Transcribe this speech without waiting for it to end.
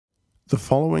The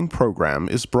following program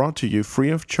is brought to you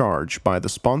free of charge by the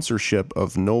sponsorship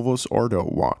of Novus Ordo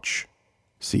Watch.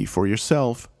 See for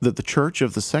yourself that the Church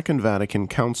of the Second Vatican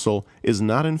Council is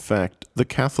not in fact the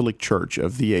Catholic Church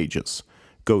of the ages.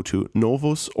 Go to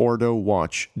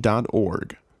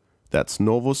novusordowatch.org. That's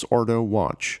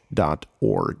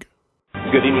novusordowatch.org.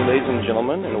 Good evening, ladies and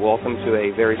gentlemen, and welcome to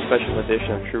a very special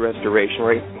edition of True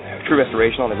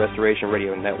Restoration on the Restoration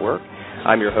Radio Network.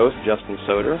 I'm your host, Justin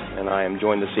Soder, and I am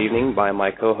joined this evening by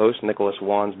my co-host, Nicholas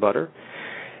Wansbutter.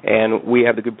 And we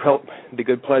have the good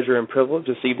pleasure and privilege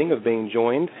this evening of being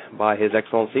joined by His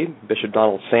Excellency, Bishop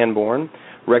Donald Sanborn,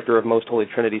 Rector of Most Holy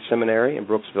Trinity Seminary in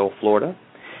Brooksville, Florida,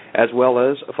 as well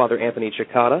as Father Anthony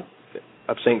Cicada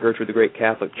of St. Gertrude the Great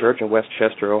Catholic Church in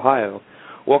Westchester, Ohio.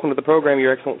 Welcome to the program,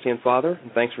 Your Excellency and Father,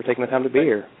 and thanks for taking the time to be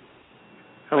here.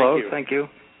 Hello, thank you.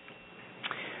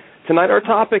 Tonight our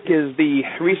topic is the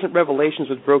recent revelations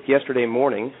which broke yesterday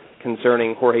morning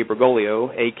concerning Jorge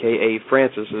Bergoglio, a.k.a.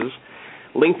 Francis's,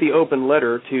 lengthy open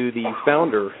letter to the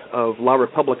founder of La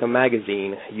Repubblica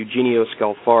magazine, Eugenio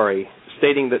Scalfari,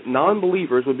 stating that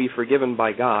non-believers would be forgiven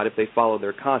by God if they followed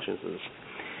their consciences.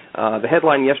 The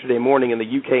headline yesterday morning in the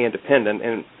UK Independent,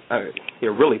 and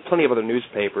really plenty of other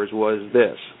newspapers, was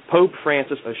this: Pope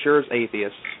Francis assures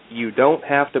atheists, you don't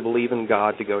have to believe in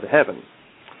God to go to heaven.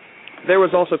 There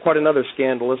was also quite another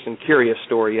scandalous and curious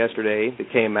story yesterday that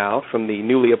came out from the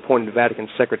newly appointed Vatican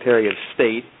Secretary of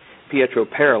State, Pietro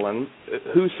Parolin,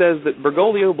 who says that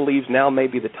Bergoglio believes now may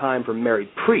be the time for married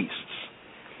priests.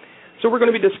 So we're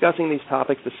going to be discussing these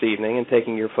topics this evening and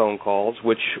taking your phone calls,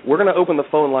 which we're going to open the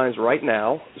phone lines right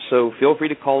now, so feel free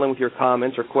to call in with your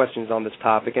comments or questions on this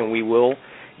topic, and we will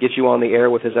get you on the air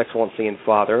with His Excellency and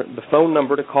Father. The phone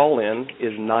number to call in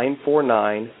is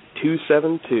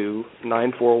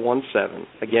 949-272-9417.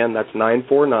 Again, that's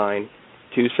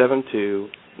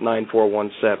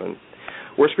 949-272-9417.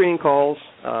 We're screening calls,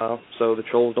 so the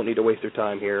trolls don't need to waste their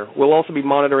time here. We'll also be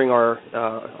monitoring our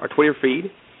Twitter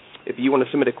feed. If you want to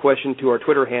submit a question to our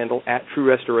Twitter handle,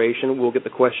 @TrueRestoration, we'll get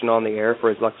the question on the air for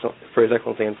His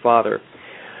Excellency and Father.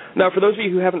 Now, for those of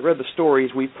you who haven't read the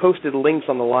stories, we've posted links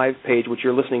on the live page which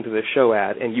you're listening to this show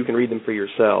at, and you can read them for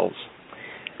yourselves.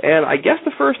 And I guess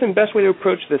the first and best way to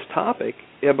approach this topic,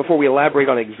 before we elaborate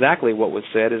on exactly what was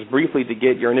said, is briefly to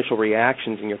get your initial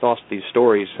reactions and your thoughts to these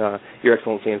stories, Your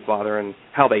Excellency and Father, and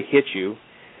how they hit you.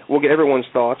 We'll get everyone's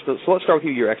thoughts, so let's start with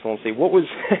you, Your Excellency. What was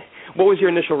your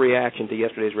initial reaction to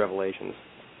yesterday's revelations?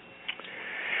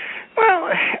 Well,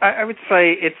 I would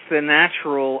say it's the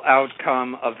natural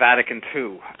outcome of Vatican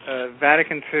II.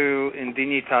 Vatican II, in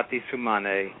Dignitatis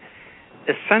Humanae,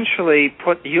 essentially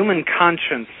put human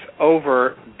conscience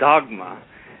over dogma,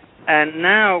 and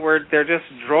now they're just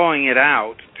drawing it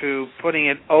out to putting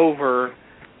it over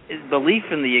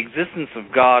belief in the existence of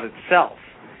God itself.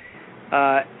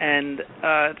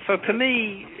 So to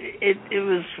me, it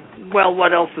was, well,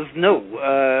 what else is new?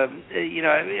 I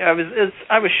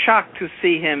was shocked to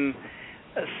see him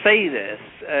say this.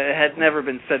 It had never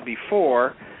been said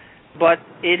before, but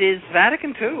it is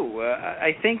Vatican II.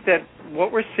 I think that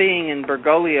what we're seeing in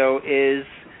Bergoglio is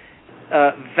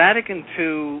Vatican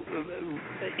II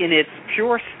in its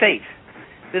pure state.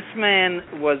 This man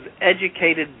was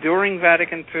educated during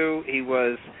Vatican II. He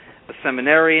was a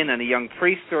seminarian and a young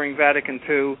priest during Vatican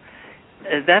II.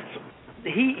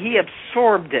 He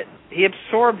absorbed it. He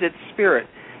absorbed its spirit.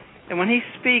 And when he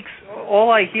speaks,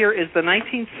 all I hear is the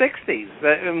 1960s,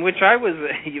 in which I was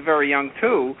very young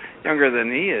too, younger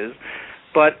than he is,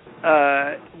 but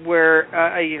where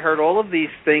I heard all of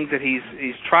these things that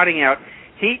he's trotting out.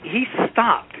 He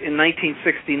stopped in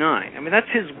 1969. I mean, that's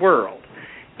his world,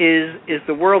 is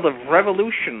the world of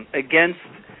revolution against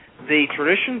the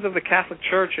traditions of the Catholic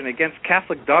Church and against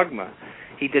Catholic dogma.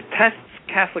 He detests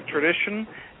Catholic tradition,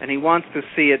 and he wants to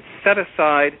see it set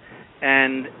aside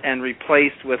and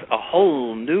replaced with a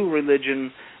whole new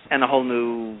religion and a whole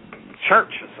new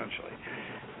church, essentially.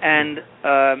 And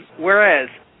whereas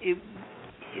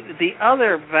the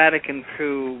other Vatican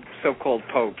II so-called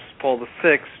popes, Paul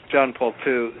VI, John Paul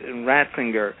II, and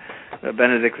Ratzinger,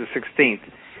 Benedict XVI,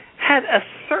 had a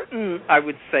certain, I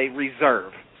would say,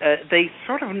 reserve. They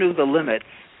sort of knew the limits,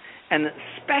 and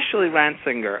especially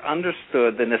Ratzinger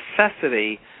understood the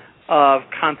necessity of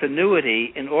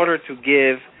continuity in order to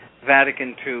give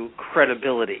Vatican II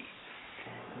credibility.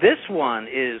 This one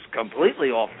is completely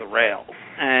off the rails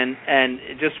and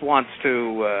just wants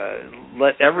to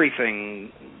let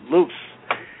everything loose,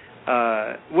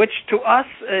 which to us,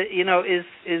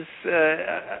 is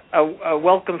a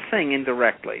welcome thing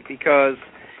indirectly, because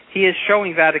he is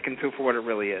showing Vatican II for what it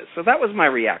really is. So that was my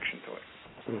reaction to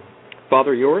it.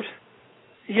 Father, yours?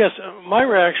 Yes, my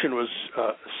reaction was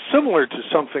similar to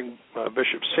something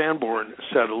Bishop Sanborn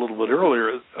said a little bit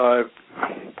earlier.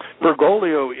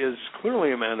 Bergoglio is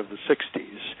clearly a man of the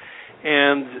 60s,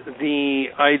 and the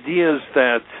ideas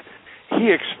that he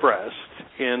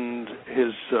expressed in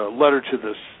his letter to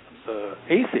this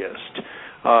atheist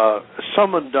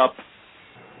summoned up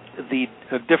the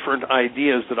different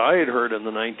ideas that I had heard in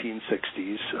the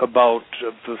 1960s about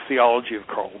the theology of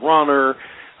Karl Rahner,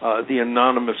 the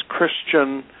anonymous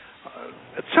Christian,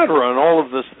 etc., and all of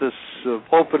this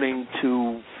opening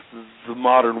to the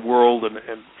modern world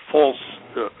and false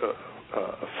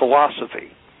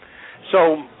philosophy.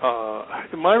 So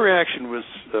my reaction was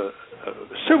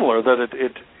similar, that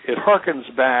it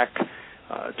harkens back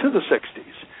to the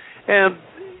 60s, and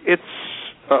it's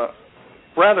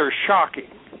rather shocking.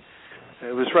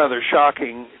 It was rather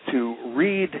shocking to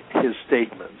read his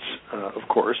statements, of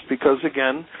course, because,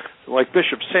 again, like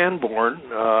Bishop Sanborn,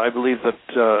 I believe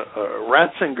that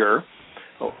Ratzinger,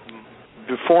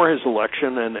 before his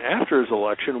election and after his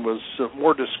election, was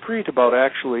more discreet about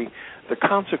actually the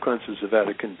consequences of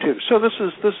Vatican II. So this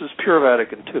is pure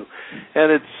Vatican II,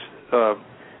 and it's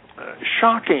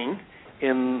shocking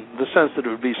in the sense that it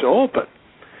would be so open.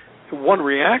 One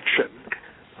reaction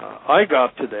I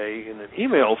got today in an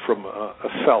email from a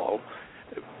fellow.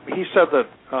 He said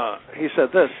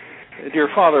this: "Dear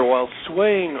Father, while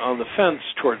swaying on the fence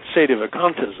toward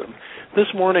sedevacantism, this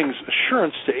morning's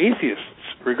assurance to atheists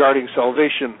regarding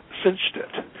salvation cinched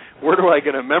it. Where do I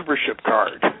get a membership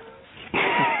card?"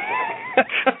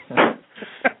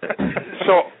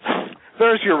 So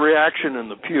there's your reaction in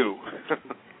the pew.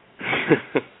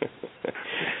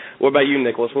 What about you,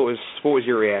 Nicholas? What was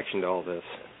your reaction to all this?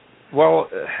 Well,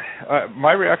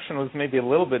 my reaction was maybe a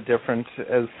little bit different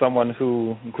as someone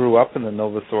who grew up in the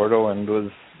Novus Ordo and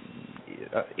was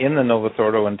in the Novus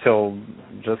Ordo until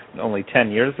just only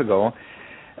 10 years ago.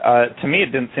 To me, it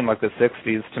didn't seem like the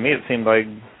 60s. To me, it seemed like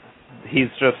he's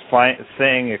just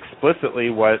saying explicitly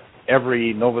what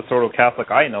every Novus Ordo Catholic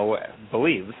I know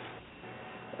believes,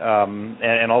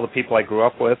 and all the people I grew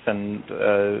up with, and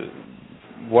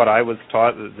what I was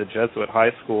taught at the Jesuit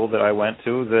high school that I went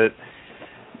to, that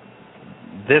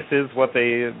this is what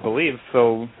they believe.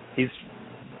 So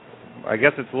I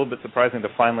guess it's a little bit surprising to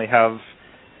finally have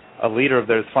a leader of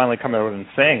theirs finally come out and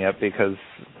saying it, because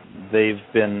they've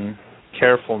been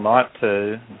careful not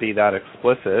to be that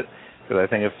explicit. Because I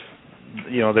think if,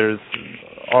 there's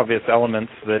obvious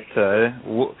elements that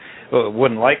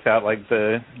wouldn't like that, like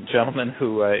the gentleman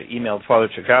who emailed Father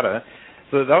Cicada.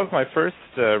 So that was my first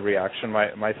reaction.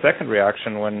 My second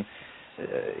reaction, when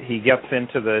he gets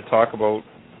into the talk about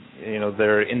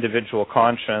their individual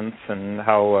conscience and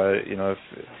how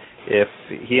if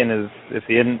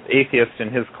the atheist in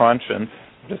his conscience,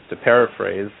 just to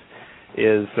paraphrase,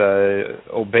 is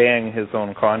obeying his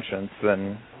own conscience,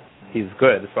 then he's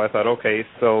good. So I thought, okay,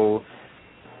 so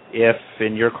if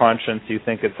in your conscience you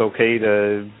think it's okay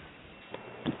to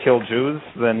kill Jews,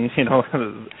 then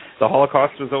the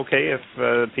Holocaust was okay if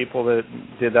people that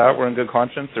did that were in good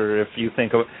conscience, or if you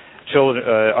think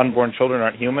unborn children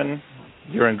aren't human,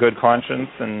 you're in good conscience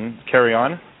and carry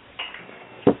on?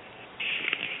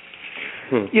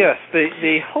 Yes,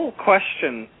 the whole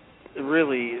question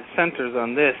really centers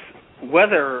on this,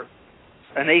 whether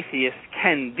an atheist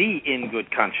can be in good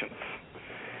conscience.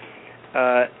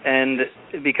 And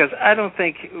because I don't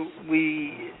think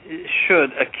we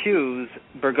should accuse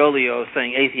Bergoglio of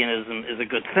saying atheism is a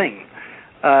good thing.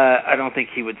 I don't think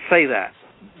he would say that.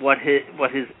 What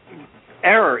his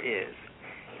error is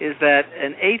that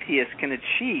an atheist can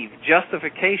achieve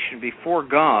justification before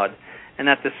God and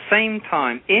at the same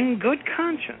time, in good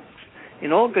conscience,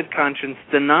 in all good conscience,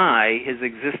 deny his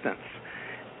existence.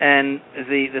 And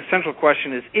the central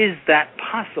question is that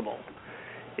possible?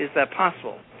 Is that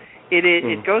possible?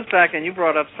 It goes back, and you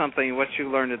brought up something, what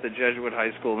you learned at the Jesuit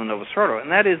high school in the Novus Ordo,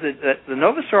 and that is that the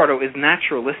Novus Ordo is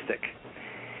naturalistic.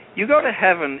 You go to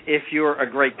heaven if you're a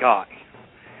great guy.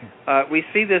 We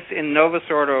see this in Novus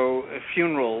Ordo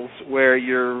funerals, where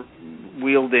you're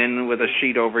wheeled in with a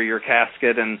sheet over your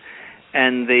casket, and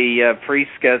the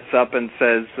priest gets up and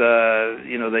says,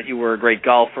 that you were a great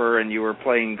golfer and you were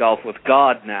playing golf with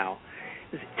God now,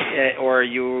 or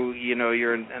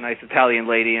you're a nice Italian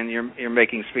lady and you're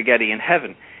making spaghetti in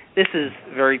heaven. This is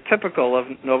very typical of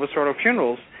Novus Ordo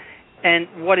funerals, and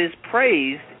what is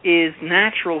praised is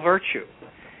natural virtue.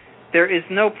 There is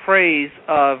no praise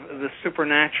of the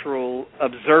supernatural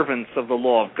observance of the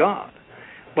law of God,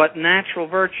 but natural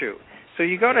virtue. So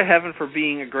you go to heaven for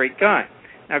being a great guy.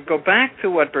 Now go back to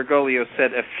what Bergoglio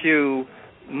said a few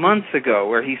months ago,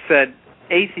 where he said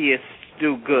atheists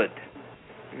do good.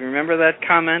 You remember that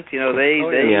comment? They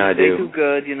I do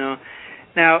good.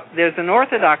 Now there's an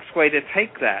orthodox way to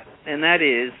take that, and that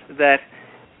is that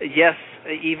yes,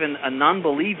 even a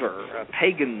non-believer, a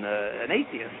pagan, an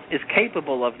atheist, is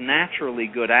capable of naturally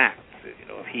good acts.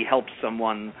 If he helps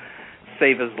someone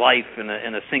save his life in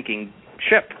a sinking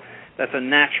ship, that's a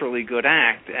naturally good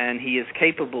act, and he is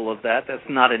capable of that. That's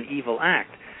not an evil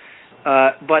act.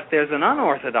 But there's an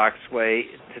unorthodox way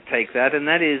to take that, and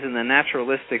that is in the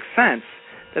naturalistic sense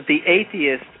that the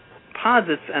atheist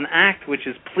posits an act which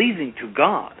is pleasing to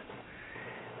God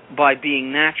by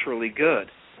being naturally good.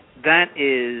 That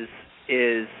is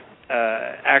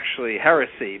actually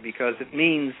heresy, because it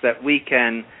means that we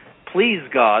can please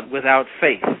God without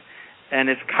faith. And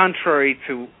it's contrary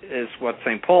to is what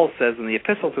St. Paul says in the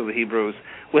Epistle to the Hebrews,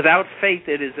 without faith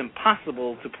it is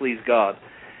impossible to please God.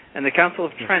 And the Council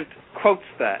of Trent quotes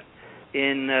that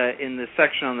in the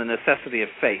section on the necessity of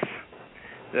faith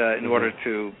in order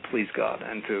to please God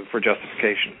and for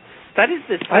justification. That is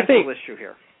the central issue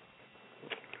here.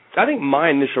 I think my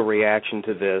initial reaction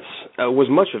to this was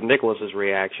much of Nicholas's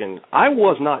reaction. I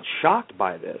was not shocked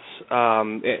by this.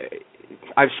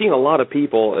 I've seen a lot of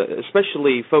people,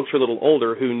 especially folks who are a little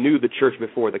older, who knew the church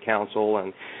before the council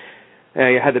and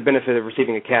had the benefit of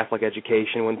receiving a Catholic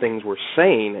education when things were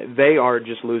sane. They are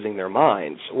just losing their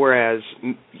minds. Whereas,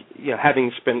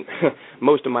 having spent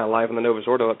most of my life in the Novus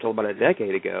Ordo up till about a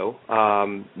decade ago,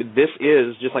 this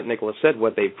is, just like Nicholas said,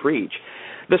 what they preach.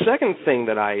 The second thing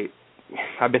that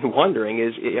I've been wondering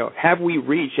is, have we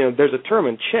reached, there's a term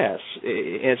in chess,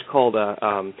 and it's called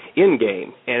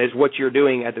in-game, and it's what you're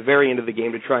doing at the very end of the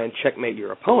game to try and checkmate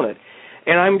your opponent.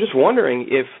 And I'm just wondering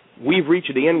if we've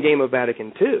reached the end game of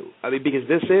Vatican II. I mean, because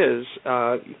this is,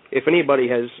 if anybody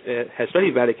has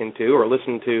studied Vatican II or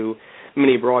listened to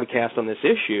many broadcasts on this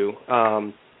issue,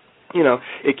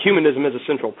 ecumenism is a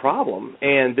central problem,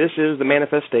 and this is the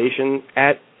manifestation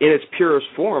in its purest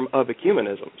form of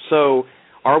ecumenism. So,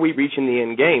 are we reaching the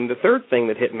end game? The third thing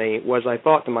that hit me was I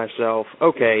thought to myself,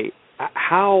 okay,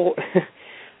 how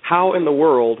in the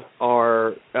world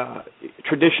are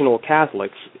traditional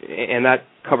Catholics, and that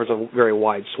covers a very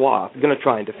wide swath, going to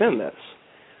try and defend this?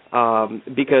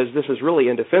 Because this is really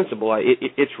indefensible.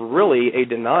 It's really a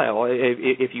denial.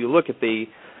 If you look at the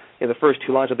first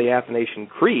two lines of the Athanasian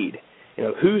Creed,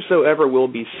 whosoever will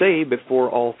be saved before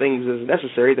all things is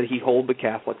necessary that he hold the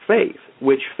Catholic faith,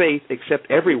 which faith, except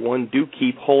everyone do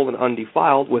keep whole and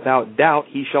undefiled, without doubt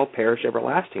he shall perish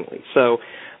everlastingly. So,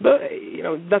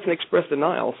 that's an express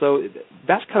denial. So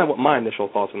that's kind of what my initial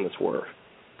thoughts on this were.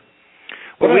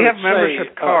 Well, we have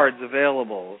membership cards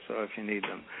available, so if you need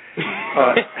them.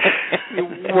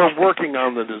 We're working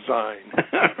on the design.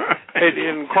 It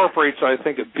incorporates, I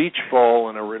think, a beach ball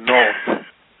and a Renault.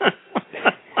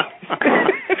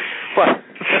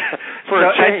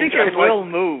 I think it will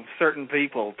move certain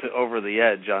people over the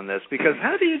edge on this, because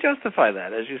how do you justify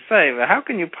that? As you say, how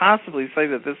can you possibly say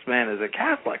that this man is a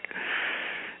Catholic?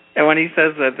 And when he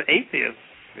says that atheists,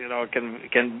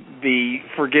 can be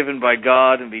forgiven by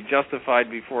God and be justified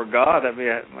before God, I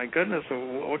mean, my goodness,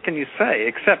 what can you say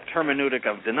except hermeneutic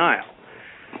of denial?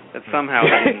 That somehow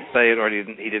he didn't say it, or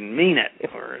he didn't mean it,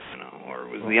 or or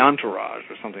it was the entourage,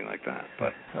 or something like that.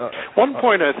 But one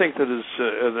point I think that's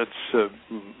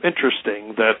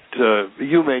interesting that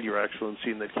you made, Your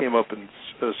Excellency, and that came up in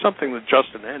something that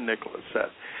Justin and Nicholas said,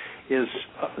 is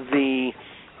the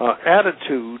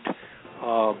attitude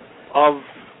of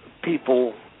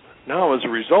people now as a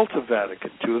result of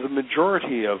Vatican II, the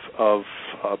majority of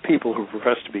people who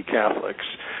profess to be Catholics,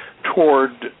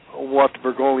 toward what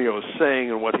Bergoglio is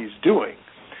saying and what he's doing.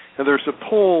 And there's a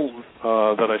poll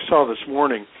that I saw this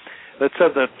morning that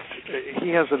said that he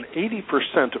has an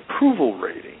 80% approval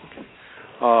rating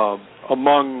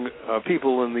among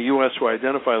people in the U.S. who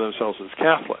identify themselves as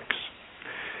Catholics.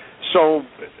 So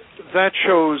that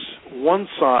shows one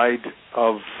side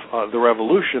of the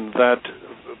revolution, that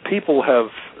people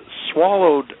have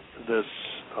swallowed this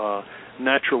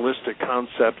naturalistic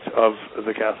concept of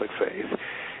the Catholic faith,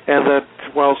 and that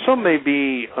while some may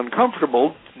be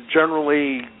uncomfortable,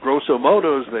 generally, grosso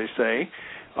modo, as they say,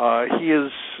 he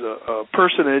is a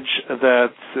personage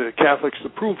that Catholics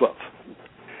approve of.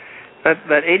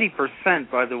 That 80%,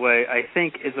 by the way, I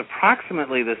think is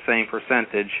approximately the same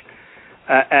percentage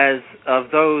as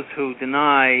of those who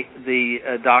deny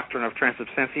the doctrine of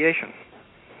transubstantiation.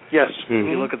 Yes. Mm-hmm. If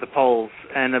you look at the polls,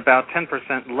 and about 10%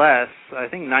 less, I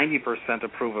think 90%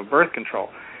 approve of birth control.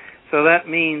 So that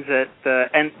means that,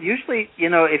 and usually,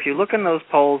 if you look in those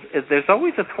polls, there's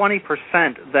always a 20%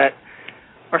 that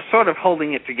are sort of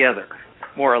holding it together,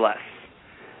 more or less.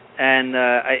 And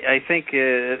I think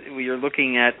you're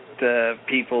looking at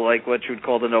people like what you would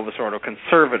call the Novus Ordo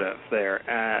conservative there.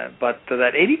 But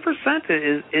that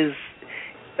 80% is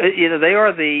they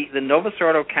are the Novus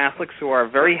Ordo Catholics who are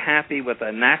very happy with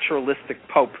a naturalistic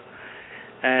Pope,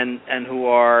 and who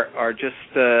are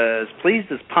just as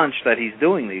pleased as punch that he's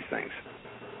doing these things.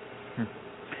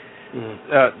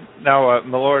 Now,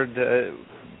 my Lord,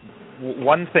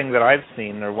 one thing that I've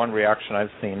seen, or one reaction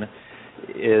I've seen,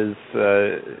 is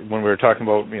when we were talking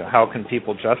about how can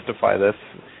people justify this,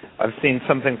 I've seen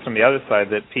some things from the other side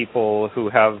that people who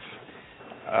have,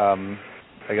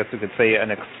 I guess we could say, an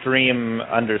extreme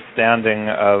understanding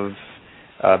of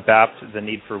the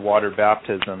need for water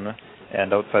baptism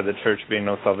and outside the church being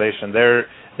no salvation, they're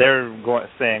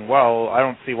saying, well, I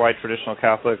don't see why traditional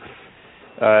Catholics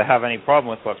have any problem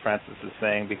with what Francis is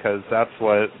saying, because that's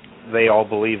what they all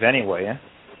believe anyway.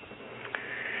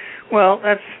 Well,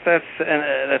 that's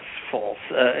false.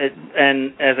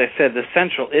 And as I said, the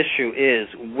central issue is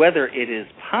whether it is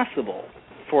possible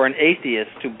for an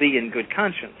atheist to be in good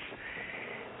conscience.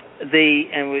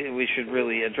 And we should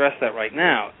really address that right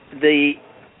now.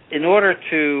 In order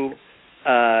to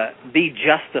be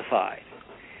justified,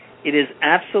 it is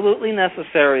absolutely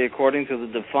necessary, according to the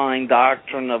defined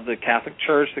doctrine of the Catholic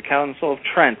Church, the Council of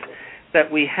Trent, that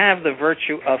we have the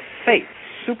virtue of faith,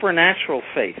 supernatural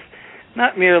faith.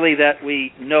 Not merely that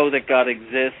we know that God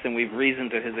exists and we've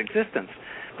reasoned to his existence,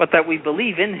 but that we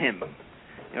believe in him.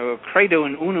 Credo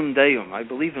in unum Deum, I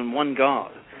believe in one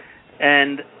God.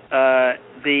 And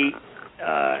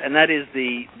and that is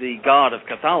the God of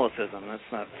Catholicism.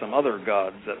 That's not some other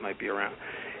gods that might be around.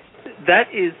 That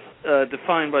is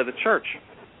defined by the Church.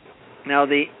 Now,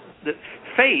 the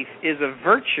faith is a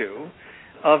virtue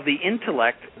of the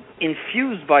intellect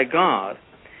infused by God,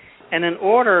 and in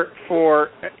order for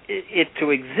it to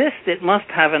exist, it must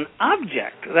have an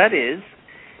object. That is,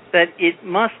 that it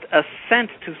must assent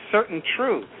to certain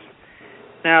truths.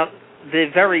 Now, the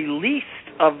very least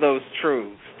of those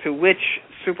truths to which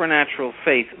supernatural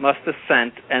faith must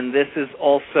assent, and this is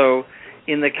also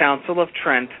in the Council of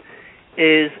Trent,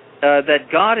 is that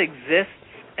God exists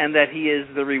and that he is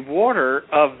the rewarder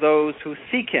of those who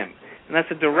seek him. And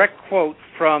that's a direct quote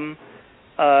from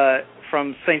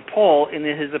St. Paul in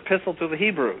his epistle to the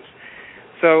Hebrews.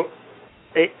 So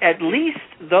at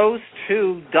least those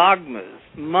two dogmas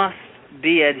must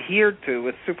be adhered to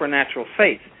with supernatural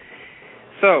faith.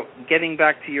 So, getting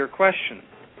back to your question,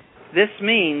 this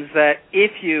means that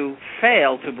if you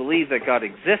fail to believe that God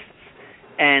exists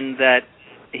and that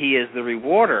he is the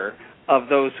rewarder of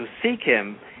those who seek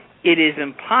him, it is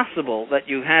impossible that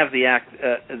you have the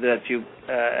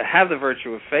have the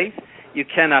virtue of faith. You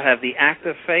cannot have the act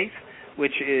of faith,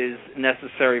 which is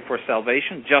necessary for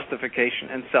salvation, justification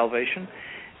and salvation,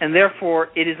 and therefore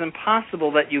it is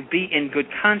impossible that you be in good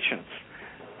conscience.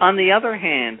 On the other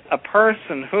hand, a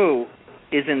person who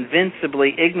is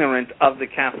invincibly ignorant of the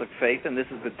Catholic faith, and this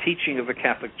is the teaching of the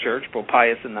Catholic Church, Pope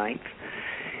Pius IX,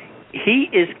 he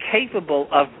is capable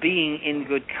of being in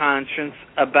good conscience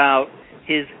about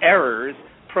his errors,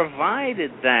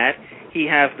 provided that he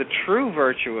has the true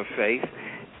virtue of faith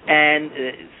and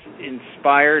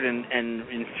inspired and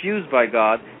infused by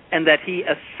God, and that he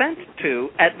assent to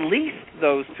at least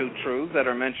those two truths that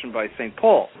are mentioned by St.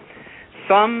 Paul.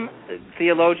 Some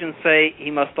theologians say he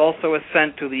must also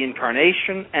assent to the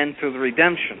incarnation and to the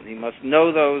redemption. He must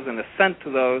know those and assent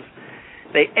to those.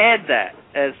 They add that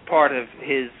as part of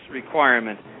his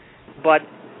requirement. But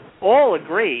all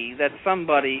agree that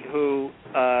somebody who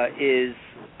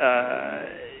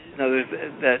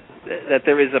that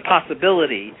there is a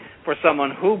possibility for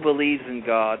someone who believes in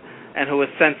God and who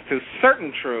assents to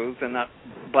certain truths,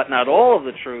 but not all of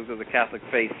the truths of the Catholic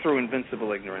faith through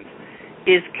invincible ignorance,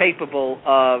 is capable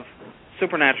of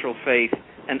supernatural faith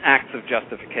and acts of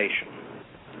justification.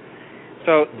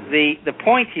 So the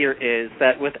point here is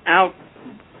that without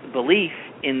belief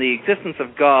in the existence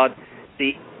of God,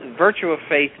 the virtue of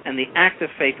faith and the act of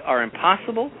faith are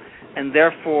impossible, and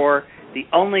therefore the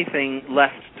only thing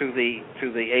left to the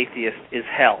atheist is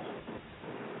hell.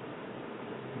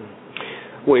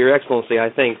 Well, Your Excellency, I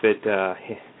think that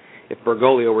if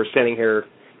Bergoglio were standing here,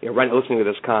 right listening to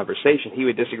this conversation, he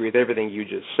would disagree with everything you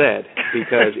just said.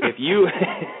 Because if you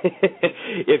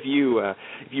if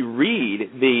you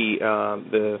read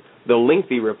the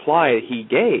lengthy reply he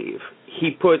gave,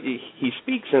 he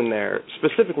speaks in there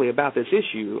specifically about this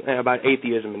issue, about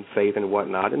atheism and faith and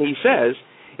whatnot, and he says,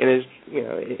 in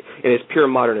his pure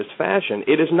modernist fashion,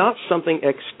 it is not something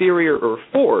exterior or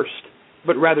forced,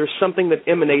 but rather something that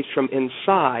emanates from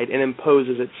inside and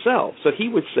imposes itself. So he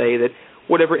would say that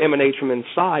whatever emanates from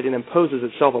inside and imposes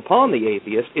itself upon the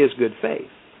atheist is good faith.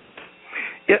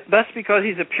 Yeah, that's because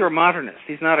he's a pure modernist.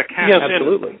 He's not a Catholic. Yes,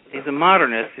 absolutely. He's a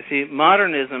modernist. You see,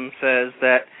 modernism says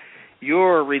that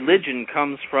your religion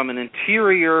comes from an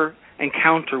interior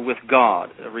encounter with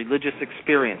God, a religious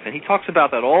experience. And he talks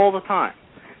about that all the time,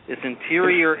 this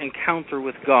interior encounter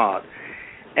with God.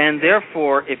 And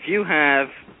therefore, if you have,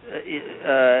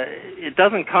 it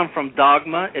doesn't come from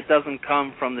dogma, it doesn't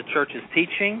come from the church's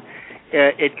teaching,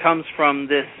 it comes from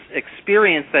this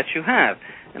experience that you have.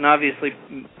 And obviously,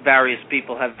 various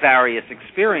people have various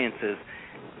experiences.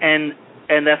 And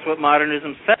that's what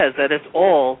modernism says, that it's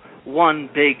all one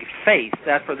big faith.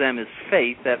 That for them is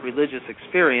faith, that religious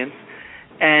experience,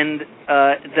 and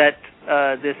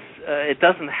it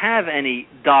doesn't have any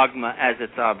dogma as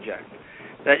its object.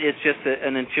 That it's just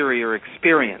an interior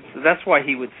experience. That's why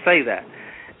he would say that.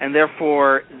 And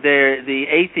therefore, the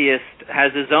atheist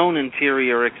has his own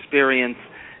interior experience,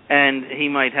 and he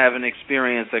might have an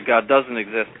experience that God doesn't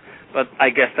exist, but I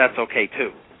guess that's okay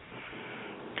too.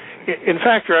 In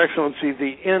fact, Your Excellency,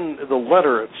 in the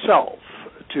letter itself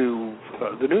to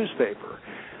the newspaper,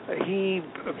 he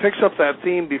picks up that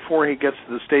theme before he gets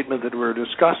to the statement that we're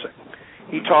discussing.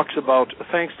 He talks about,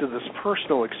 thanks to this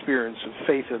personal experience of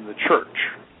faith in the church,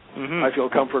 I feel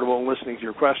comfortable in listening to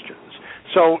your questions.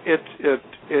 So it's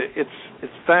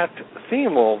that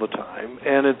theme all the time,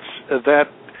 and it's that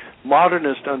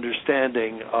modernist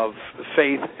understanding of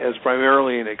faith as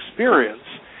primarily an experience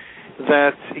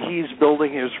that he's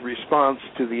building his response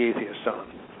to the atheist on.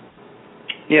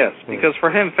 Yes, because for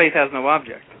him, faith has no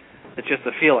object. It's just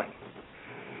a feeling.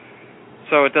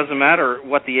 So it doesn't matter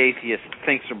what the atheist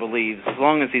thinks or believes, as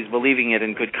long as he's believing it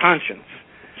in good conscience.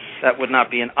 That would not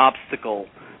be an obstacle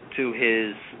to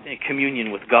his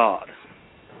communion with God.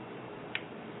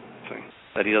 So,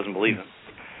 that he doesn't believe in.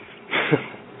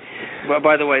 Well,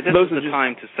 by the way, this is the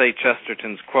time to say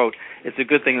Chesterton's quote, "It's a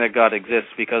good thing that God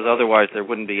exists, because otherwise there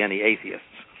wouldn't be any atheists."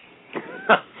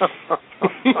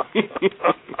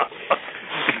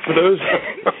 For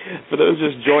those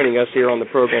just joining us here on the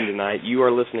program tonight, you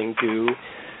are listening to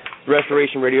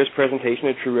Restoration Radio's presentation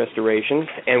of True Restoration,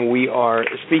 and we are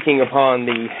speaking upon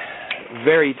the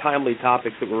very timely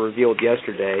topics that were revealed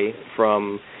yesterday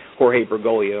from Jorge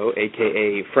Bergoglio,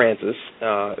 a.k.a. Francis,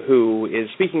 who is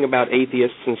speaking about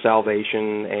atheists and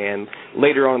salvation, and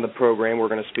later on in the program we're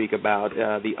going to speak about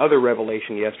the other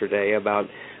revelation yesterday about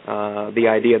the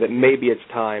idea that maybe it's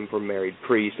time for married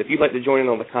priests. If you'd like to join in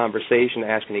on the conversation,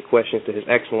 ask any questions to His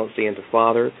Excellency and to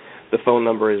Father, the phone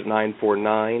number is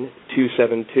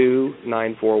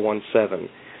 949-272-9417.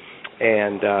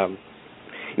 And,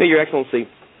 Your Excellency,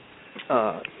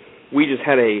 we just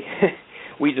had a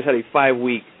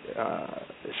 5-week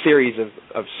series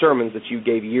of sermons that you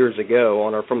gave years ago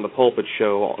on our From the Pulpit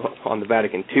show on the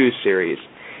Vatican II series,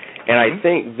 and I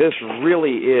think this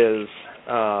really is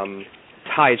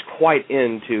ties quite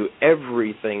into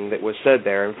everything that was said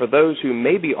there. And for those who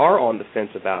maybe are on the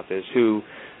fence about this, who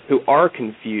are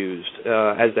confused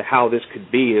as to how this could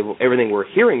be, everything we're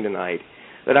hearing tonight,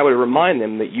 that I would remind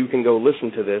them that you can go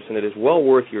listen to this, and it is well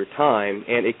worth your time.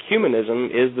 And ecumenism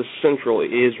is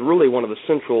really one of the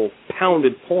central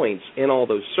pounded points in all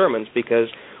those sermons,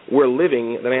 because we're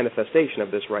living the manifestation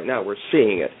of this right now. We're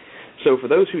seeing it. So for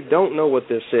those who don't know what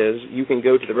this is, you can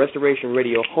go to the Restoration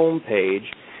Radio homepage,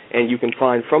 and you can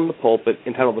find From the Pulpit,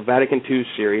 entitled the Vatican II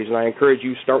series. And I encourage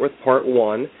you, start with part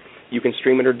 1. You can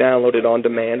stream it or download it on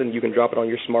demand, and you can drop it on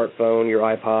your smartphone, your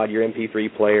iPod, your MP3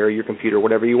 player, your computer,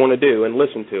 whatever you want to do, and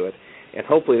listen to it. And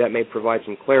hopefully that may provide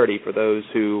some clarity for those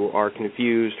who are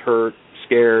confused, hurt,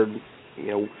 scared,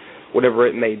 whatever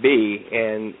it may be,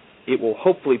 and it will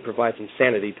hopefully provide some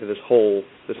sanity to this whole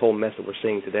mess that we're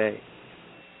seeing today.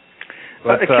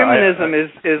 But ecumenism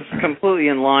is completely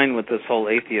in line with this whole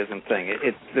atheism thing.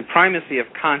 It's the primacy of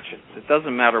conscience. It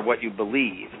doesn't matter what you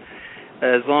believe,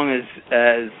 as long as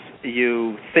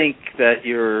you think that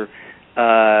you're,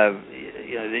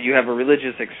 that you have a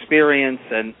religious experience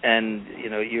and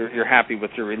you're happy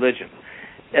with your religion.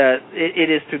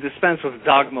 It is to dispense with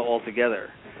dogma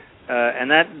altogether, and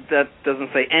that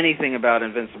doesn't say anything about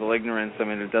invincible ignorance. I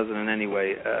mean, it doesn't in any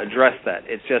way address that.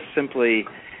 It's just simply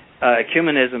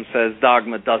ecumenism says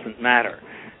dogma doesn't matter.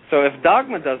 So if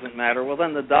dogma doesn't matter, well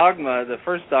then the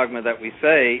first dogma that we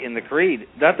say in the creed,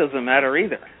 that doesn't matter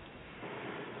either.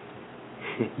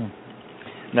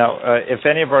 Now, if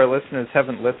any of our listeners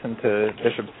haven't listened to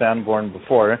Bishop Sanborn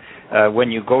before,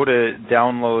 when you go to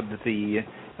download the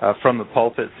From the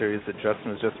Pulpit series that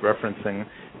Justin was just referencing,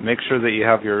 make sure that you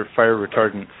have your fire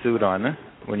retardant suit on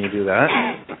when you do that.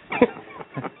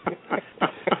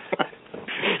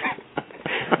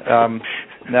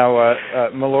 Now,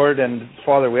 my Lord and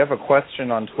Father, we have a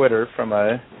question on Twitter from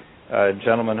a a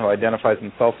gentleman who identifies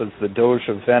himself as the Doge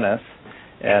of Venice,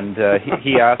 and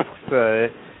he asks,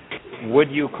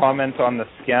 would you comment on the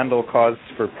scandal caused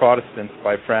for Protestants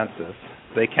by Francis?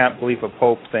 They can't believe a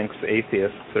pope thinks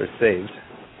atheists are saved.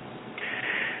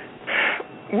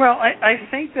 Well, I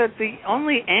think that the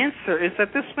only answer is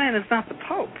that this man is not the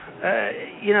Pope.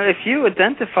 If you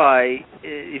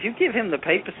give him the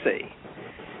papacy,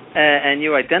 and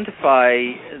you identify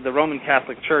the Roman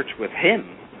Catholic Church with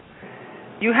him,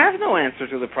 you have no answer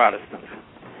to the Protestant.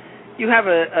 You have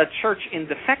a church in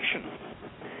defection.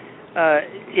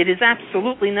 It is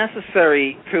absolutely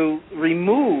necessary to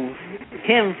remove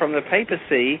him from the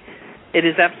papacy. It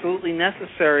is absolutely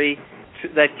necessary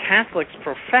that Catholics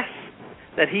profess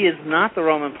that he is not the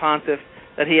Roman pontiff,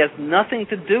 that he has nothing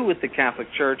to do with the Catholic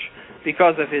Church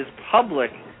because of his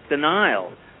public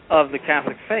denial of the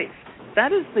Catholic faith.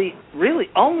 That is the really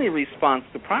only response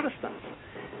to Protestants.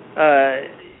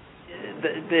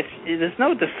 There's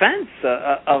no defense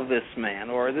of this man,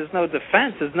 or there's no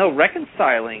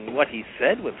reconciling what he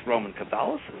said with Roman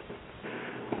Catholicism.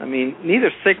 I mean,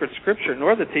 neither sacred scripture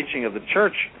nor the teaching of the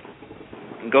Church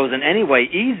goes in any way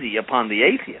easy upon the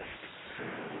atheist.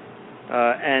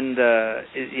 The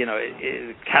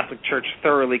Catholic Church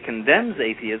thoroughly condemns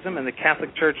atheism, and the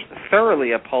Catholic Church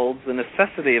thoroughly upholds the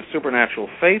necessity of supernatural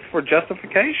faith for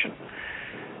justification.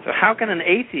 So how can an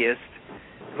atheist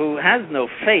who has no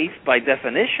faith, by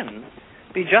definition,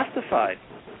 be justified?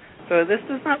 So this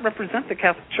does not represent the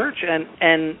Catholic Church,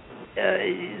 and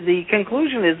the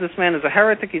conclusion is this man is a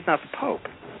heretic. He's not the Pope.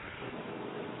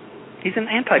 He's an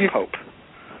anti-Pope.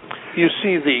 You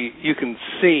can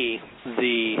see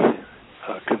the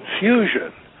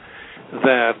confusion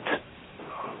that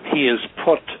he has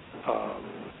put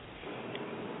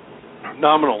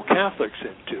nominal Catholics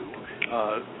into,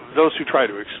 those who try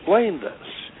to explain this.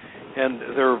 And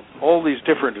there are all these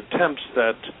different attempts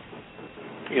that,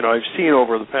 I've seen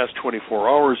over the past 24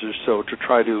 hours or so to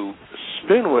try to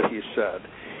spin what he said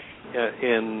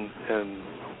in an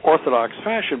orthodox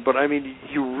fashion. But, I mean,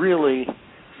 you really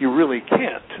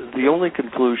can't. The only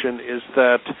conclusion is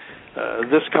that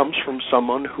this comes from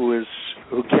someone who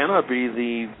cannot be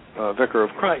the vicar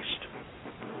of Christ.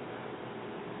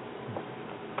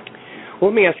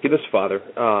 Well, let me ask you this, Father.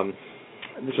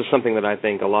 This is something that I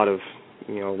think a lot of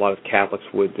Catholics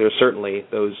would. There's certainly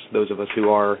those of us who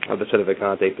are of the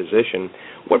sedevacante position.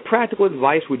 What practical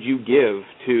advice would you give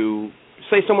to,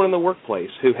 say, someone in the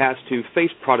workplace who has to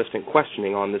face Protestant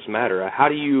questioning on this matter? How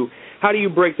do you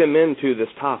break them into this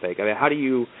topic? I mean, how do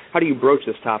you broach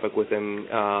this topic with them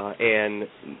and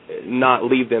not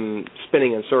leave them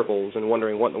spinning in circles and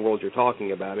wondering what in the world you're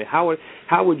talking about? I mean,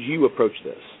 how would you approach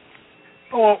this?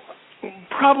 Well,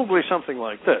 probably something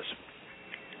like this.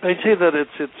 I'd say that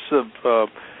it's a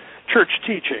church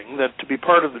teaching that to be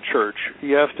part of the church,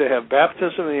 you have to have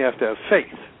baptism and you have to have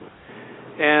faith.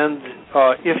 And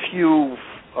if you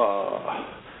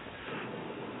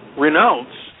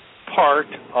renounce part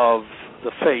of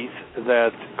the faith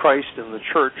that Christ and the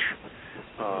church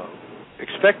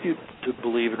expect you to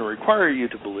believe and require you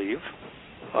to believe,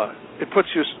 it puts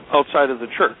you outside of the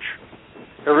church.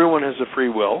 Everyone has a free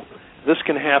will. This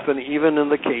can happen even in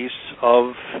the case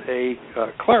of a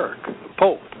cleric, a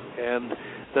pope, and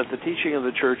that the teaching of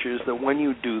the church is that when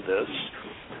you do this,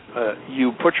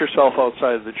 you put yourself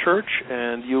outside of the church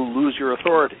and you lose your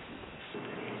authority.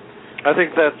 I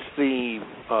think that's the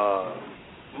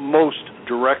most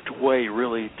direct way,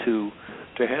 really, to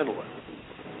handle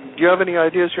it. Do you have any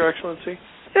ideas, Your Excellency?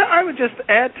 Yeah, I would just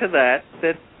add to that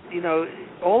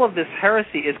all of this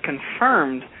heresy is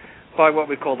confirmed by what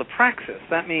we call the praxis.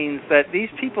 That means that these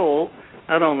people,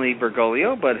 not only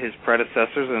Bergoglio, but his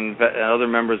predecessors and other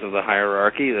members of the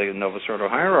hierarchy, the Novus Ordo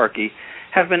hierarchy,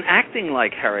 have been acting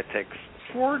like heretics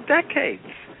for decades,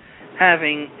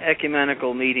 having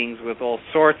ecumenical meetings with all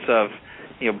sorts of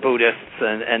Buddhists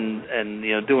and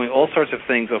doing all sorts of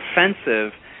things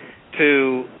offensive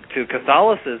to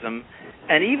Catholicism,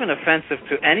 and even offensive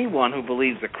to anyone who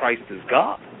believes that Christ is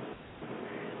God.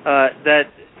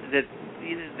 That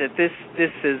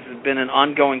this has been an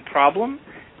ongoing problem,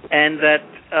 and that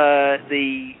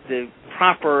the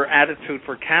proper attitude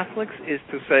for Catholics is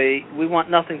to say we want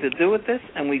nothing to do with this,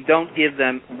 and we don't give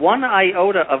them one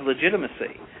iota of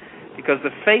legitimacy, because the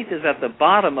faith is at the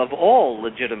bottom of all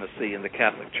legitimacy in the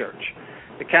Catholic Church.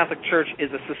 The Catholic Church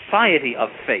is a society of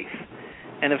faith,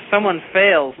 and if someone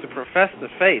fails to profess the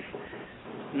faith,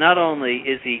 not only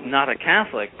is he not a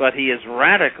Catholic, but he is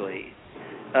radically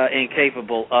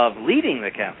incapable of leading the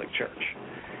Catholic Church.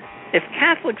 If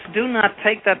Catholics do not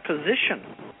take that position,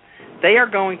 they are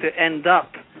going to end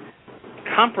up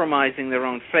compromising their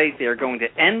own faith. They are going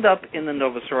to end up in the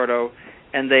Novus Ordo,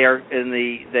 and they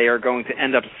are going to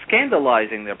end up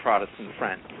scandalizing their Protestant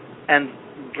friends and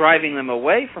driving them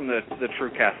away from the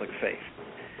true Catholic faith.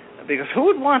 Because who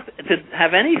would want to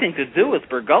have anything to do with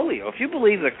Bergoglio? If you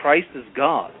believe that Christ is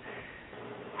God,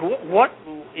 what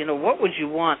would you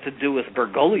want to do with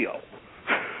Bergoglio?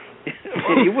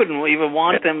 You wouldn't even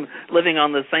want them living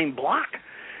on the same block.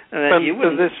 You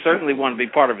wouldn't certainly want to be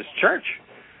part of his church.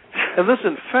 And this,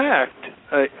 in fact,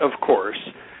 of course,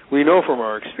 we know from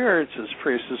our experience as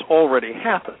priests has already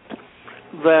happened,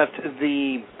 that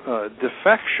the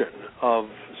defection of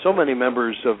so many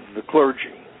members of the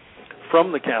clergy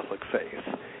from the Catholic faith,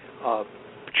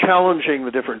 challenging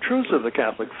the different truths of the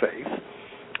Catholic faith,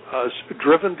 has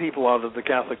driven people out of the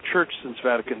Catholic Church since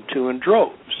Vatican II in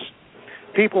droves.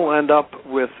 People end up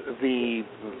with the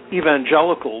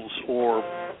evangelicals or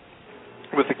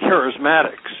with the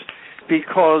charismatics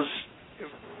because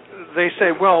they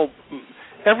say, well,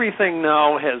 everything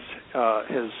now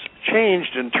has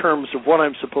changed in terms of what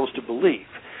I'm supposed to believe.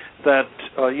 That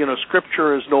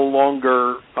Scripture is no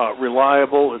longer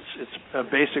reliable.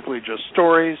 It's basically just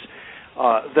stories.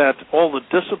 That all the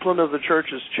discipline of the church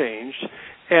has changed,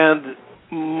 and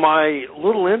my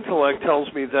little intellect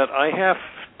tells me that I have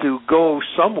to go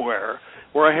somewhere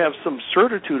where I have some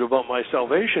certitude about my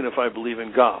salvation if I believe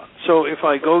in God. So if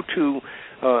I go to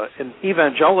an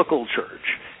evangelical church,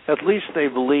 at least they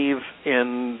believe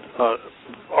in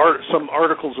some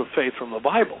articles of faith from the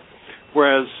Bible,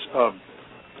 whereas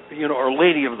Our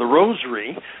Lady of the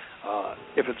Rosary,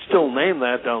 if it's still named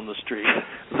that down the street,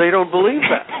 they don't believe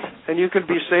that. And you can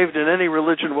be saved in any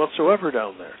religion whatsoever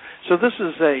down there. So this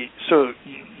is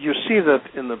you see that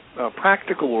in the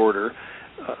practical order,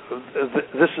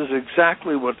 this is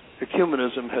exactly what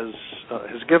ecumenism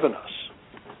has given us.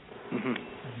 Mm-hmm.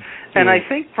 And I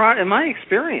think, in my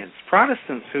experience,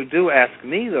 Protestants who do ask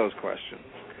me those questions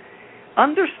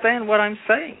understand what I'm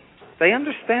saying. They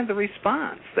understand the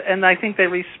response, and I think they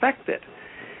respect it.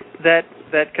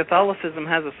 That Catholicism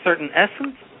has a certain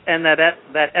essence, and that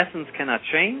essence cannot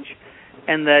change,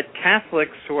 and that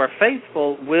Catholics who are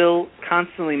faithful will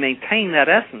constantly maintain that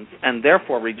essence and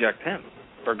therefore reject him,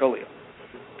 Bergoglio.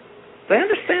 They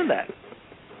understand that.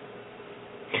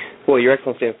 Well, Your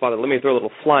Excellency and Father, let me throw a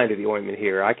little fly into the ointment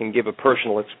here. I can give a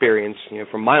personal experience,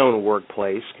 from my own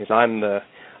workplace, because I'm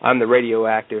the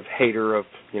radioactive hater of,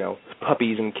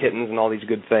 puppies and kittens and all these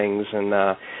good things, and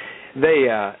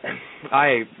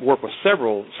I work with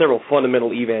several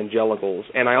fundamental evangelicals,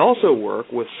 and I also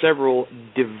work with several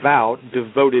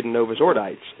devoted Novus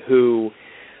Ordites who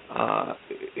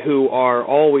are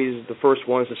always the first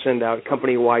ones to send out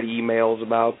company-wide emails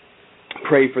about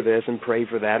pray for this and pray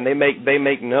for that, and they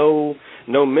make no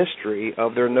mystery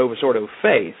of their Novus Ordo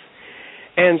faith,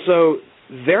 and so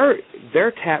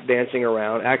they're tap dancing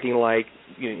around, acting like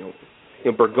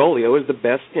Bergoglio is the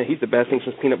best. He's the best thing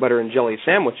since peanut butter and jelly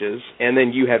sandwiches. And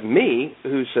then you have me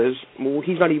who says, well,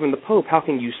 he's not even the Pope. How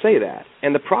can you say that?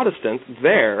 And the Protestant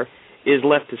there is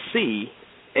left to see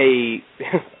a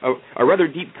rather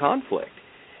deep conflict.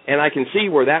 And I can see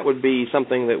where that would be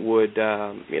something that would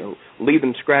leave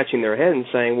them scratching their head and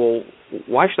saying, well,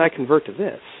 why should I convert to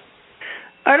this?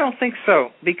 I don't think so,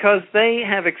 because they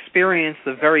have experienced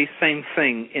the very same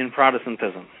thing in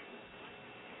Protestantism.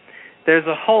 There's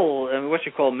a whole, what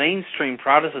you call mainstream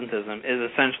Protestantism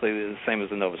is essentially the same as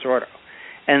the Novus Ordo,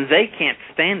 and they can't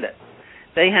stand it.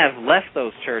 They have left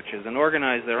those churches and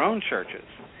organized their own churches,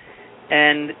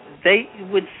 and they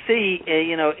would see,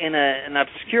 in an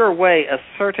obscure way, a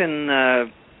certain,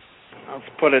 let's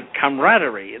put it,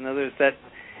 camaraderie. In other words, that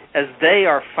as they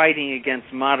are fighting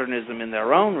against modernism in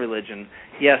their own religion,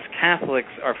 yes, Catholics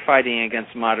are fighting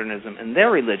against modernism in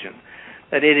their religion.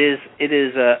 That it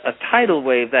is a tidal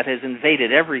wave that has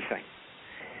invaded everything.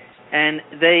 And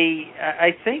I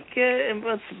think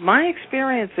my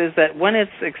experience is that when it's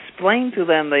explained to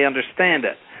them, they understand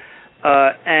it.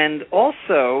 And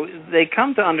also, they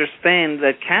come to understand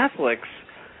that Catholics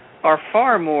are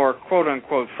far more,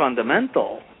 quote-unquote,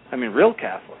 fundamental, real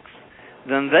Catholics,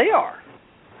 than they are.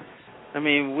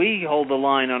 We hold the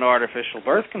line on artificial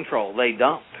birth control. They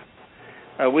don't.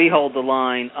 We hold the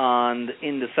line on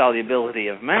indissolubility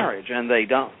of marriage, and they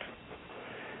don't.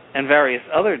 And various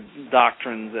other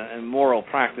doctrines and moral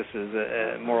practices,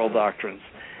 moral doctrines.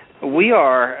 We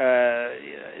are,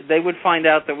 they would find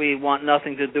out that we want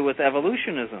nothing to do with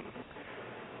evolutionism,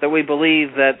 that we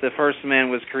believe that the first man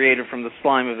was created from the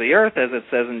slime of the earth, as it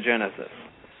says in Genesis.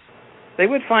 They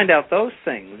would find out those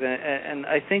things, and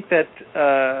I think that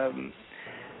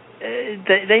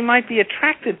they might be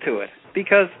attracted to it,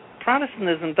 because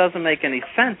Protestantism doesn't make any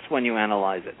sense when you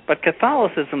analyze it, but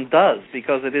Catholicism does,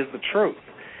 because it is the truth.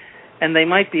 and they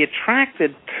might be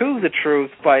attracted to the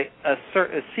truth by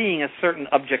seeing a certain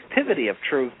objectivity of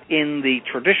truth in the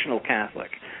traditional Catholic.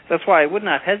 That's why I would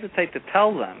not hesitate to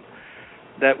tell them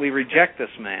that we reject this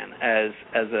man as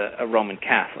a Roman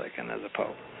Catholic and as a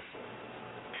Pope.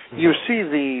 You see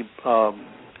the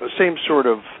same sort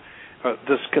of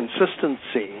this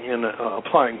consistency in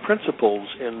applying principles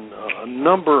in a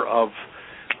number of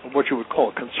what you would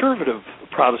call conservative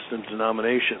Protestant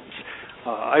denominations.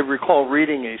 I recall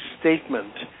reading a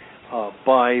statement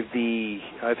by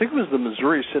I think it was the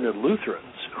Missouri Synod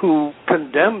Lutherans, who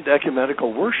condemned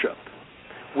ecumenical worship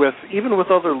even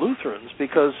with other Lutherans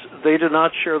because they did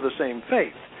not share the same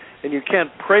faith. And you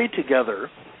can't pray together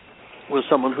with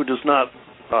someone who does not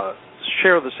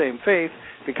share the same faith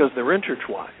because they're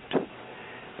intertwined.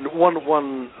 And one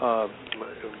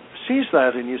sees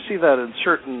that, and you see that in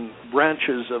certain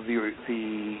branches of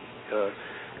the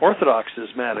Orthodox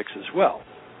schismatics as well,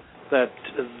 that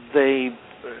they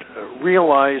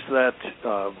realize that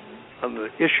on the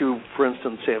issue, for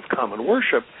instance, say of common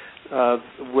worship,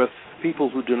 with people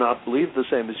who do not believe the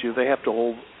same as you, they have to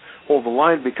hold the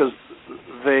line because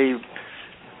they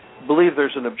believe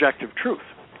there's an objective truth.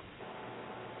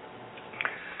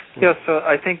 Yeah, so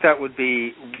I think that would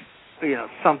be,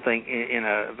 something in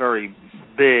a very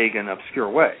big and obscure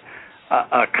way,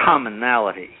 a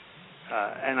commonality.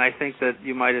 And I think that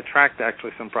you might attract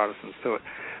actually some Protestants to it.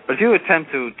 But if you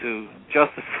attempt to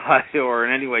justify or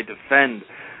in any way defend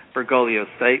Bergoglio's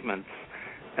statements,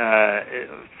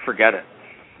 forget it.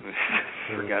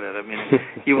 Forget it. I mean,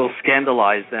 you will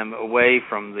scandalize them away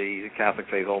from the Catholic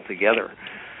faith altogether.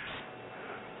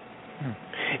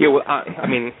 Yeah, well, I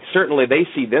mean, certainly they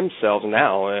see themselves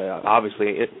now,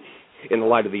 obviously, in the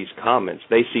light of these comments,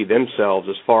 they see themselves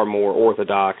as far more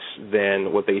orthodox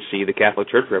than what they see the Catholic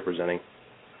Church representing.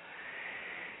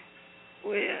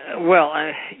 Well,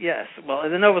 yes. Well,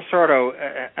 in the Novus Ordo,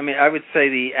 I would say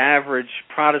the average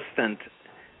Protestant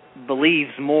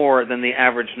believes more than the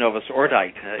average Novus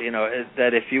Ordite.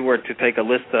 That if you were to take a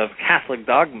list of Catholic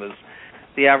dogmas,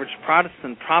 the average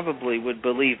Protestant probably would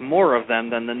believe more of them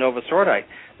than the Novus Ordite.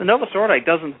 The Novus Ordite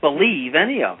doesn't believe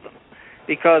any of them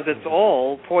because it's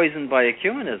all poisoned by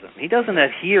ecumenism. He doesn't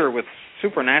adhere with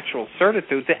supernatural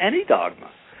certitude to any dogma.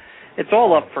 It's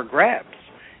all up for grabs.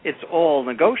 It's all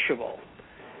negotiable.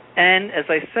 And as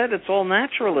I said, it's all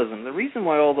naturalism. The reason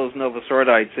why all those Novus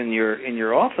Ordites in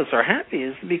your office are happy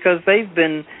is because they've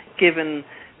been given,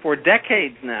 for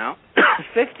decades now,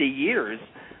 50 years,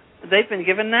 they've been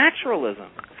given naturalism,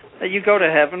 that you go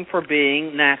to heaven for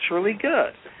being naturally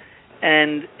good.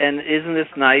 And isn't this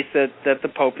nice that the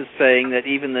Pope is saying that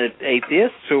even the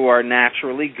atheists who are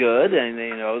naturally good and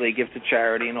they give to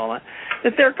charity and all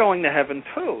that they're going to heaven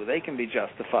too. They can be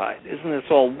justified. Isn't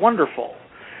this all wonderful?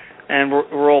 And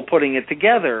we're all putting it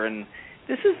together, and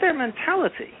this is their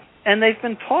mentality, and they've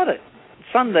been taught it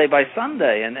Sunday by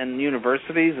Sunday, and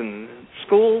universities and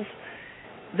schools.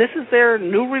 This is their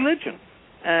new religion.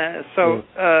 That's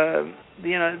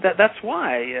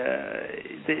why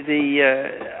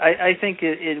I think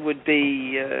it would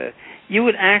be you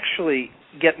would actually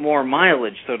get more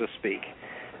mileage, so to speak,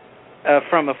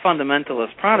 from a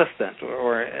fundamentalist Protestant,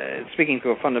 or speaking to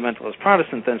a fundamentalist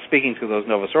Protestant than speaking to those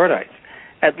Novus Ordites.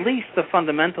 At least the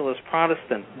fundamentalist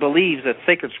Protestant believes that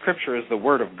sacred Scripture is the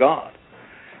Word of God.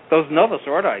 Those Novus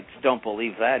Ordites don't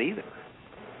believe that either.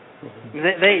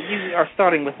 You are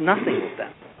starting with nothing with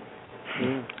them.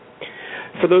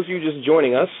 For those of you just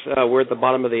joining us, we're at the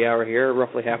bottom of the hour here,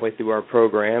 roughly halfway through our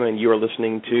program, and you are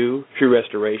listening to True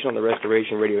Restoration on the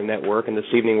Restoration Radio Network. And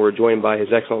this evening we're joined by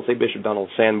His Excellency Bishop Donald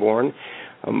Sanborn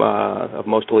of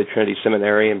Most Holy Trinity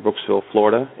Seminary in Brooksville,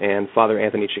 Florida, and Father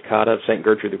Anthony Cicada of St.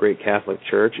 Gertrude the Great Catholic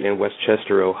Church in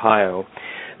Westchester, Ohio.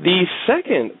 The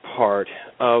second part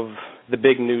of the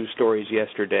big news stories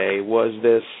yesterday was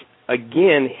this,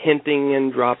 again, hinting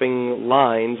and dropping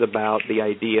lines about the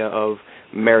idea of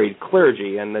married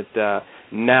clergy, and that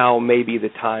now may be the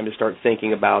time to start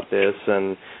thinking about this.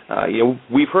 And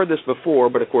we've heard this before,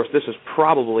 but of course this is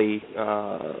probably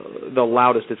the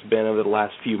loudest it's been over the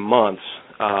last few months.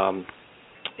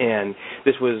 And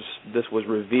this was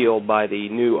revealed by the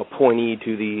new appointee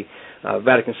to the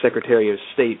Vatican Secretary of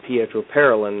State, Pietro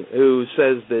Parolin, who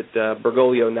says that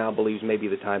Bergoglio now believes may be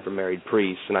the time for married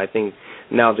priests. And I think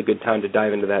now's a good time to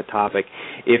dive into that topic.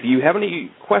 If you have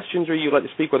any questions or you'd like to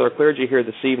speak with our clergy here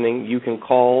this evening, you can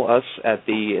call us at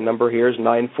the number here is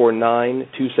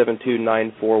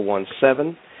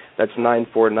 949-272-9417. That's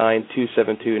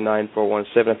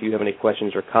 949-272-9417 if you have any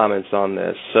questions or comments on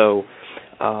this. So,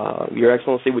 Your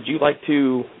Excellency, would you like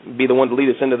to be the one to lead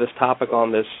us into this topic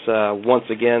on this, once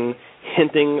again,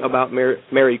 hinting about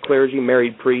married clergy,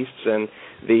 married priests, and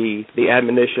the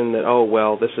admonition that, oh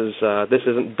well, this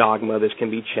isn't dogma, this can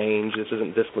be changed, this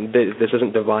isn't discipline, this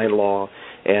isn't divine law,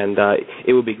 and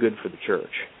it would be good for the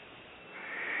church.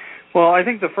 Well, I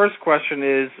think the first question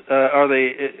is,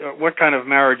 what kind of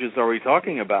marriages are we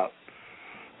talking about?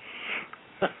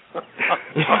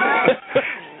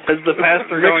 Is the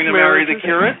pastor going to marry the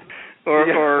curate?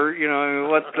 Or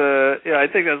I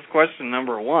think that's question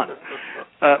number one.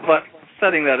 But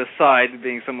setting that aside,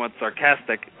 being somewhat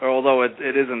sarcastic, although it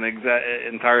isn't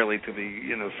entirely to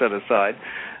be set aside,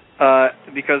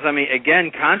 because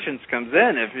again, conscience comes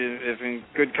in. If in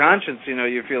good conscience,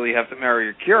 you feel you have to marry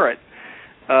your curate,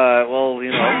 go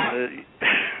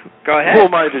ahead. Who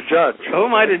am I to judge? Who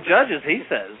am I to judge, as he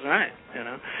says, right?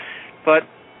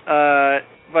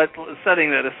 But setting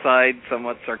that aside,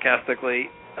 somewhat sarcastically.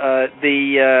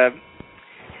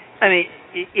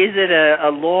 Is it a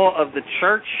law of the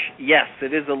church? Yes,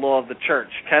 it is a law of the church.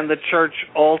 Can the church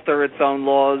alter its own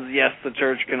laws? Yes, the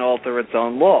church can alter its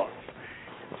own laws.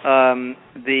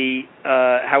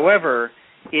 However,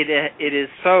 it is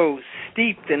so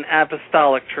steeped in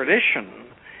apostolic tradition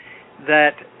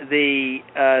that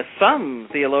some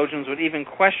theologians would even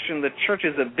question the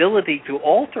church's ability to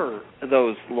alter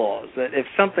those laws. That if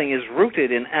something is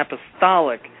rooted in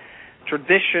apostolic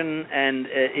tradition and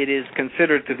it is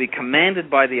considered to be commanded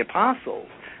by the apostles,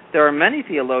 there are many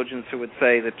theologians who would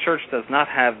say the church does not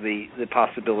have the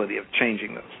possibility of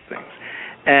changing those things.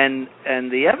 And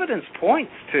the evidence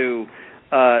points to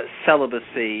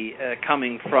celibacy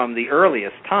coming from the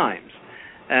earliest times.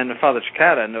 And Father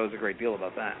Cekada knows a great deal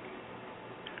about that.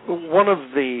 One of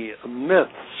the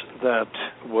myths that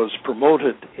was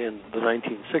promoted in the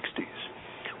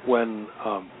 1960s when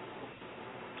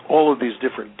all of these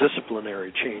different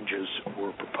disciplinary changes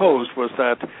were proposed was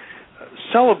that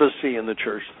celibacy in the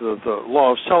church, the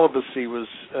law of celibacy, was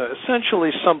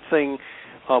essentially something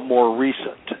more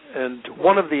recent. And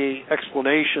one of the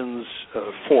explanations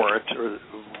for it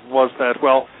was that,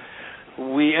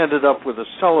 we ended up with a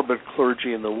celibate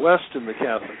clergy in the West in the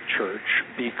Catholic Church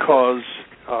because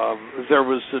there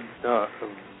was a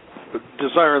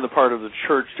desire on the part of the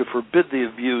Church to forbid the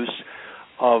abuse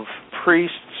of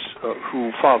priests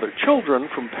who father children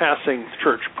from passing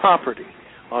church property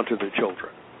onto their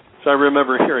children. So I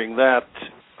remember hearing that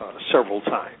several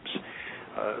times,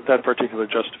 that particular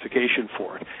justification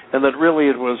for it. And that really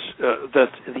it was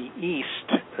that the East,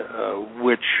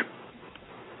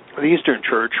 the Eastern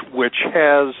Church, which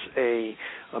has a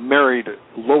married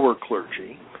lower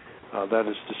clergy, that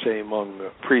is to say among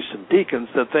priests and deacons,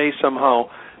 that they somehow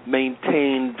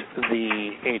maintained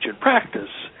the ancient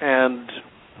practice, and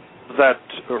that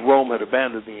Rome had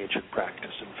abandoned the ancient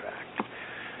practice, in fact.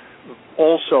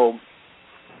 Also,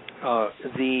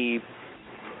 the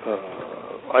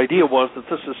idea was that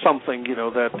this is something,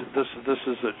 that this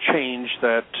is a change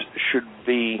that should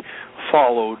be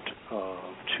followed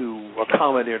to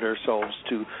accommodate ourselves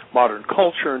to modern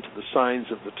culture and to the signs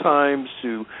of the times,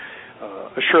 to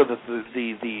assure that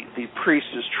the priest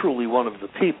is truly one of the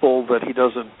people, that he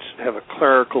doesn't have a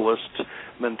clericalist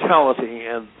mentality,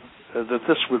 and that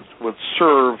this would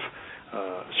serve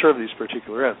these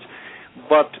particular ends.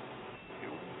 But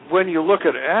when you look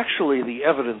at actually the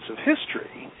evidence of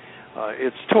history,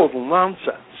 it's total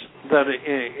nonsense. That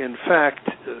in fact,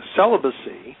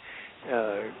 celibacy,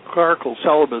 clerical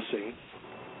celibacy,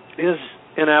 is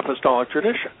an apostolic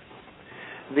tradition.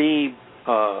 The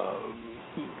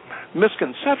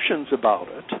misconceptions about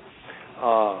it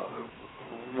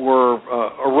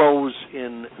arose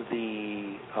in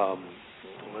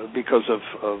because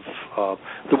of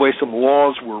the way some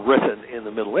laws were written in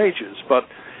the Middle Ages. But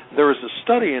there was a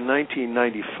study in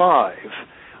 1995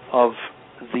 of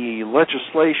the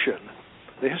legislation,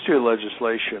 the history of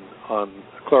legislation on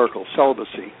clerical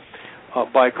celibacy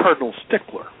by Cardinal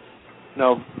Stickler.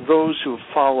 Now, those who have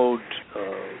followed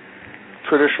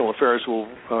traditional affairs will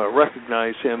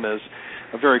recognize him as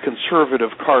a very conservative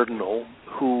cardinal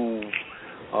who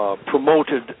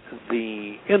promoted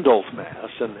the Indulge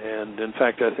Mass and in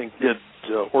fact, I think did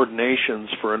ordinations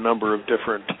for a number of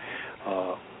different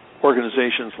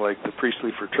organizations like the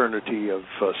Priestly Fraternity of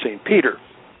St. Peter.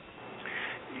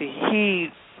 He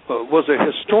was a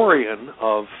historian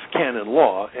of canon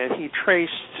law, and he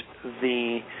traced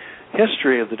the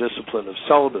history of the discipline of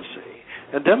celibacy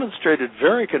and demonstrated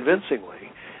very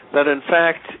convincingly that, in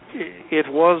fact, it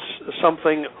was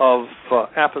something of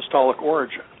apostolic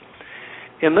origin,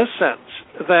 in this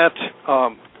sense that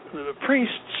the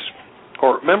priests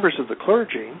or members of the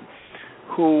clergy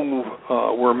who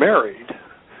were married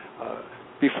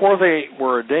before they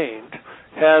were ordained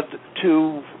had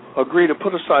to agree to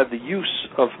put aside the use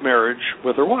of marriage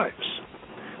with their wives.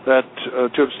 that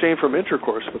to abstain from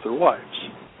intercourse with their wives.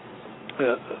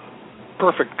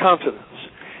 Perfect continence.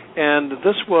 And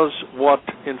this was what,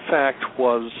 in fact,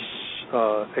 was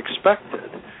expected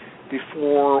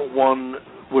before one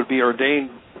would be ordained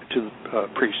to the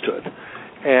priesthood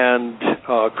and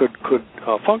could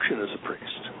function as a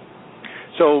priest.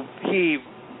 So he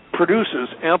produces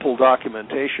ample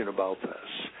documentation about this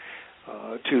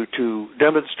to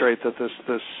demonstrate that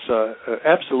this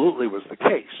absolutely was the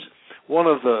case. One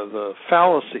of the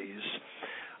fallacies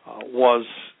was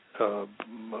of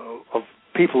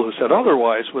people who said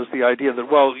otherwise was the idea that,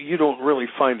 well, you don't really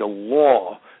find a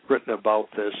law written about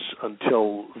this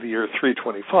until the year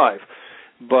 325.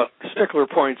 But Stickler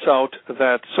points out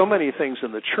that so many things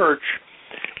in the church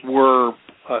were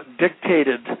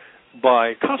dictated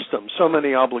by custom. So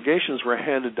many obligations were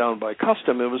handed down by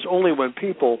custom. It was only when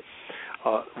people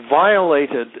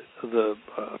violated the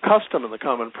custom and the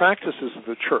common practices of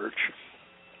the church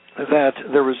that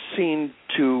there was seen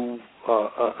to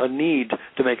a need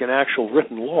to make an actual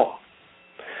written law.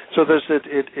 So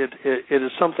it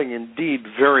is something indeed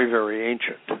very, very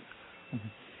ancient.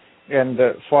 And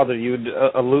Father, you'd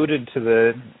alluded to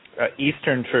the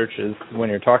Eastern churches when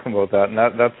you're talking about that, and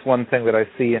that's one thing that I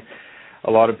see a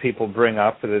lot of people bring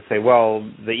up. They say, well,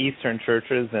 the Eastern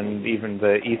churches and even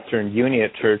the Eastern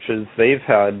Uniate churches, they've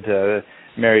had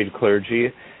married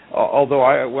clergy.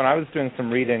 Although when I was doing some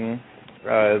reading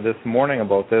this morning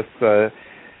about this,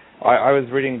 I was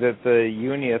reading that the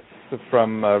Uniates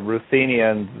from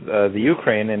Ruthenia and the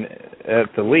Ukraine,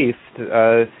 at the least,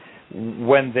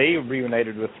 when they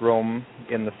reunited with Rome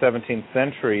in the 17th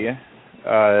century,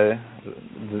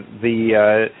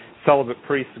 the celibate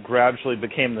priests gradually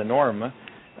became the norm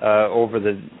over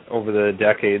the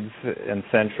decades and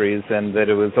centuries, and that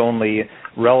it was only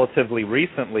relatively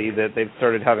recently that they've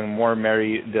started having more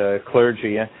married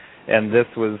clergy, and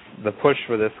the push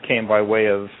for this came by way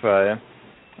of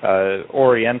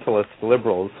Orientalist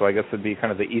liberals, so I guess it'd be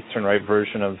kind of the Eastern Rite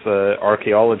version of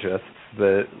archaeologists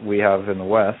that we have in the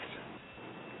West.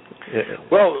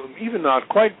 Well, even not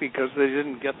quite, because they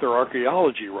didn't get their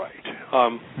archaeology right.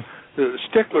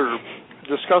 Stickler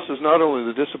discusses not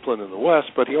only the discipline in the West,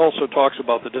 but he also talks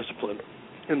about the discipline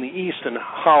in the East and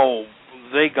how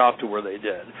they got to where they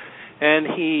did. And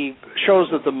he shows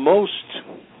that the most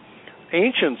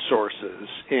ancient sources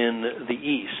in the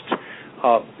East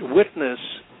witness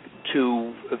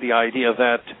to the idea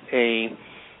that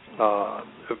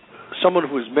someone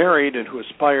who was married and who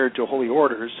aspired to holy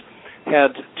orders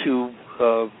had to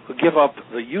give up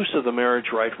the use of the marriage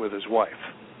rite with his wife.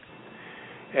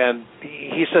 And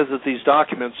he says that these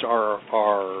documents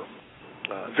are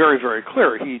very, very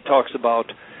clear. He talks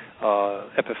about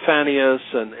Epiphanius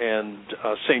and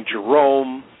St.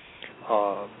 Jerome,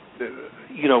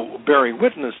 bearing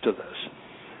witness to this.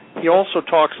 He also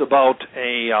talks about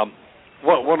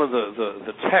one of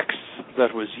the texts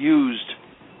that was used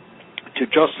to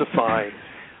justify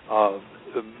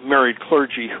married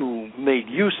clergy who made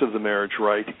use of the marriage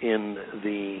rite in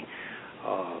the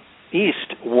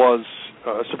East was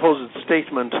a supposed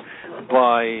statement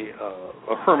by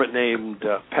a hermit named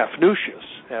Paphnutius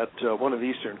at one of the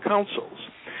Eastern councils.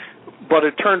 But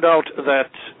it turned out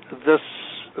that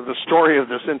the story of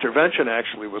this intervention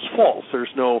actually was false.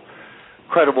 There's no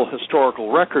credible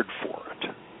historical record for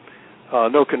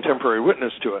it, no contemporary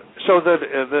witness to it. So that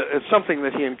it's something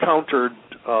that he encountered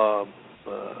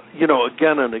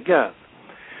again and again.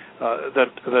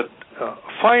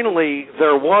 Finally,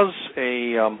 there was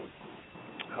a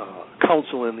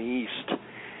council in the East,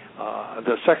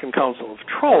 the Second Council of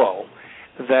Trullo,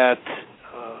 that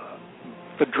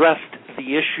addressed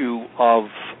the issue of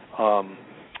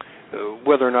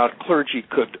whether or not clergy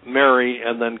could marry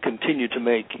and then continue to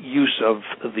make use of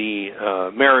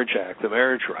the Marriage Act, the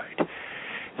marriage rite.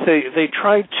 They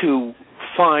tried to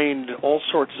find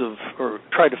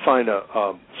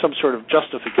some sort of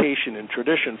justification in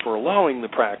tradition for allowing the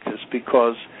practice,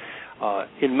 because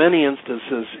in many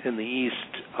instances in the East,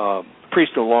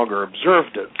 priests no longer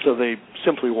observed it, so they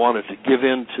simply wanted to give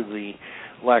in to the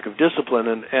lack of discipline.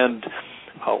 And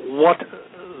what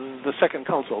the Second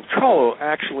Council of Trullo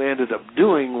actually ended up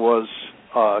doing was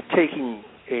taking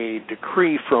a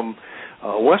decree from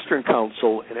a Western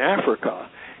Council in Africa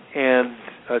and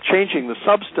changing the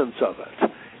substance of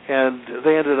it. And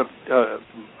they ended up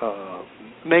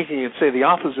making it say the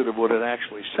opposite of what it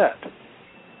actually said.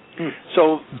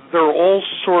 So there are all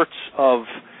sorts of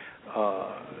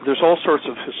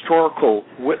historical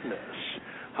witness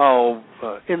how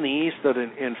in the East that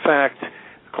in fact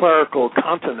clerical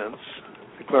continence,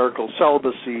 clerical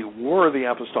celibacy were the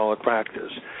apostolic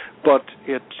practice, but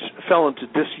it fell into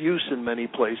disuse in many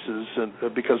places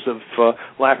because of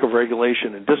lack of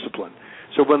regulation and discipline.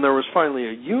 So when there was finally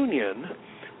a union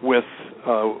with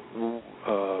Rome,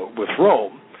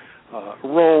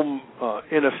 Rome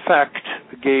in effect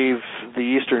gave the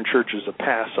Eastern churches a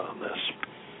pass on this.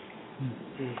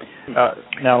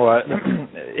 Now,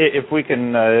 if we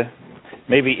can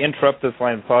maybe interrupt this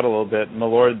line of thought a little bit, my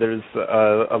lord, there's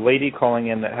a lady calling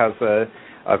in that has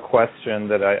a question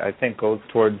that I think goes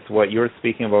towards what you were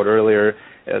speaking about earlier.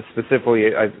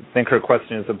 Specifically, I think her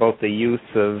question is about the use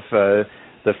of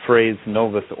the phrase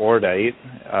Novus Ordo.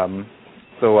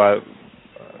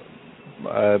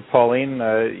 Pauline,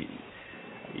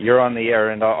 you're on the air,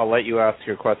 and I'll let you ask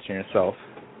your question yourself.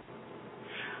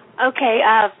 Okay,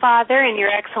 Father and Your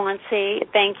Excellency,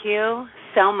 thank you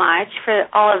so much for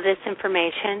all of this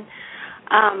information.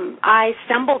 I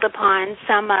stumbled upon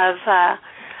some of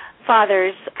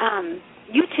Father's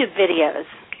YouTube videos,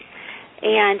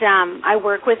 and I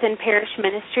work within parish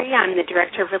ministry. I'm the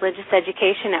Director of Religious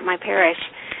Education at my parish,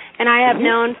 and I have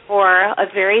known for a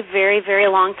very, very, very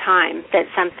long time that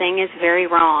something is very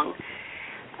wrong.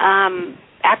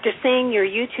 After seeing your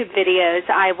YouTube videos,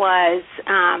 I was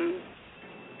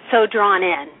so drawn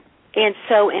in and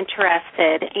so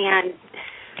interested and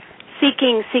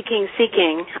seeking,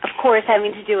 of course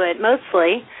having to do it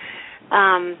mostly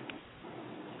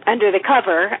under the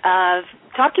cover of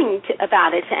talking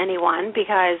about it to anyone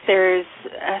because there's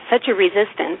such a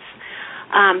resistance.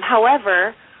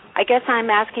 However, I guess I'm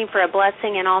asking for a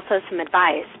blessing and also some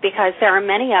advice because there are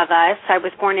many of us, I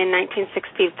was born in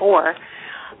 1964,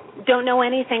 don't know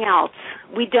anything else.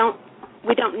 We don't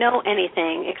know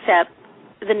anything except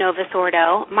the Novus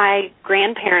Ordo. My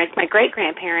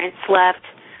great-grandparents left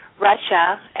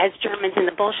Russia as Germans in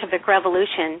the Bolshevik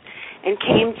Revolution and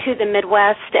came to the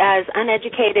Midwest as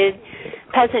uneducated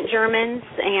peasant Germans,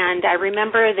 and I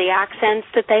remember the accents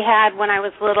that they had when I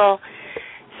was little,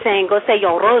 saying, go say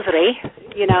your rosary,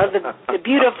 the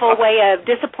beautiful way of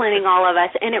disciplining all of us,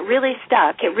 and it really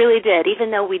stuck. It really did. Even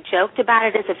though we joked about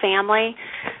it as a family,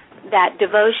 that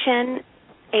devotion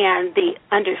and the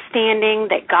understanding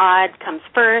that God comes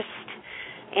first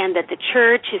and that the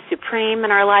church is supreme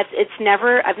in our lives,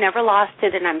 I've never lost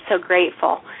it, and I'm so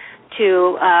grateful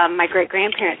to my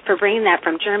great-grandparents for bringing that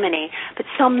from Germany. But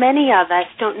so many of us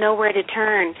don't know where to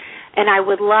turn, and I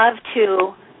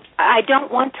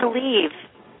don't want to leave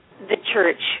the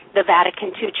church, the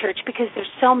Vatican II church, because there's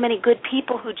so many good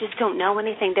people who just don't know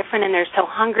anything different, and they're so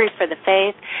hungry for the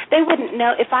faith. They wouldn't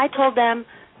know, if I told them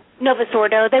Novus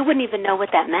Ordo, they wouldn't even know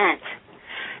what that meant.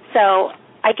 So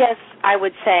I guess I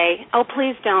would say,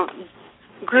 please don't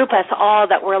group us all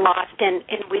that we're lost and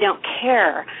we don't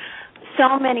care.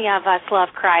 So many of us love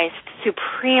Christ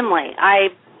supremely. I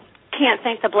can't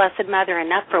thank the Blessed Mother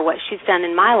enough for what she's done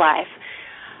in my life.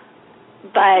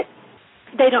 But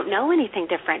they don't know anything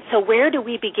different. So where do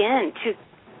we begin to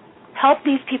help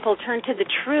these people turn to the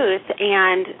truth?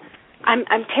 And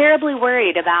I'm terribly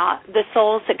worried about the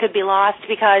souls that could be lost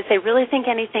because they really think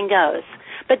anything goes.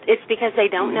 But it's because they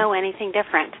don't know anything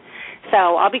different. So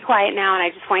I'll be quiet now, and I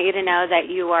just want you to know that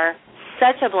you are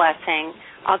such a blessing.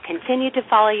 I'll continue to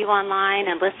follow you online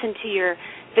and listen to your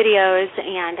videos,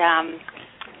 and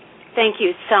thank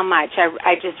you so much.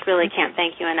 I just really can't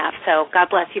thank you enough. So God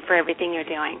bless you for everything you're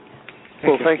doing.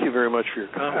 Well, thank you very much for your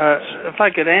comments. If I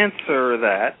could answer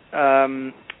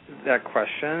that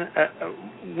question,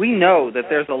 we know that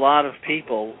there's a lot of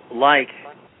people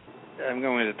I'm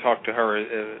going to talk to her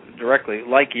directly,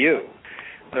 like you.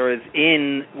 There is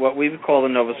in what we would call the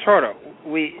Novus Ordo.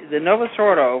 The Novus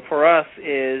Ordo for us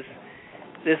is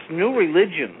this new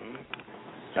religion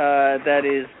that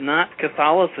is not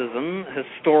Catholicism,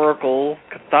 historical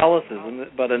Catholicism,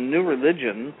 but a new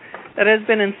religion that has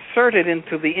been inserted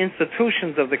into the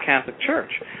institutions of the Catholic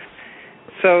Church.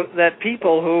 So that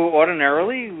people who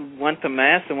ordinarily went to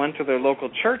Mass and went to their local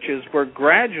churches were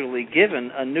gradually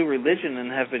given a new religion and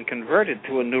have been converted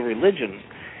to a new religion.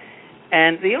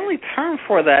 And the only term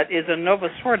for that is a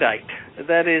Novus Ordite.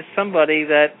 That is somebody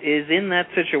that is in that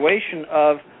situation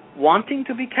of wanting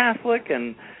to be Catholic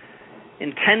and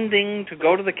intending to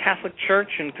go to the Catholic Church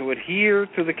and to adhere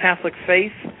to the Catholic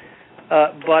faith,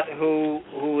 but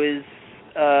who is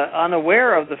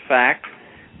unaware of the fact,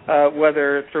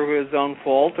 whether through his own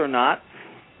fault or not,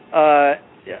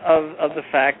 of the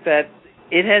fact that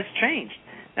it has changed.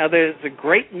 Now, there's a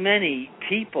great many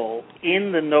people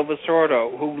in the Novus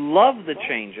Ordo who love the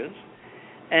changes,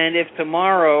 and if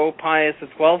tomorrow Pius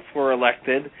XII were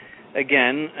elected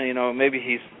again, maybe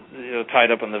he's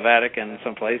tied up in the Vatican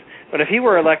someplace, but if he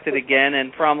were elected again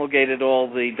and promulgated all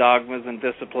the dogmas and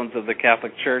disciplines of the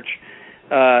Catholic Church,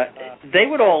 they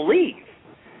would all leave.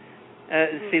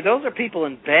 See, those are people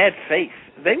in bad faith.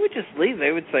 They would just leave.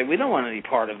 They would say, we don't want any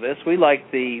part of this. We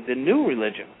like the new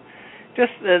religion.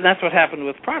 That's what happened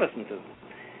with Protestantism.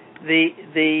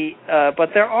 But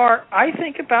there are, I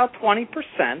think, about 20%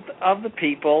 of the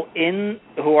people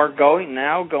who are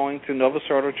going to Novus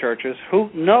Ordo churches who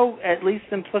know, at least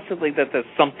implicitly, that there's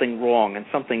something wrong and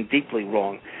something deeply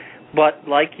wrong, but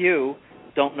like you,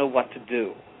 don't know what to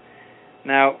do.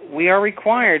 Now, we are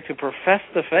required to profess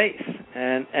the faith,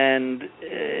 and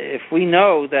if we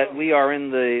know that we are in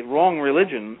the wrong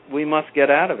religion, we must get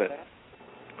out of it.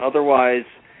 Otherwise,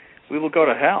 we will go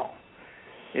to hell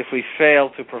if we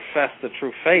fail to profess the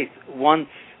true faith once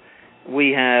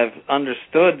we have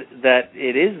understood that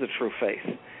it is the true faith.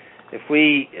 If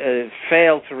we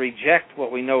fail to reject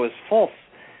what we know is false,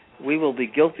 we will be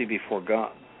guilty before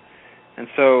God. And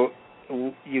so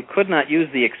you could not use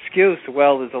the excuse,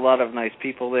 well, there's a lot of nice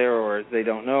people there, or they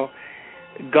don't know.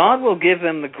 God will give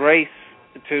them the grace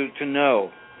to know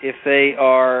if they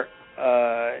are,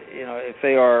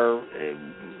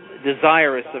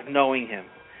 desirous of knowing Him,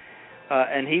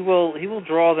 and He will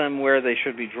draw them where they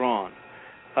should be drawn.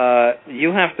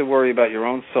 You have to worry about your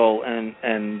own soul and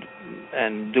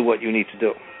do what you need to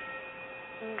do.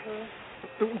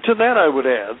 Mm-hmm. To that, I would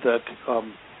add that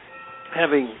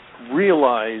having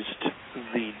realized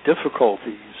the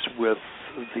difficulties with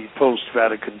the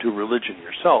post-Vatican II religion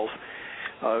yourself,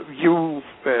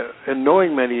 and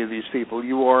knowing many of these people,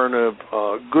 you are in a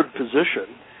good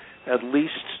position at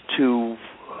least to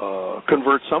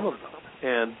convert some of them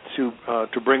and to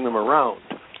bring them around.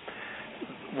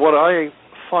 What I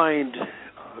find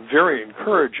very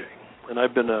encouraging, and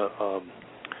I've been a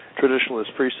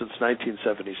traditionalist priest since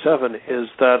 1977, is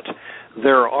that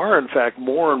there are, in fact,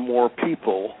 more and more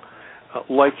people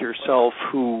like yourself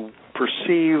who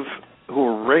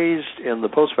are raised in the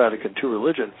post-Vatican II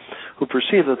religion, who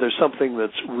perceive that there's something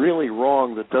that's really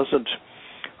wrong, that doesn't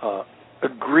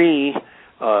agree,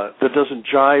 that doesn't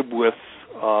jibe with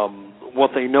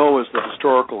what they know as the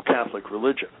historical Catholic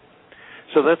religion.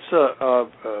 So that's a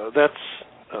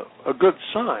good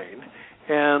sign,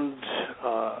 and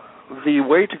the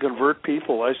way to convert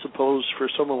people, I suppose, for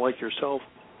someone like yourself,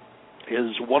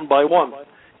 is one by one,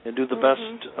 and do the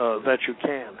best that you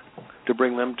can to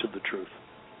bring them to the truth.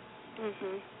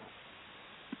 Mm-hmm.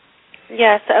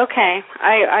 Yes, okay.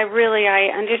 I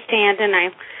understand, and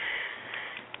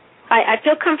I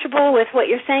feel comfortable with what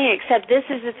you're saying, except this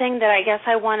is the thing that I guess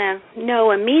I want to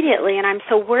know immediately, and I'm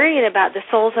so worried about the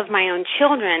souls of my own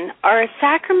children. Are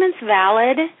sacraments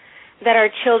valid that our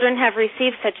children have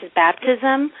received, such as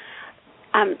baptism,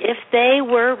 if they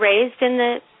were raised in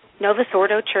the Novus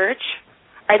Ordo Church?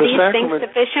 Are these things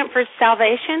sufficient for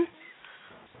salvation?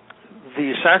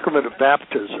 The sacrament of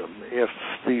baptism, if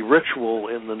the ritual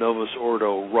in the Novus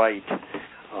Ordo rite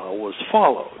was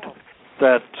followed,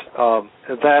 that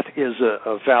is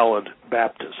a valid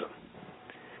baptism.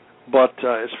 But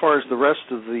as far as the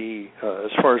rest of the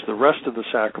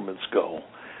sacraments go,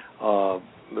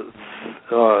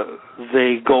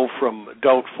 they go from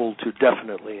doubtful to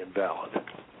definitely invalid.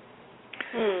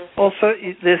 Also,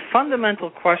 the fundamental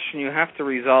question you have to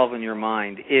resolve in your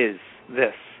mind is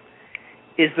this.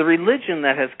 Is the religion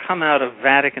that has come out of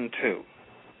Vatican II,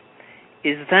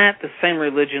 is that the same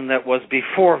religion that was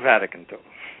before Vatican II?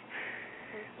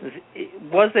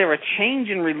 Was there a change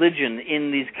in religion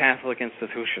in these Catholic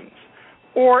institutions?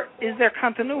 Or is there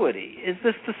continuity? Is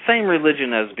this the same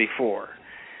religion as before?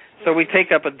 So we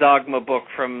take up a dogma book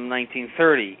from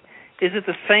 1930. Is it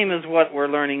the same as what we're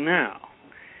learning now?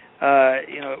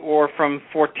 Or from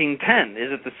 1410,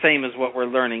 is it the same as what we're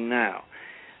learning now?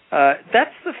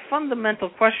 That's the fundamental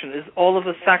question. Is all of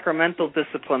the sacramental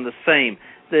discipline the same?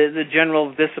 The general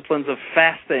disciplines of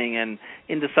fasting and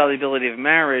indissolubility of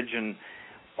marriage, and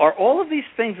are all of these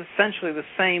things essentially the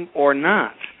same or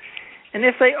not? And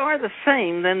if they are the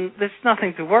same, then there's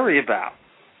nothing to worry about.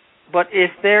 But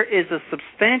if there is a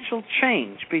substantial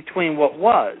change between what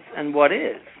was and what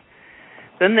is,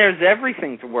 then there's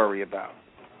everything to worry about.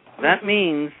 That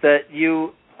means that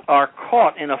you are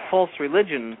caught in a false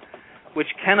religion which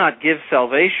cannot give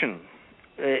salvation.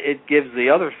 It gives the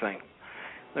other thing.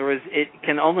 In other words, it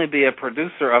can only be a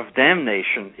producer of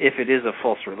damnation if it is a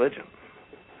false religion.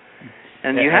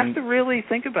 And you have to really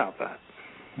think about that.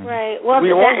 Right. Well,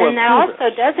 that also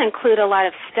does include a lot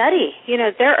of study.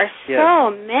 There are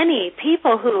so many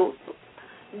people who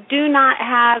do not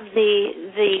have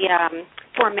the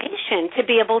formation to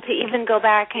be able to even go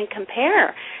back and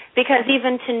compare. Because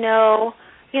even to know,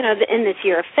 in this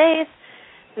year of faith,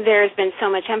 there's been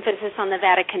so much emphasis on the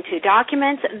Vatican II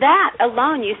documents. That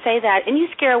alone, you say that, and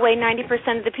you scare away 90%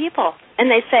 of the people.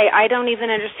 And they say, I don't even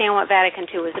understand what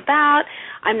Vatican II is about.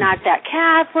 I'm not that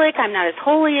Catholic. I'm not as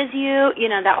holy as you.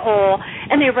 You know, that whole...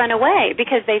 And they run away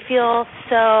because they feel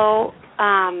so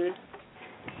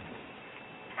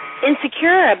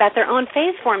insecure about their own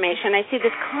faith formation. I see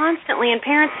this constantly in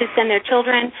parents who send their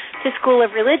children to school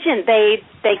of religion. They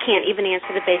can't even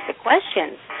answer the basic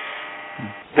questions.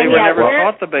 They were never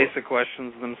taught the basic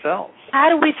questions themselves.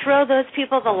 How do we throw those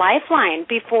people the lifeline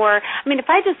before? I mean, if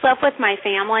I just left with my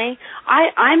family,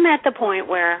 I'm at the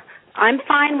point where I'm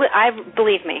fine with.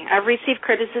 Believe me, I've received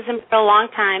criticism for a long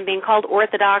time, being called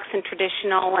orthodox and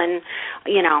traditional, and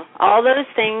all those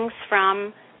things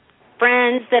from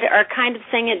friends that are kind of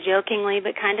saying it jokingly,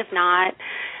 but kind of not.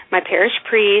 My parish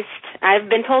priest, I've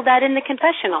been told that in the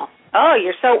confessional. Oh,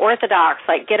 you're so orthodox,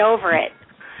 like get over it.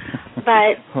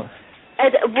 But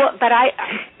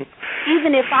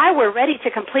even if I were ready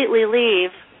to completely leave,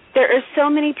 there are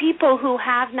so many people who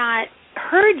have not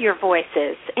heard your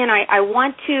voices, and I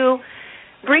want to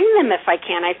bring them if I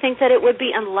can. I think that it would be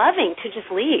unloving to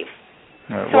just leave.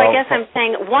 So I guess I'm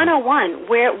saying 101,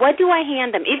 what do I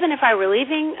hand them? Even if I were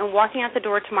leaving and walking out the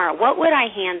door tomorrow, what would I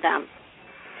hand them?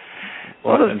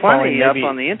 Well, there's plenty up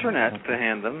on the Internet to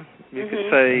hand them. You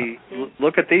could say,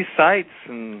 look at these sites.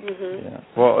 And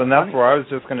Well, and that's where I was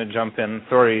just going to jump in.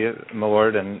 Sorry, my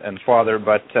Lord and Father,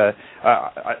 but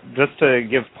just to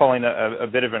give Pauline a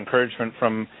bit of encouragement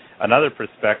from another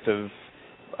perspective,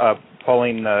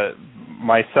 Pauline,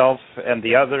 myself, and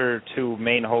the other two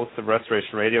main hosts of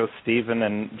Restoration Radio, Stephen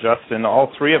and Justin,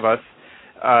 all three of us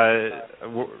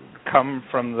come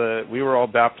from we were all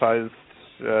baptized,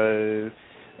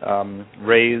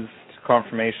 raised,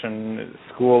 confirmation,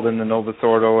 schooled in the Novus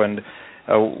Ordo, and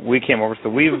we came over. So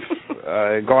we've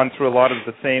gone through a lot of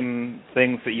the same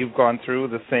things that you've gone through,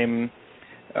 the same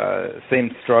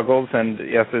struggles. And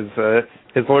yes, as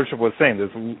His Lordship was saying,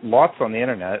 there's lots on the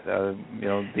Internet. The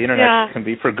Internet can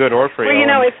be for good or for ill.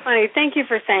 Well, it's funny. Thank you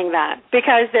for saying that,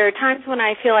 because there are times when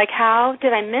I feel like, how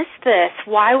did I miss this?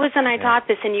 Why wasn't I taught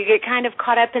this? And you get kind of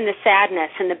caught up in the sadness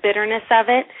and the bitterness of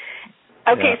it.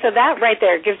 Okay, so that right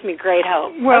there gives me great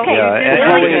hope. Well,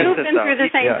 you've been through the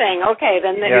same thing. Okay,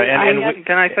 then.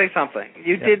 Can I say something?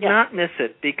 You did not miss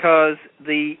it, because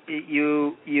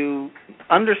you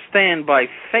understand by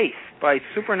faith, by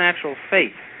supernatural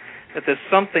faith, that there's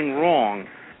something wrong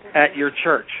at your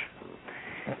church.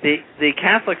 The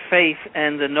Catholic faith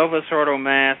and the Novus Ordo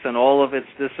Mass and all of its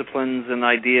disciplines and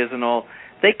ideas and all,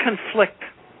 they conflict.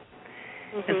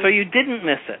 And so you didn't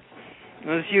miss it.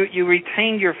 You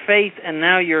retained your faith, and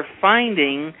now you're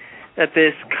finding that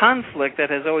this conflict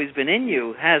that has always been in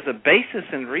you has a basis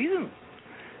in reason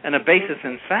and a basis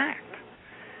in fact.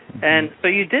 And so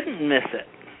you didn't miss it.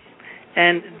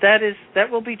 And that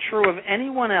will be true of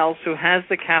anyone else who has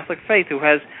the Catholic faith, who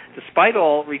has, despite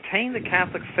all, retained the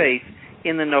Catholic faith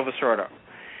in the Novus Ordo.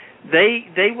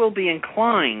 They will be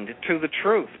inclined to the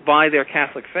truth by their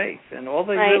Catholic faith, and all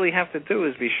they really have to do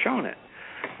is be shown it.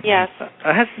 Yes.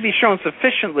 It has to be shown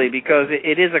sufficiently, because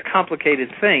it is a complicated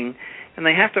thing, and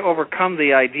they have to overcome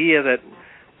the idea that,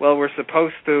 well, we're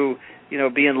supposed to,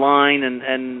 be in line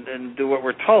and do what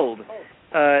we're told.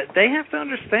 They have to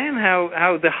understand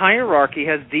how the hierarchy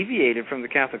has deviated from the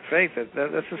Catholic faith.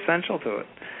 That's essential to it.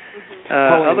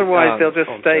 Otherwise, they'll just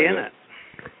stay in it.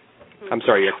 I'm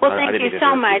sorry. Well, thank you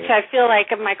so much. I feel like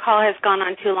my call has gone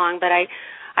on too long, but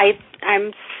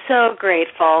I'm so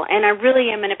grateful, and I really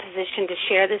am in a position to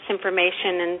share this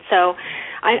information. And so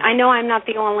I know I'm not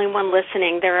the only one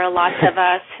listening. There are lots of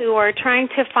us who are trying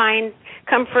to find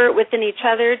comfort within each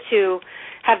other, to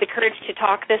have the courage to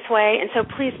talk this way. And so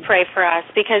please pray for us,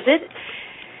 because it's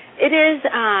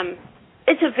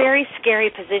a very scary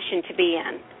position to be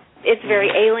in. It's very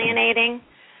alienating.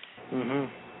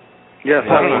 Yes,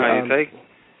 I don't know how you take.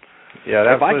 Yeah,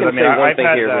 that's. I can say one thing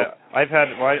here. I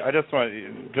just want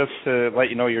to let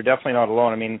you know, you're definitely not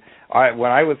alone. I mean,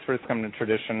 when I was first coming to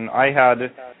Tradition, I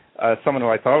had someone who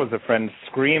I thought was a friend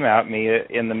scream at me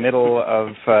in the middle of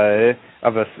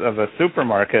a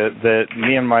supermarket that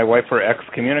me and my wife were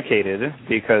excommunicated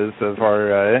because of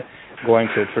our going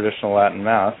to traditional Latin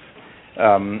Mass.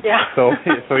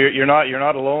 So you're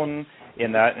not alone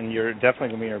in that, and you're definitely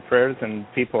going to be in your prayers, and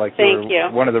people like you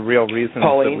are one of the real reasons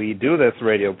that we do this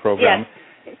radio program.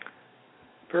 Yes.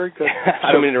 Very good.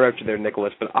 I don't mean to interrupt you there,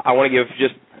 Nicholas, but I want to give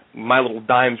just my little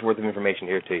dime's worth of information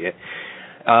here to you.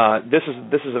 This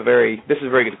is a very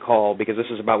good call, because this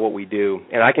is about what we do,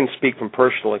 and I can speak from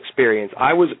personal experience.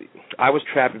 I was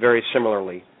trapped very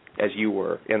similarly as you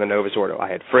were in the Novus Ordo. I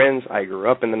had friends. I grew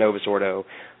up in the Novus Ordo.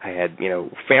 I had,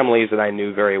 families that I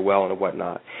knew very well and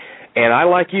whatnot. And I,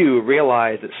 like you,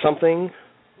 realized that something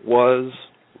was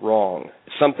wrong.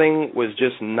 Something was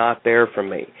just not there for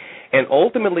me. And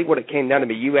ultimately what it came down to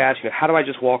me, you asked, how do I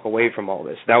just walk away from all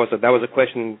this? That was a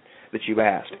question that you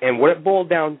asked. And what it boiled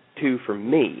down to for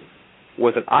me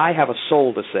was that I have a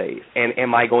soul to save, and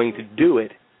am I going to do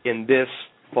it in this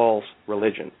false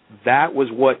religion? That was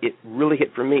what it really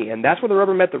hit for me, and that's where the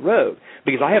rubber met the road,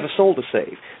 because I have a soul to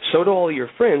save. So do all of your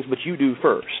friends, but you do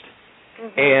first.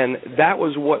 Mm-hmm. And that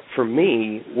was what, for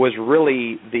me, was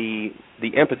really the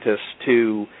impetus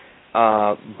to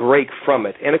break from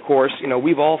it. And, of course,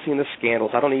 we've all seen the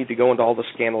scandals. I don't need to go into all the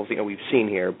scandals we've seen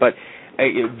here, but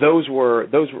those were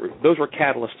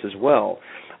catalysts as well.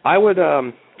 I would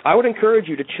encourage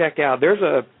you to check out. There's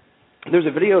a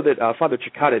video that Father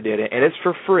Cicada did, and it's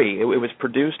for free. It was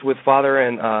produced with Father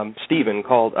and Stephen,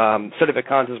 called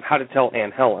Sedevacantism, How to Tell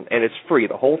Aunt Helen, and it's free.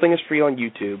 The whole thing is free on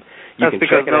YouTube. That's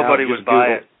because nobody would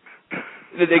buy it.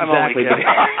 Exactly.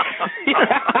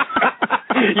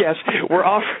 Yes, we're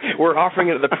offering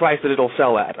it at the price that it'll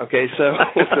sell at. Okay, so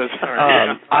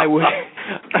I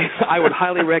would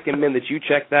highly recommend that you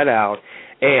check that out.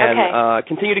 And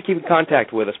continue to keep in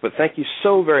contact with us. But thank you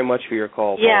so very much for your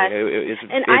call. Yes. It's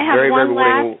I have very, one very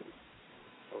rewarding.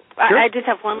 Sure. I just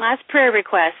have one last prayer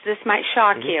request. This might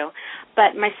shock you,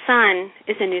 but my son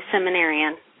is a new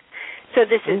seminarian, so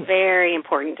this is very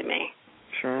important to me.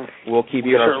 Sure. We'll keep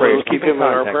you in our prayers. Keep in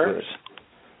contact with us.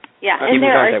 Yeah, and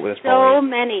there are so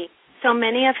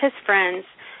many of his friends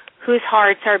whose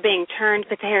hearts are being turned,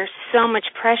 but there's so much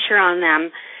pressure on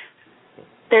them.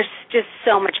 There's just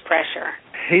so much pressure.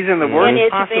 He's in the worst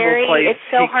possible place. It's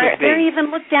so hard. They're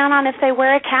even looked down on if they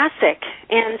wear a cassock,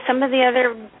 and some of the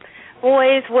other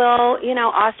boys will,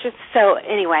 ostrich. So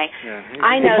anyway,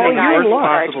 I know that God is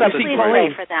large, but please pray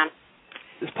for them.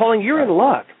 Pauline, you're in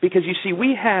luck, because you see,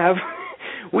 we have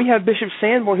Bishop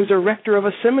Sanborn, who's a rector of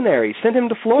a seminary. Send him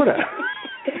to Florida.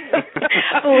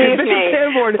 Believe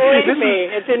me,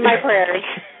 it's in my prayers.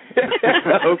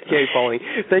 Okay, Pauline.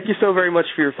 Thank you so very much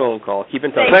for your phone call. Keep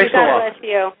in touch. Thanks a lot. God bless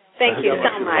you. Thank you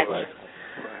so much.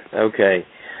 Okay.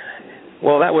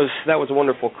 Well, that was a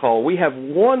wonderful call. We have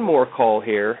one more call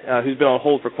here who's been on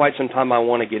hold for quite some time. I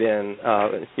want to get in,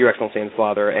 Your Excellency and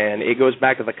Father, and it goes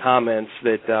back to the comments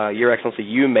that Your Excellency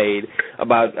you made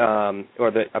about, or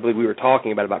that I believe we were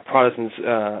talking about Protestants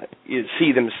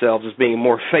see themselves as being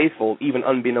more faithful, even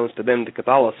unbeknownst to them, to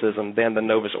Catholicism than the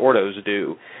Novus Ordos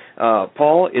do.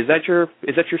 Paul, is that your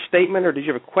statement, or did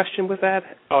you have a question with that?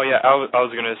 Oh yeah, I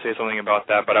was going to say something about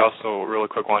that, but I also really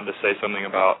quick wanted to say something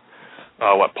about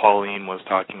what Pauline was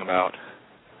talking about.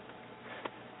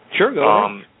 Sure, go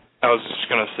ahead. I was just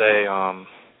going to say,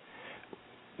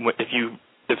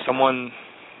 if someone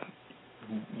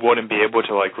wouldn't be able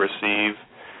to receive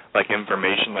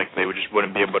information, they just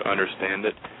wouldn't be able to understand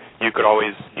it, you could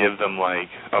always give them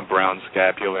a brown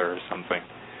scapular or something,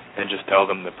 and just tell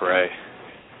them to pray,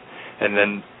 and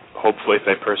then hopefully if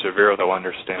they persevere, they'll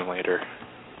understand later.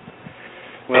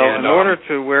 Well, in order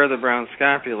to wear the brown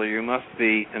scapular, you must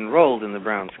be enrolled in the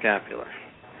brown scapular.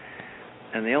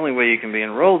 And the only way you can be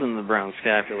enrolled in the brown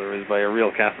scapular is by a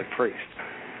real Catholic priest.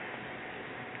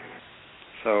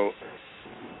 So,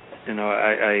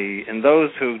 and those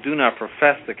who do not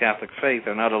profess the Catholic faith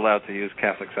are not allowed to use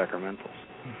Catholic sacramentals.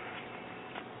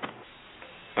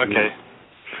 Okay.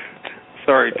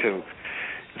 Sorry to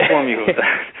inform you of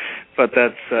that. But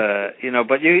that's,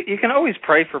 but you can always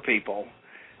pray for people.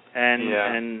 And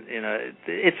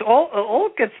it's all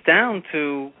gets down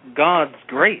to God's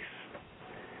grace.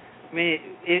 I mean,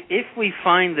 if we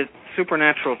find that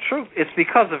supernatural truth, it's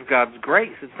because of God's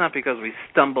grace. It's not because we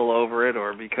stumble over it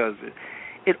or because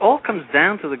it all comes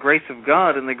down to the grace of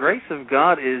God, and the grace of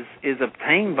God is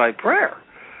obtained by prayer.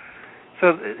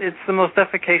 So it's the most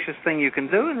efficacious thing you can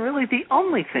do, and really the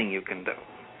only thing you can do.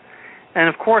 And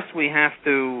of course, we have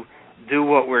to do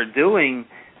what we're doing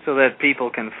so that people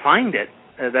can find it.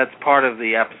 That's part of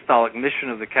the apostolic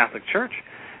mission of the Catholic Church.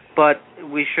 But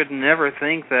we should never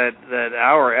think that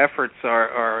our efforts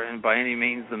are by any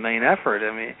means the main effort.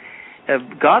 I mean,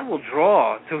 God will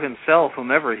draw to himself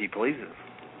whomever he pleases,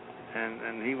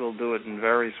 and he will do it in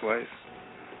various ways.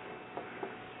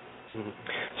 Mm-hmm.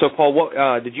 So, Paul, what,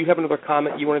 did you have another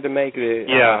comment you wanted to make?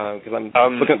 Yeah. Because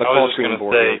I'm looking at the call screen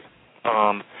board. I was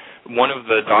going to say, one of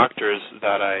the doctors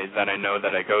that I know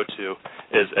that I go to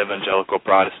is evangelical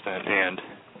Protestant, and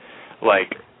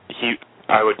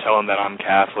I would tell him that I'm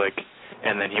Catholic,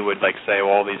 and then he would say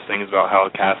all these things about how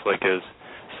a Catholic is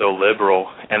so liberal,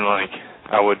 and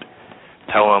I would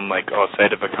tell him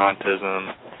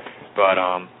Sedevacantism, but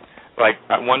like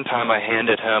at one time I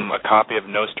handed him a copy of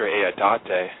Nostra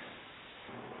Aetate,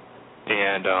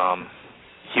 and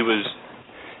he was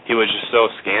just so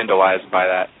scandalized by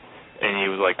that, and he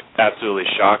was like absolutely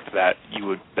shocked that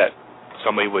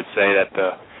somebody would say that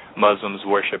the Muslims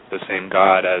worship the same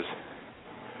God as.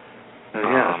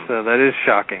 Yes, that is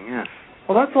shocking. Yes.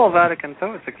 Well, that's all Vatican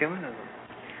II. It's ecumenism,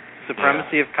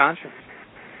 supremacy of conscience.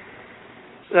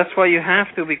 That's why you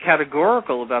have to be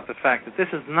categorical about the fact that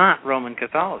this is not Roman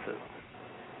Catholicism,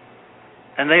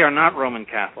 and they are not Roman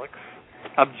Catholics.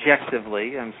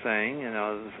 Objectively, I'm saying,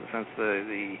 since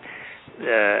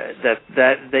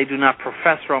that they do not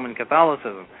profess Roman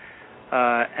Catholicism,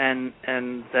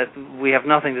 and that we have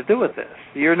nothing to do with this.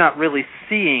 You're not really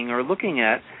seeing or looking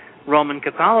at Roman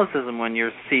Catholicism when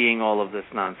you're seeing all of this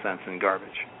nonsense and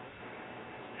garbage.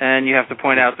 And you have to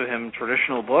point out to him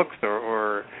traditional books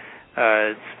or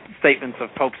statements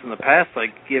of popes in the past,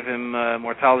 like give him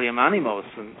Mortalium Animos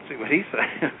and see what he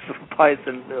says. Pius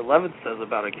XI says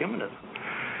about ecumenism.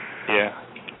 Yeah.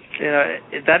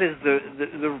 That is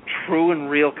the true and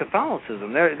real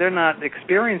Catholicism. They're not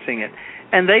experiencing it.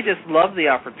 And they just love the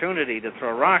opportunity to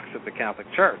throw rocks at the Catholic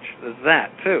Church. There's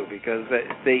that, too, because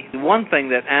the one thing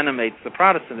that animates the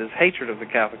Protestant is hatred of the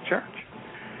Catholic Church.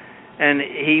 And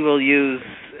he will use,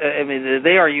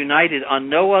 they are united on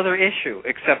no other issue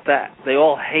except that. They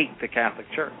all hate the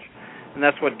Catholic Church. And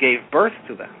that's what gave birth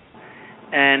to them.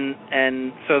 And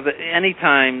so that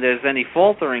anytime there's any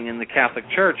faltering in the Catholic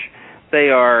Church, they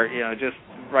are, just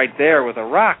right there with a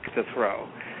rock to throw.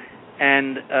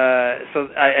 And so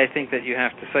I think that you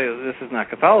have to say, this is not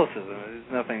Catholicism.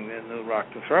 There's nothing, no rock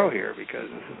to throw here, because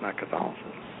this is not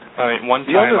Catholicism. I mean, one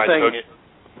time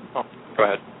go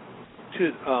ahead.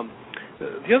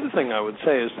 The other thing I would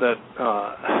say is that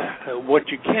what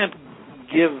you can't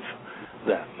give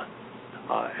them,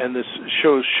 and this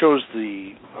shows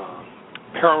the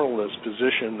perilous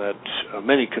position that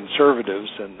many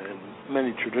conservatives and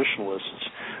many traditionalists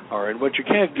are in. What you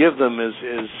can't give them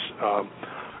is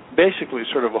basically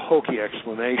sort of a hokey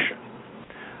explanation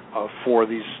for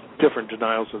these different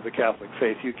denials of the Catholic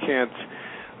faith. You can't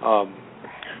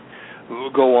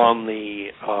go on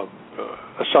the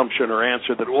assumption or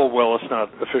answer that, it's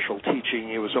not official teaching,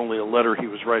 it was only a letter he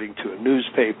was writing to a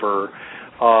newspaper.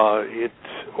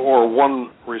 Or one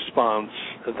response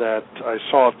that I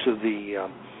saw to the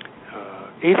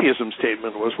atheism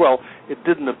statement was, it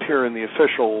didn't appear in the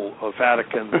official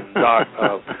Vatican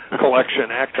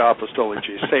collection Acta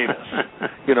Apostolicae Sedis.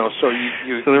 So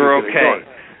they were okay.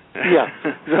 Yeah.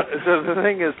 The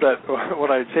thing is that what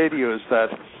I'd say to you is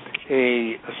that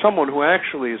someone who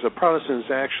actually is a Protestant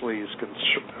is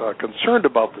concerned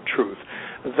about the truth,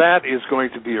 that is going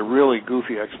to be a really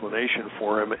goofy explanation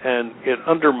for him, and it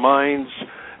undermines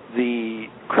the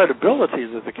credibility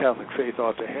that the Catholic faith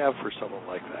ought to have for someone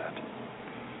like that.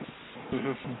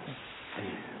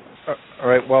 All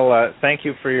right. Well, thank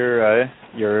you for your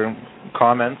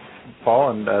comments, Paul,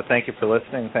 and thank you for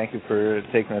listening. Thank you for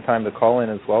taking the time to call in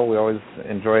as well. We always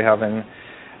enjoy having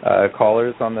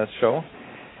callers on this show.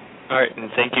 All right, and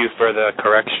thank you for the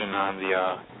correction on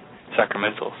the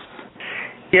sacramentals.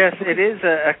 Yes, it is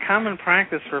a common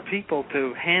practice for people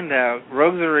to hand out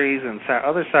rosaries and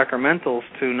other sacramentals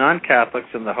to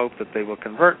non-Catholics in the hope that they will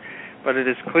convert. But it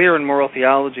is clear in moral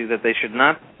theology that they should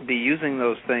not be using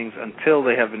those things until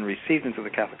they have been received into the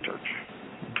Catholic Church.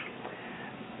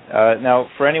 Now,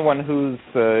 for anyone who's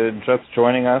just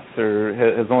joining us or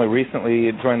has only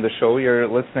recently joined the show, you're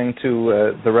listening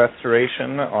to The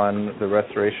Restoration on the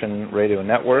Restoration Radio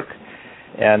Network.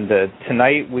 And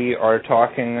tonight we are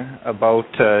talking about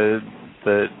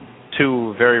the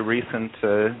two very recent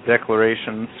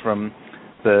declarations from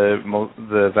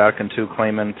the Vatican II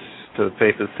claimant to the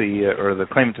papacy, or the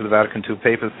claimant to the Vatican II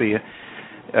papacy,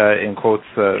 in quotes,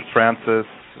 Francis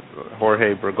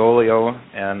Jorge Bergoglio,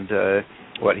 and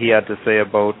what he had to say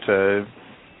about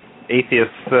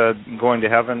atheists going to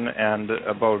heaven and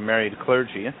about married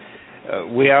clergy.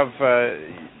 We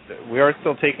are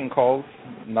still taking calls.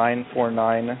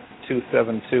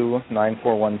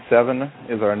 949-272-9417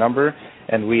 is our number,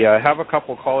 and we have a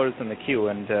couple callers in the queue,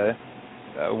 and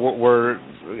we're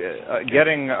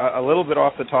getting a little bit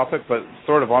off the topic, but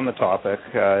sort of on the topic.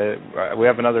 We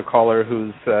have another caller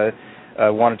who's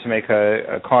wanted to make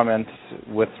a comment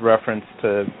with reference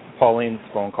to Pauline's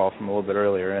phone call from a little bit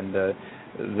earlier, and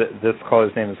this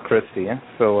caller's name is Christy.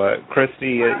 So,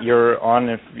 Christy, you're on.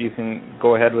 If you can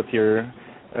go ahead with your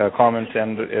comments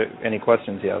and any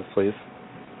questions you have, please.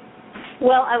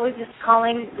 Well, I was just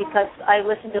calling because I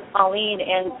listened to Pauline,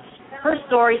 and her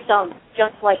story sounds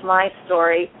just like my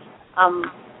story.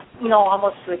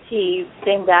 Almost to a T,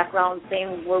 same background,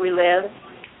 same where we live.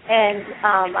 And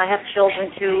I have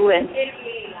children too, and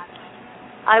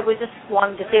I was just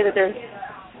wanting to say that there's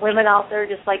women out there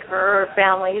just like her, or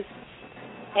families,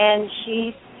 and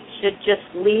she should just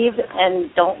leave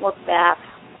and don't look back.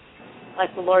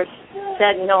 Like the Lord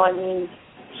said,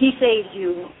 He saves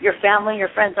you. Your family, your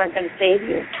friends aren't going to save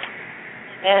you.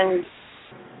 And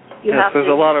there's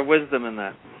a lot of wisdom in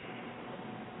that.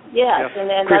 Yes, and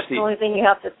that's the only thing you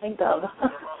have to think of.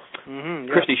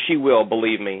 Christy, she will,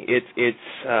 believe me. It's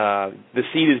the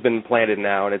seed has been planted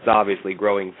now, and it's obviously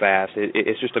growing fast.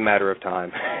 It's just a matter of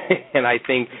time. And I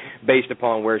think, based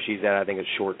upon where she's at, I think it's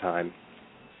short time.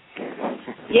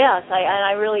 Yes,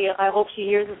 I hope she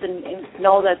hears this and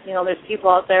know that there's people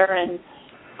out there, and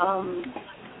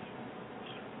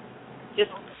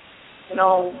just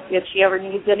if she ever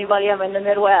needs anybody, I'm in the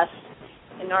Midwest,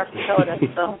 in North Dakota.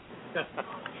 So.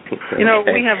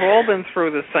 We have all been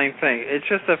through the same thing. It's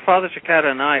just that Father Cicada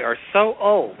and I are so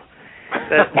old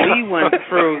that we went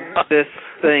through this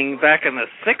thing back in the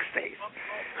 60s.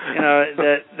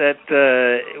 That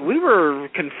we were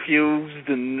confused,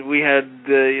 and we had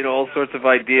all sorts of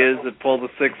ideas that Paul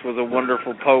VI was a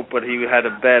wonderful pope, but he had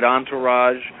a bad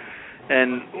entourage,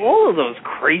 and all of those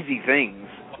crazy things.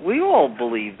 We all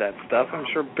believe that stuff. I'm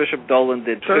sure Bishop Dolan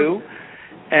did too.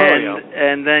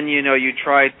 And then you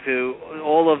try to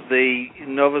all of the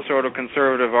Novus Ordo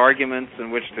conservative arguments in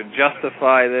which to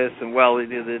justify this, and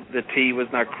the T was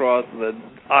not crossed, the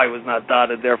I was not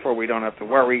dotted, therefore we don't have to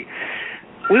worry.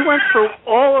 We went through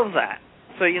all of that.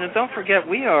 So don't forget,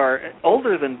 we are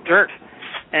older than dirt,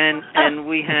 and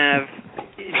we have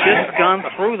just gone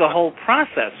through the whole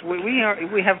process.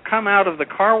 We have come out of the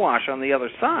car wash on the other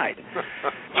side.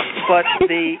 But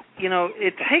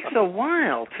it takes a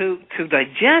while to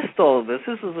digest all of this.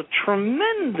 This is a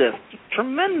tremendous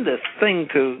thing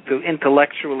to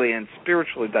intellectually and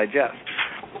spiritually digest.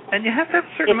 And you have to have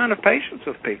a certain amount of patience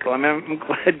with people. I mean, I'm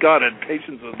glad God had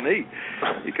patience with me,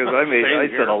 because I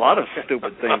said a lot of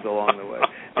stupid things along the way.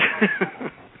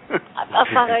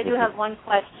 Father, I do have one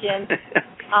question.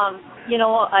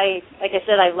 Like I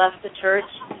said, I left the church,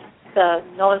 the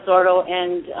Novus Ordo,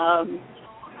 and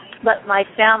but my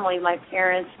family, my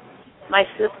parents, my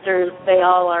sisters, they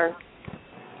all are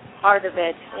part of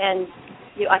it, and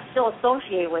I still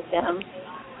associate with them.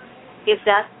 Is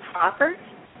that proper?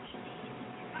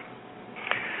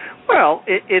 Well,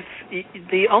 it's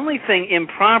the only thing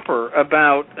improper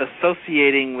about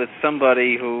associating with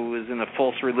somebody who is in a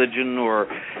false religion or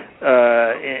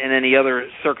in any other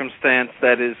circumstance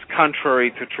that is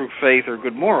contrary to true faith or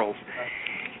good morals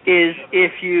is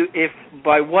if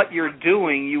by what you're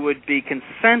doing you would be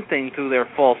consenting to their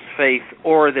false faith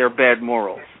or their bad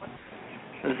morals.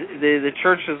 The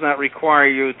church does not require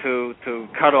you to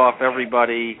cut off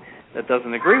everybody that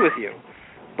doesn't agree with you.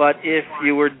 But if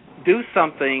you were do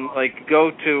something like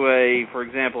go to for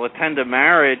example, attend a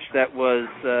marriage that was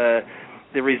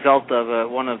the result of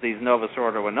one of these Novus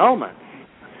Ordo annulments,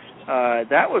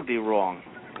 that would be wrong.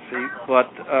 See,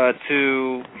 but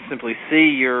to simply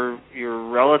see your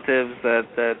relatives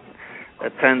that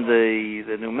attend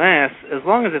the new mass, as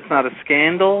long as it's not a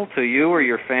scandal to you or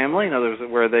your family, in other words,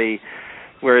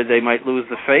 where they might lose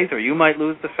the faith or you might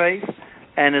lose the faith.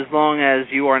 And as long as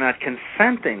you are not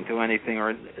consenting to anything,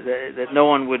 or that no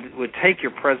one would take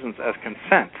your presence as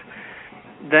consent,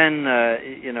 then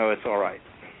it's all right.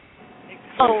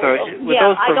 With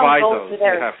those provisos,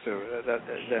 you have to.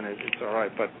 Then it's all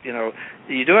right. But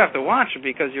you do have to watch,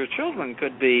 because your children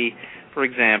could be, for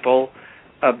example,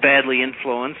 badly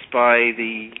influenced by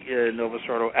the Novus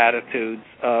Ordo attitudes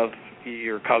of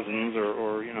your cousins,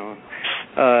 or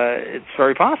it's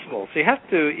very possible. So you have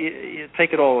to you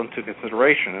take it all into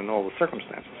consideration in all the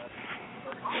circumstances.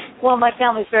 Well, my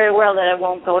family's very aware that I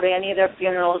won't go to any of their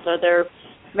funerals or their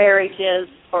marriages,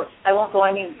 or I won't go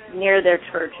any near their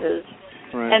churches.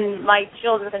 Right. And my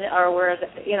children are aware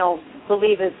that,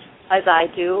 believe it as I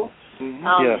do.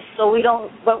 Mm-hmm. Yes. So we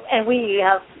don't, and we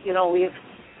have,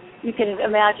 you can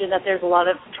imagine that there's a lot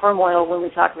of turmoil when we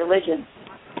talk religion.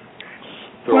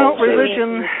 Well,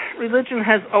 religion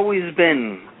has always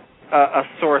been a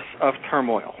source of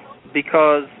turmoil,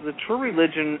 because the true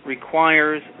religion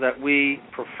requires that we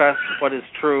profess what is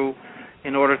true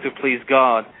in order to please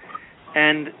God.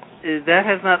 And that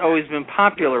has not always been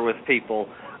popular with people.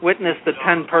 Witness the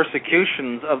 10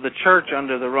 persecutions of the church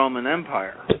under the Roman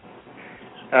Empire.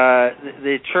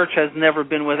 The church has never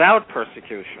been without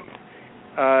persecution.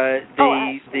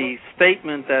 The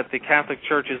statement that the Catholic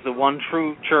Church is the one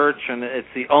true church and it's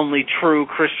the only true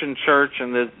Christian church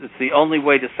and it's the only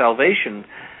way to salvation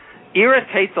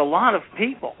irritates a lot of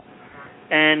people.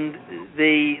 and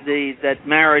that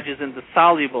marriage is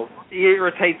indissoluble. It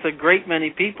irritates a great many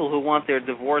people who want their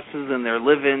divorces and their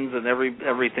live-ins and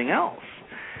everything else.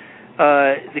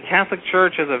 The Catholic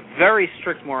Church has a very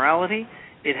strict morality.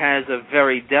 It has a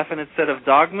very definite set of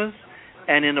dogmas,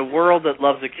 and in a world that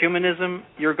loves ecumenism,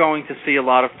 you're going to see a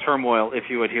lot of turmoil if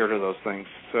you adhere to those things.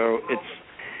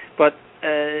 But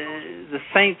the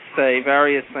saints say,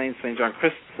 various saints, St. John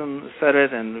Chrysostom said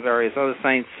it, and various other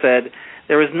saints said,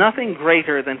 there is nothing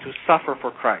greater than to suffer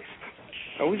for Christ.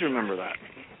 Always remember that.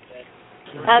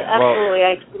 Absolutely,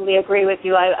 I totally agree with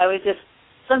you. I was just,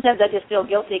 sometimes I just feel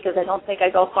guilty because I don't think I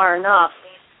go far enough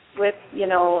with,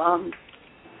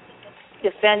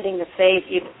 defending the faith.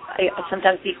 I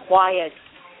sometimes be quiet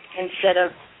instead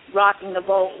of rocking the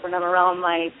boat when I'm around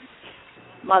my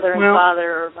mother and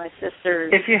father or my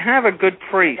sisters. If you have a good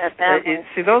priest,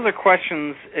 see, those are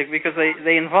questions because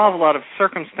they involve a lot of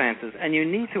circumstances, and you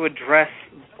need to address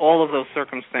all of those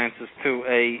circumstances to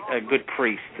a good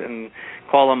priest and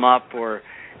call him up, or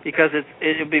because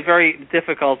it would be very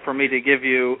difficult for me to give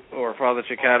you, or Father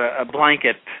Cekada, a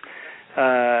blanket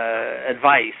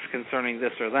advice concerning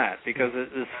this or that, because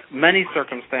there's many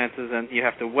circumstances, and you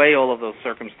have to weigh all of those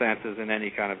circumstances in any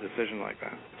kind of decision like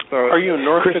that. So, are you in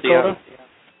North Dakota?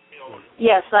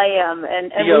 Yes, I am,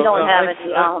 and we don't have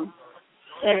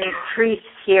any priests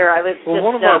here.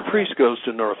 One of our priests goes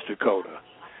to North Dakota.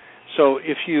 So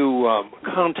if you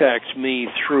contact me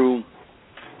through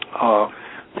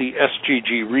the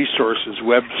SGG Resources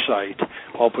website,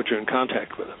 I'll put you in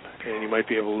contact with him, and you might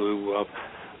be able to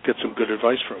get some good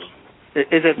advice from him.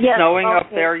 Is it snowing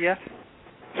up there yet?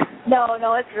 No,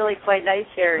 it's really quite nice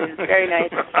here. It's very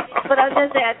nice. But I was going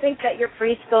to say, I think that your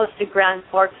priest goes to Grand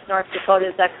Forks, North Dakota.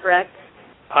 Is that correct?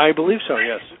 I believe so,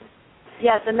 yes.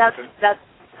 Yes, and that's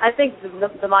I think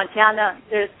the Montana,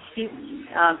 there's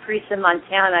priests in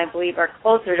Montana, I believe, are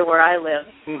closer to where I live.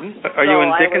 Mm-hmm. Are you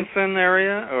in Dickinson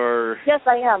area, or? Yes,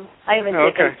 I am. I am in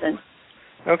Dickinson.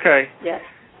 Okay. Yes.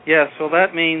 Yes, well,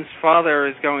 that means Father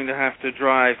is going to have to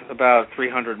drive about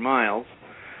 300 miles.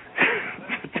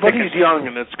 But he's young,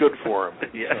 and it's good for him.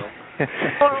 Yes. So.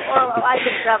 or I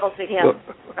can travel to him.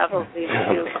 Travel to him,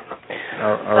 too.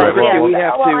 All right.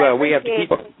 Well, we have to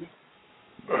keep...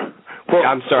 Well,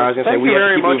 I'm sorry, I was going to say, we have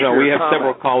to keep moving on. We have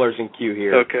several callers in queue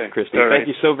here, Christy. Right. Thank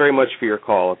you so very much for your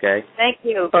call, okay? Thank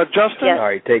you. Justin? Yes. All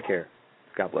right, take care.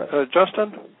 God bless.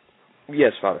 Justin?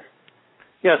 Yes, Father.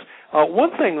 Yes.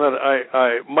 One thing that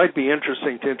I might be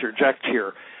interesting to interject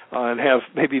here and have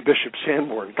maybe Bishop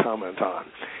Sanborn comment on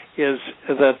is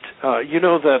that,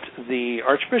 that the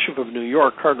Archbishop of New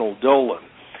York, Cardinal Dolan,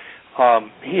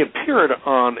 he appeared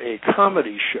on a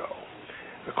comedy show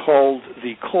called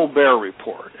The Colbert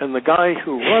Report, and the guy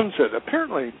who runs it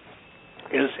apparently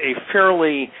is a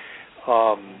fairly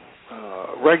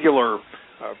regular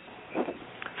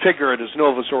figure at his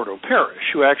Novus Ordo parish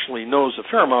who actually knows a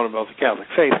fair amount about the Catholic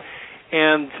faith.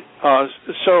 And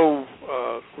so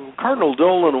Cardinal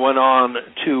Dolan went on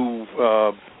to,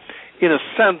 in a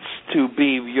sense, to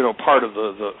be, part of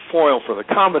the foil for the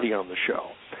comedy on the show.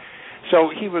 So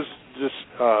he was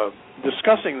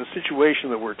discussing the situation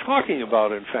that we're talking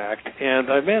about, in fact, and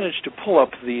I managed to pull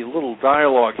up the little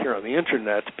dialogue here on the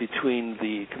Internet between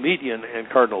the comedian and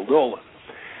Cardinal Dolan.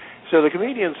 So the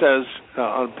comedian says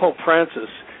on Pope Francis,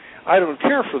 "I don't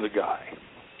care for the guy."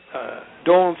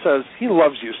 Dolan says, "He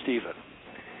loves you, Stephen."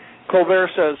 Colbert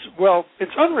says, "Well,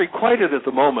 it's unrequited at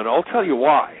the moment. I'll tell you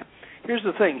why. Here's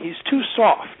the thing. He's too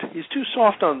soft. He's too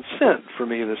soft on sin for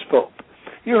me, this Pope.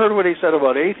 You heard what he said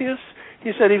about atheists?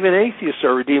 He said even atheists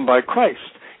are redeemed by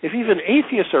Christ. If even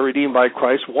atheists are redeemed by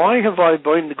Christ, why have I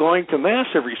been going to Mass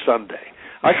every Sunday?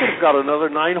 I could have got another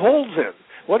 9 holes in.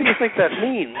 What do you think that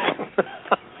means?"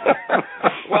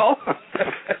 Well,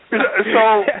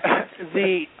 so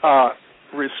the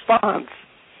response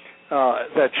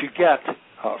that you get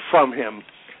from him,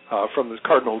 from this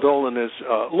Cardinal Dolan, is,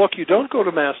 look, you don't go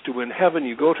to Mass to win heaven.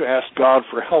 You go to ask God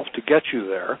for help to get you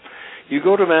there. You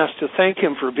go to Mass to thank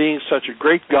him for being such a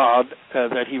great God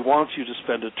that he wants you to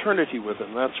spend eternity with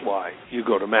him. That's why you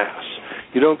go to Mass.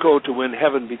 You don't go to win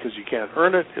heaven because you can't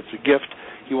earn it. It's a gift.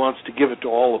 He wants to give it to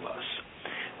all of us.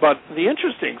 But the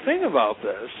interesting thing about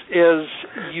this is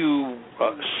you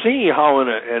see how in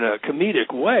a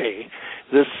comedic way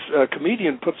this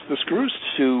comedian puts the screws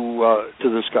to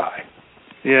this guy.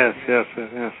 Yes, that's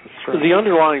true. The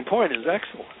underlying point is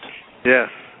excellent. Yes.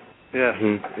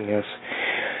 Mm-hmm. Yes.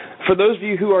 For those of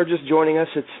you who are just joining us,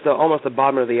 it's almost the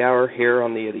bottom of the hour here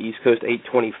on the East Coast,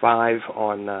 8:25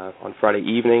 on Friday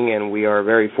evening, and we are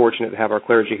very fortunate to have our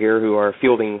clergy here who are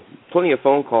fielding plenty of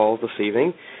phone calls this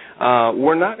evening.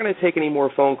 We're not going to take any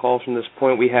more phone calls from this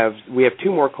point. We have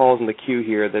 2 more calls in the queue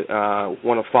here that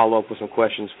want to follow up with some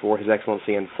questions for His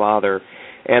Excellency and Father.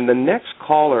 And the next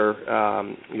caller,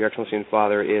 Your Excellency and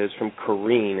Father, is from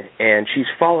Corrine, and she's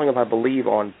following up, I believe,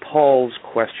 on Paul's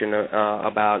question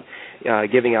about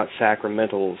giving out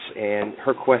sacramentals. And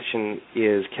her question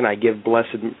is, can I give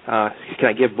blessed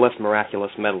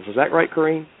miraculous medals? Is that right,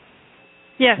 Corrine?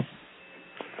 Yes.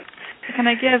 Can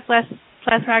I give blessed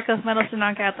miraculous medals to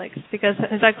non-Catholics? Because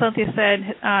His Excellency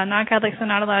said non-Catholics are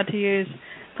not allowed to use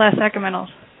blessed sacramentals.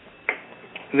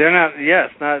 They're not. Yes.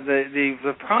 Not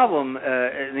the problem.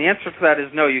 And the answer to that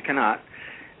is no, you cannot.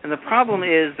 And the problem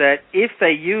is that if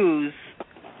they use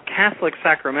Catholic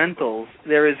sacramentals,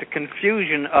 there is a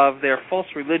confusion of their false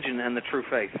religion and the true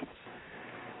faith.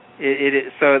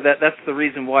 So that's the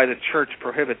reason why the Church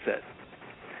prohibits it.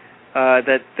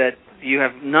 That you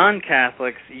have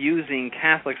non-Catholics using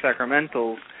Catholic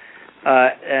sacramentals,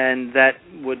 and that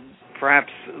would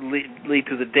perhaps lead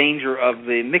to the danger of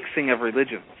the mixing of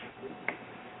religions.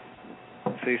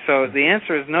 See, so the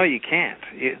answer is no, you can't.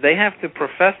 They have to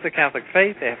profess the Catholic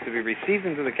faith, they have to be received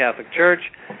into the Catholic Church,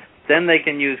 then they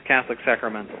can use Catholic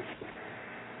sacramentals.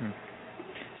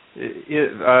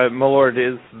 My Lord,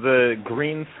 is the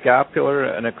green scapular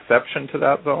an exception to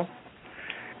that, though?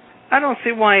 I don't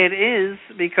see why it is,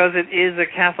 because it is a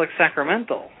Catholic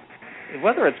sacramental.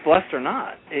 Whether it's blessed or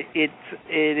not, it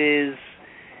is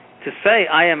to say,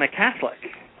 I am a Catholic.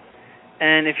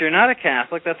 And if you're not a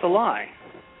Catholic, that's a lie.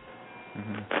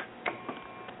 Mm-hmm.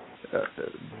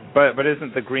 But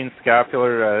isn't the green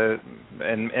scapular,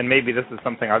 and maybe this is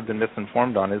something I've been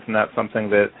misinformed on, isn't that something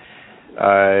that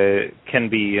can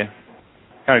be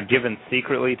kind of given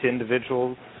secretly to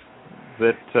individuals,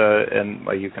 that and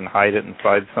you can hide it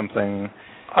inside something,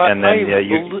 and then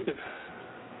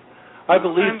I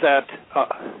believe that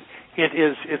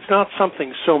it's not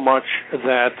something so much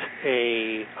that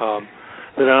a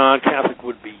non-Catholic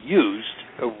would use,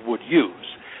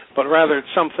 but rather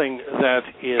it's something that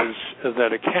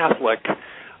a Catholic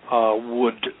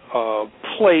would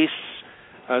place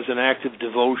as an act of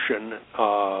devotion,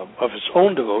 of his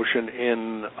own devotion,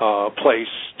 in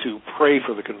place to pray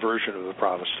for the conversion of the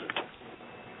Protestant.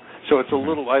 So it's a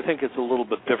little. I think it's a little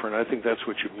bit different. I think that's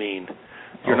what you mean.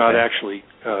 You're not actually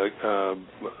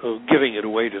giving it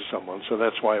away to someone, so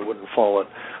that's why it wouldn't fall.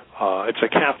 It's a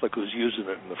Catholic who's using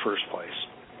it in the first place.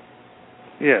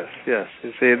 Yes.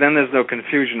 You see, then there's no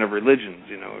confusion of religions.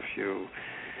 If you,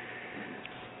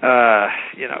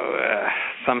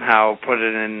 somehow put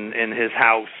it in his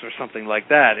house or something like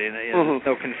that, there's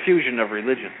no confusion of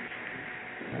religion.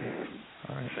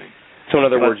 All right. So in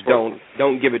other words,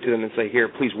 don't give it to them and say, here,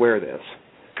 please wear this.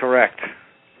 Correct.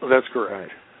 Well, that's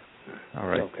correct. All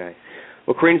right. Okay.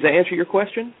 Well, Corrine, does that answer your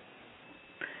question?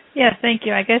 Yes, thank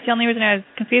you. I guess the only reason I was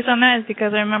confused on that is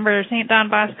because I remember St. Don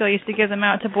Bosco used to give them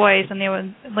out to boys, and they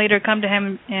would later come to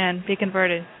him and be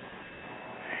converted.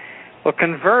 Well,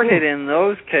 converted in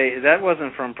those cases, that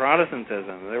wasn't from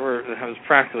Protestantism. There was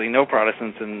practically no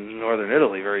Protestants in northern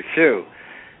Italy, very few.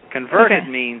 Converted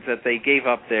means that they gave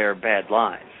up their bad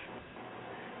lives.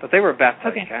 But they were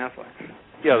baptized Catholics.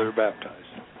 Yeah, they were baptized.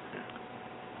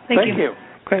 Thank you.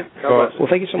 Okay. Well,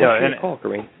 thank you so much for your call,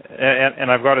 Corrine. And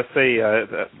I've got to say,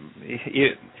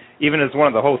 even as one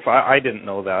of the hosts, I didn't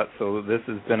know that, so this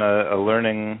has been a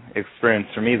learning experience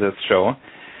for me, this show.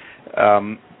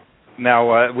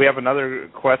 Now, we have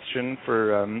another question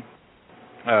for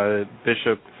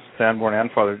Bishop Sanborn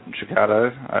and Father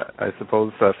Cekada, I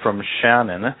suppose, from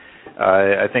Shannon.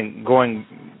 I think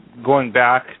going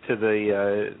back to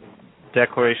the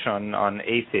Declaration on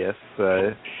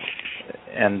Atheists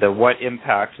and what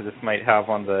impact this might have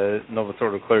on the Novus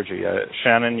Ordo clergy.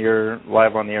 Shannon, you're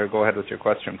live on the air. Go ahead with your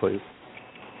question, please.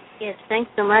 Yes,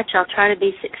 thanks so much. I'll try to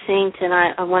be succinct, and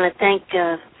I want to thank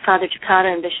Father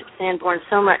Cekada and Bishop Sanborn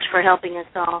so much for helping us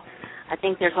all. I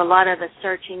think there's a lot of us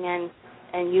searching,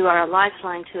 and you are a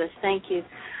lifeline to us. Thank you.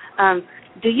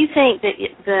 Do you think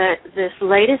that this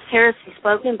latest heresy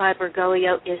spoken by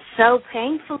Bergoglio is so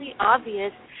painfully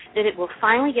obvious that it will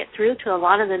finally get through to a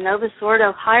lot of the Novus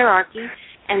Ordo hierarchy?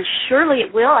 And surely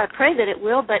it will. I pray that it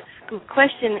will. But the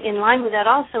question in line with that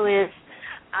also is,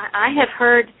 I have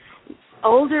heard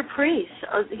older priests,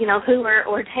 who were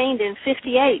ordained in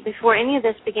 1958, before any of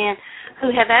this began,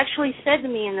 who have actually said to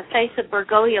me in the face of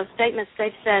Bergoglio's statements,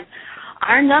 they've said,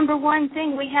 our number one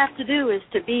thing we have to do is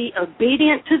to be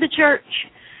obedient to the Church.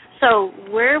 So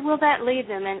where will that lead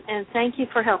them? And thank you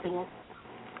for helping us.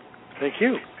 Thank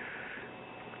you.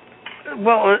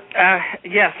 Well,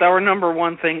 yes, our number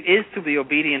one thing is to be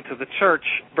obedient to the Church.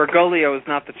 Bergoglio is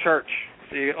not the Church.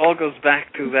 See, it all goes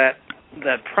back to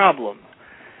that problem.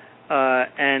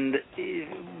 And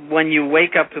when you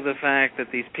wake up to the fact that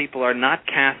these people are not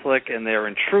Catholic and they're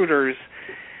intruders,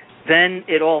 then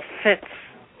it all fits.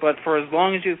 But for as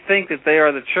long as you think that they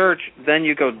are the church, then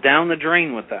you go down the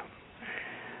drain with them.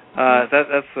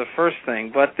 That's the first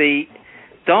thing. But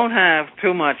don't have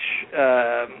too much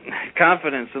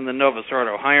confidence in the Novus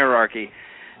Ordo hierarchy.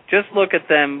 Just look at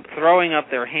them throwing up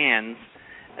their hands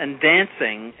and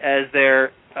dancing as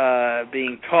they're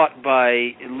being taught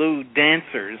by lewd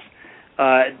dancers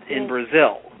in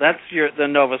Brazil. That's the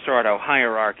Novus Ordo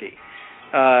hierarchy.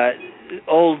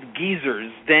 Old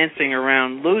geezers dancing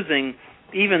around, losing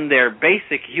even their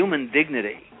basic human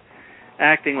dignity,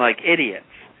 acting like idiots.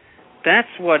 That's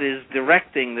what is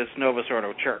directing this Novus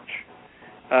Ordo church.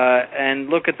 And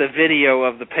look at the video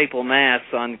of the papal mass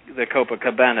on the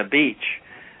Copacabana beach,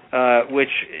 which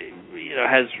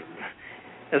has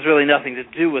really nothing to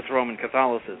do with Roman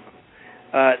Catholicism.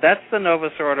 That's the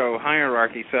Novus Ordo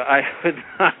hierarchy. So I would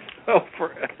not go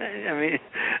for. I mean,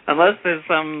 unless there's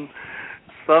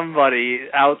somebody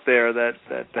out there that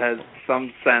has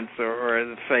some sense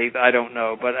or faith, I don't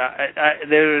know. But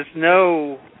there's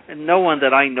no one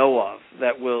that I know of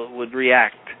that would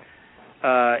react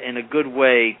in a good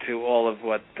way to all of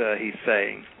what he's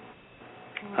saying,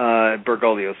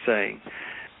 Bergoglio's saying.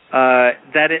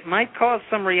 That it might cause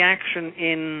some reaction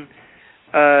in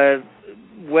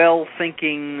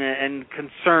well-thinking and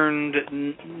concerned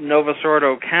Novus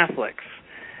Ordo Catholics.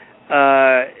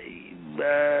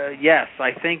 Yes,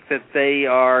 I think that they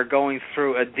are going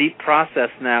through a deep process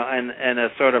now and a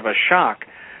sort of a shock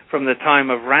from the time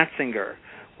of Ratzinger,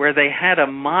 where they had a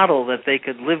model that they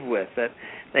could live with, that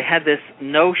they had this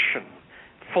notion,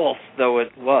 false though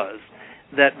it was,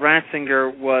 that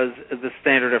Ratzinger was the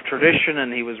standard of tradition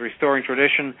and he was restoring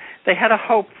tradition. They had a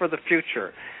hope for the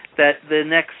future, that the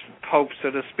next pope,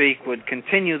 so to speak, would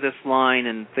continue this line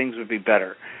and things would be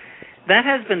better. That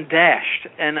has been dashed,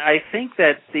 and I think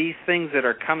that these things that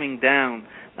are coming down,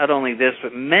 not only this,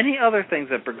 but many other things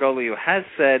that Bergoglio has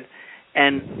said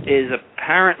and is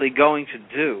apparently going to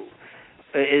do,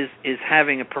 is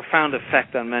having a profound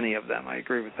effect on many of them. I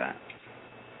agree with that.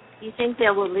 Do you think they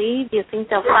will leave? Do you think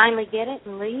they'll finally get it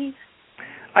and leave?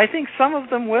 I think some of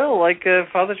them will, like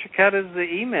Father Ciccatta's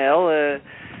email.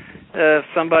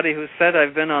 Somebody who said,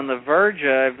 "I've been on the verge.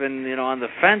 I've been, on the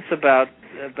fence about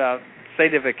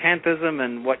sedevacantism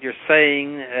and what you're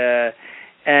saying,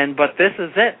 but this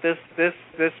is it.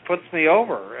 This puts me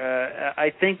over." I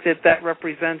think that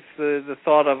represents the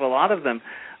thought of a lot of them.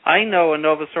 I know a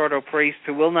Novus Ordo priest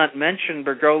who will not mention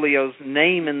Bergoglio's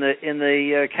name in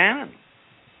the canon.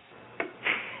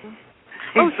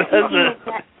 He says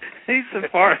he's a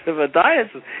part of a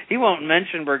diocese. He won't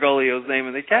mention Bergoglio's name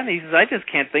in the canon. He says, "I just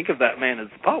can't think of that man as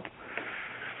the Pope."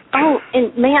 Oh,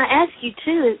 and may I ask you,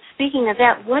 too, speaking of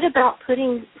that, what about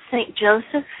putting St.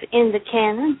 Joseph in the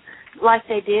canon like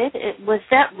they did? Was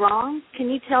that wrong? Can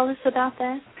you tell us about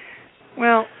that?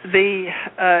 Well, that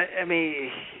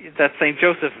St.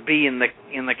 Joseph be in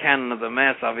the canon of the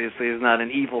Mass obviously is not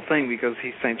an evil thing because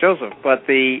he's St. Joseph, but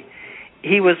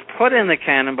he was put in the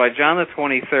canon by John the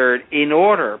 23rd in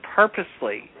order,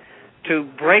 purposely, to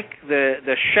break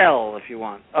the shell, if you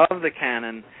want, of the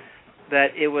canon,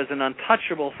 that it was an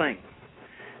untouchable thing.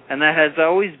 And that has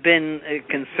always been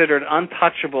considered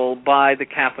untouchable by the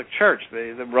Catholic Church,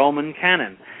 the Roman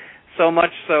canon. So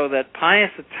much so that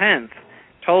Pius X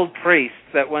told priests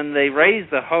that when they raise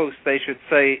the host, they should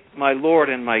say, "My Lord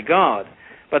and my God,"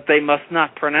 but they must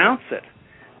not pronounce it,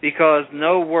 because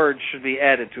no word should be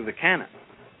added to the canon.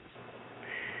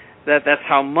 That's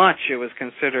how much it was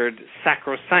considered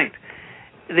sacrosanct.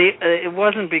 It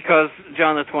wasn't because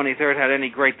John the 23rd had any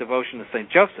great devotion to St.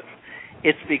 Joseph.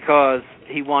 It's because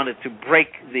he wanted to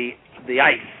break the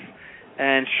ice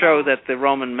and show that the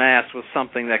Roman Mass was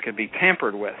something that could be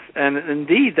tampered with. And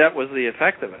indeed, that was the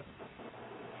effect of it,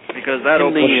 because that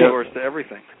opened the doors to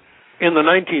everything. In the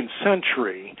 19th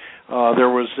century, there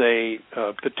was a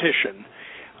petition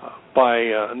by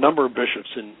a number of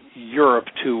bishops in Europe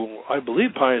to, I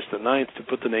believe, Pius IX to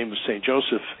put the name of St.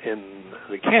 Joseph in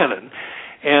the canon,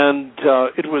 and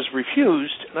it was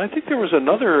refused. And I think there was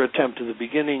another attempt at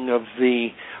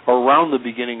around the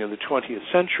beginning of the 20th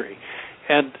century.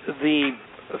 And the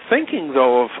thinking,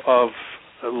 though, of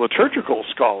liturgical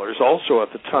scholars also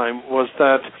at the time was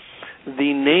that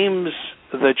the names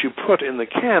that you put in the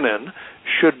canon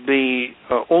should be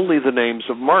only the names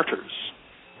of martyrs.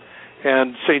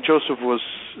 And St. Joseph was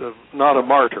not a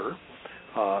martyr,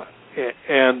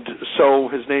 and so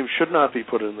his name should not be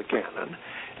put in the canon.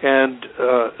 And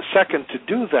second, to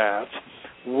do that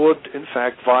would, in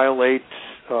fact, violate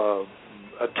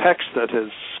a text that has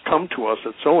come to us,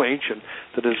 that's so ancient,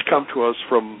 that has come to us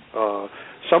from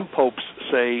some popes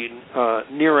say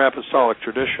near apostolic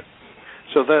tradition.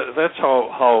 So that's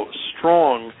how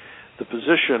strong the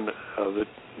position that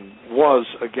was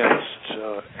against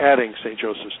adding St.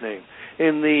 Joseph's name.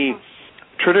 In the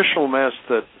traditional Mass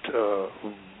that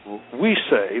we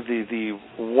say, the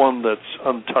one that's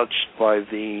untouched by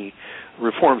the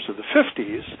reforms of the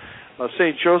 50s,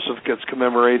 St. Joseph gets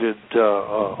commemorated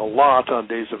a lot on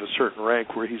days of a certain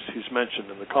rank where he's mentioned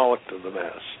in the collect of the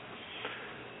Mass.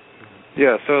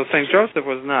 Yeah, so St. Joseph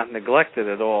was not neglected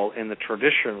at all in the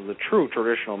true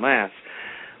traditional Mass,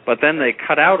 but then they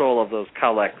cut out all of those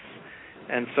collects,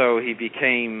 and so he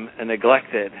became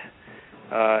neglected.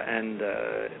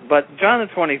 But John the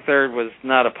 23rd was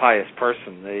not a pious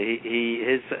person.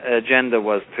 His agenda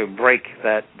was to break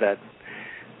that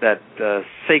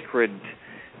sacred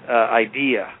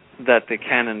idea that the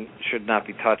canon should not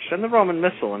be touched, and the Roman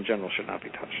Missal in general should not be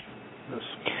touched. Yes.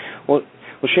 Well,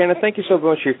 Shannon, thank you so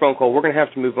much for your phone call. We're going to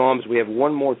have to move on because we have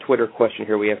one more Twitter question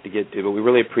here we have to get to, but we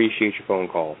really appreciate your phone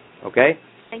call. Okay?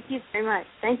 Thank you very much.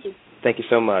 Thank you. Thank you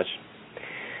so much.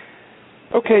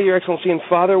 Okay, Your Excellency and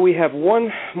Father, we have one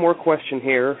more question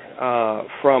here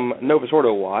from Novus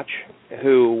Ordo Watch,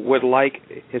 who would like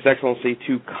His Excellency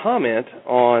to comment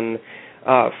on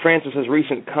Francis's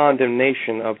recent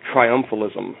condemnation of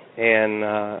triumphalism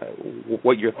and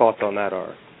what your thoughts on that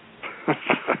are.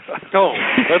 Oh,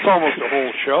 that's almost a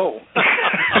whole show.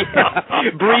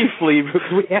 Yeah, briefly,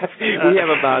 we have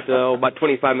about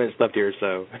 25 minutes left here,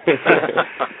 so.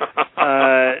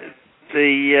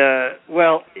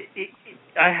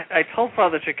 I told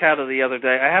Father Ciccato the other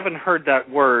day, I haven't heard that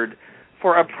word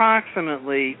for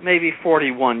approximately maybe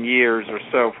 41 years or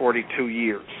so, 42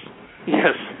 years.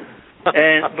 Yes.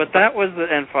 But that was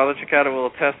and Father Ciccato will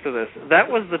attest to this, that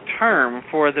was the term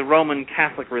for the Roman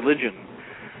Catholic religion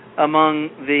among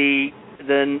the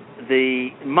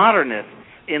modernists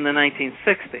in the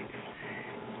 1960s.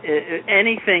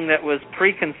 Anything that was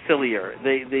preconciliar,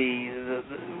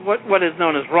 what is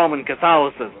known as Roman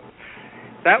Catholicism,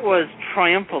 that was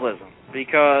triumphalism,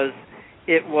 because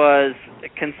it was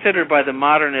considered by the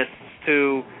modernists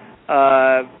to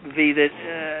be the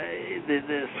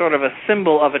sort of a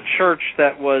symbol of a church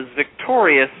that was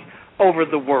victorious over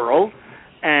the world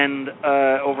and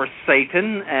over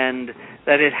Satan, and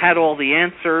that it had all the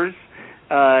answers,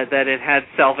 that it had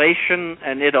salvation,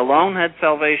 and it alone had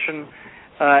salvation.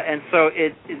 And so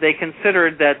they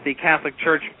considered that the Catholic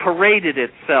Church paraded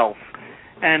itself,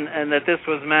 and that this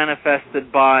was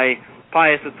manifested by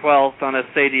Pius XII on a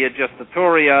sedia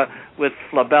gestatoria with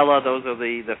flabella. Those are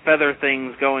the feather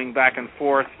things going back and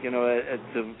forth,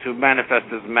 to manifest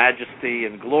his majesty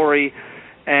and glory,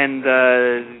 and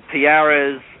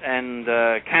tiaras and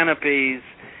canopies.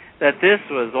 That this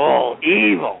was all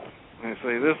evil. You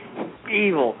see, this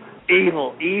evil,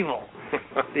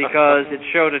 because it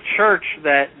showed a church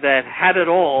that had it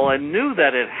all and knew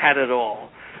that it had it all.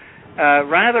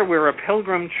 Rather, we're a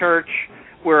pilgrim church,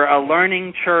 we're a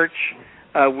learning church,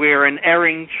 we're an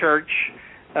erring church,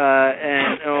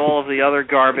 and all of the other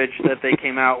garbage that they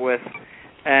came out with.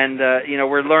 And,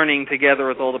 we're learning together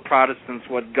with all the Protestants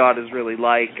what God is really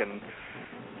like. And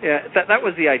that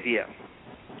was the idea.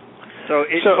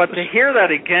 But to hear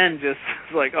that again, just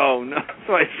like, oh, no.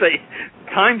 So I say,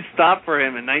 time stopped for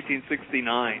him in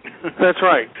 1969. That's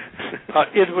right.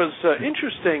 It was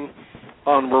interesting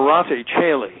on Mirate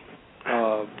Caeli,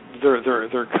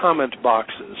 their comment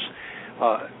boxes.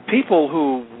 People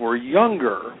who were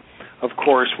younger, of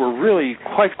course, were really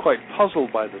quite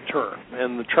puzzled by the term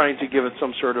and trying to give it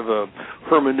some sort of a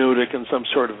hermeneutic and some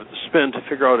sort of a spin to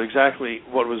figure out exactly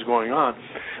what was going on.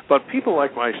 But people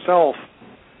like myself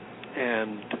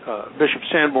and Bishop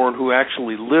Sanborn, who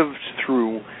actually lived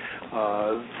through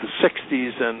the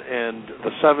 60s and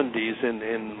the 70s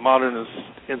in modernist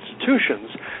institutions,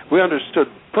 we understood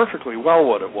perfectly well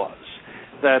what it was.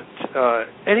 That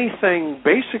anything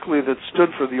basically that stood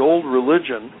for the old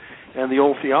religion and the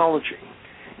old theology.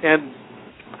 And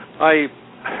I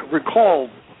recall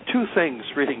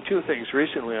reading two things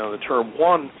recently on the term.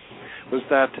 One was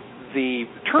that the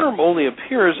term only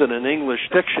appears in an English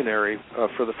dictionary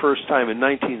for the first time in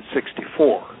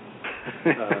 1964.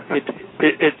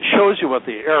 It shows you what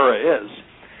the era is.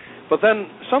 But then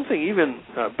something even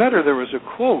better, there was a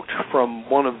quote from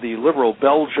one of the liberal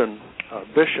Belgian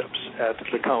bishops at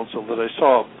the council that I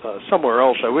saw somewhere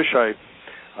else. I wish I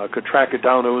could track it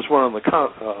down. It was on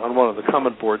one of the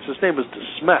comment boards. His name was de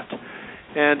Smet,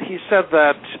 and he said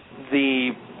that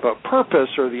the purpose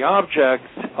or the object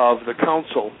of the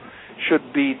council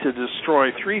should be to destroy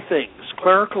three things: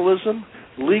 clericalism,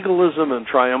 legalism, and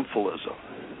triumphalism.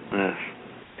 Yes.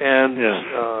 and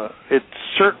it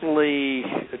certainly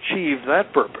achieved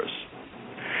that purpose.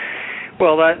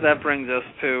 Well, that brings us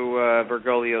to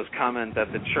Bergoglio's comment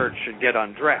that the church should get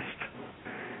undressed.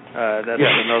 That's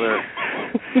another,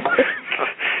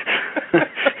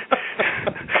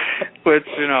 which,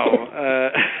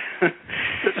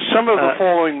 some of the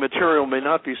following material may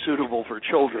not be suitable for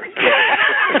children.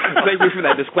 Thank you for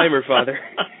that disclaimer, Father.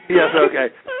 Yes, okay.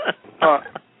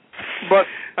 But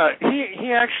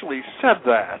he actually said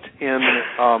that, and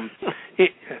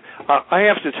I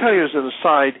have to tell you as an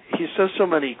aside, he says so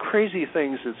many crazy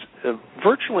things, it's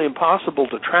virtually impossible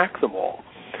to track them all.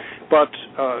 But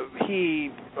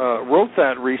he wrote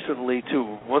that recently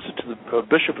to the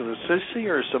Bishop of Assisi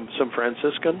or some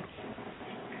Franciscan?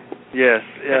 Yes,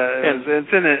 and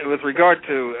it's in it with regard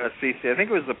to Assisi. I think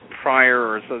it was the prior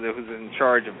or so that was in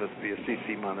charge of the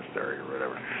Assisi monastery or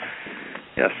whatever.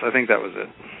 Yes, I think that was it.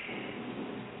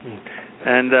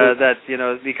 And that,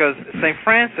 because St.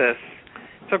 Francis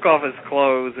took off his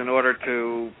clothes in order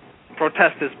to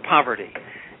protest his poverty.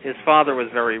 His father was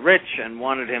very rich and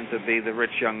wanted him to be the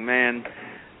rich young man,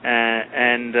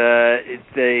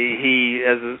 he,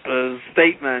 as a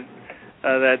statement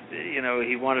that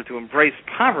he wanted to embrace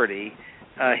poverty,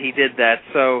 he did that.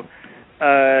 So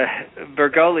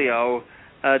Bergoglio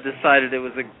decided it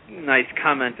was a nice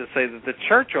comment to say that the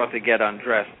church ought to get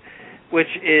undressed, which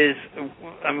is,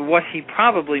 what he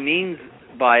probably means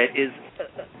by it is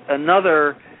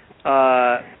another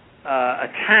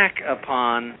attack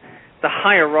upon the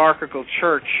hierarchical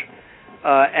church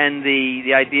and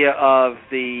the idea of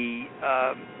the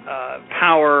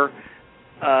power,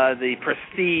 the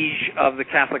prestige of the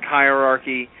Catholic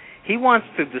hierarchy. He wants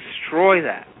to destroy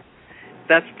that.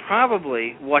 That's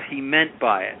probably what he meant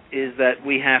by it, is that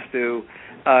we have to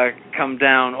come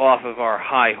down off of our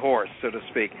high horse, so to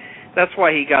speak. That's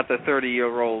why he got the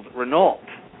 30-year-old Renault.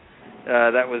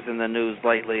 That was in the news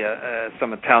lately.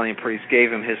 Some Italian priest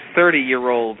gave him his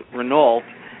 30-year-old Renault,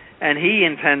 and he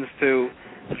intends to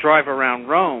drive around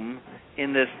Rome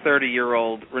in this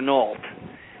 30-year-old Renault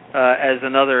as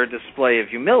another display of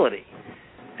humility.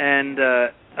 And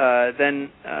then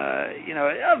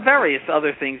various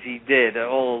other things he did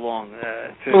all along.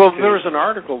 There was an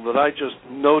article that I just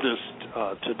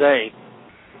noticed today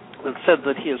that said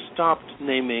that he has stopped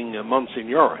naming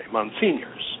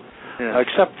monsignors,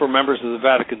 except for members of the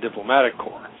Vatican Diplomatic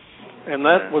Corps. And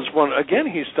that was one, again,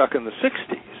 he's stuck in the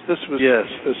 60s. This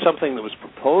was something that was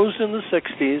proposed in the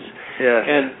 60s. Yes.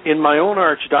 And in my own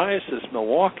archdiocese,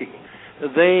 Milwaukee,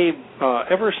 they,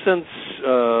 ever since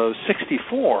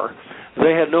 64,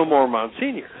 they had no more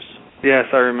monsignors. Yes,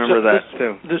 I remember that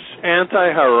too. This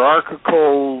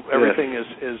anti-hierarchical, everything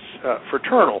is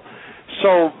fraternal.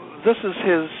 So this is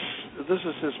his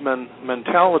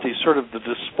mentality, sort of the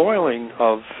despoiling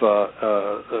of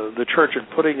the church and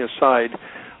putting aside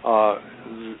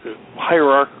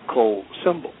hierarchical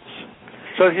symbols.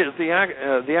 So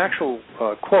the actual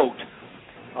quote,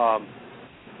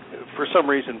 for some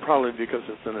reason, probably because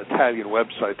it's an Italian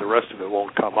website, the rest of it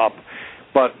won't come up,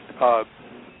 but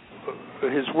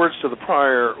his words to the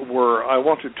prior were, "I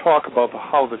want to talk about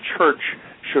how the church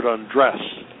should undress."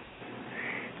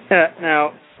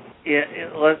 Now,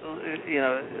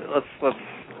 let's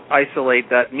isolate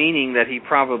that meaning that he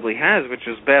probably has, which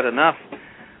is bad enough.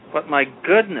 But my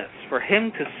goodness, for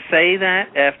him to say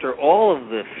that after all of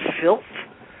the filth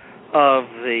of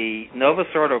the Novus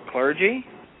Ordo clergy,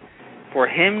 for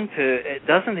him to,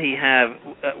 doesn't he have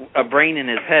a brain in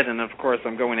his head? And of course,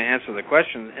 I'm going to answer the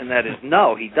question, and that is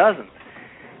no, he doesn't.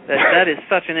 That is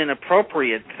such an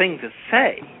inappropriate thing to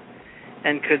say,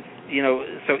 and could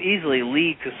so easily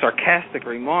lead to sarcastic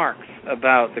remarks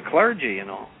about the clergy and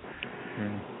all.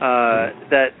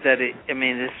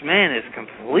 This man is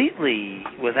completely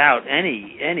without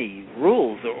any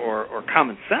rules or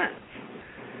common sense.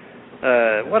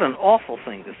 What an awful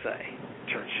thing to say.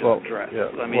 Church should address. Yeah.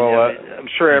 I'm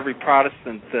sure every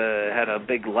Protestant had a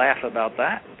big laugh about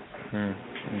that.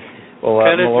 Well,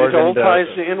 and it all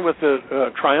ties in with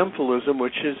the triumphalism,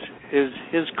 which is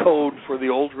his code for the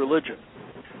old religion.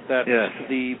 That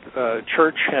the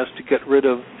church has to get rid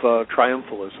of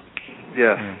triumphalism.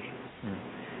 Yes.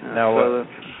 Now,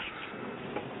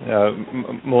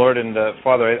 Lord and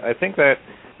Father, I think that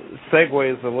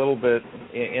segues a little bit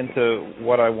into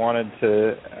what I wanted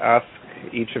to ask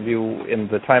each of you in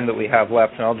the time that we have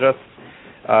left, and I'll just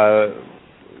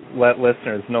let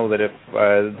listeners know that if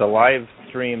the live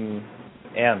stream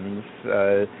ends,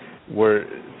 we're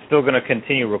still going to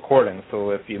continue recording, so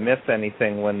if you miss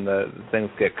anything when the things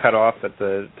get cut off at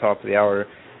the top of the hour,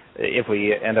 if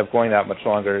we end up going that much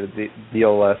longer,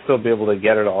 you'll still be able to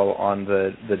get it all on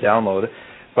the download.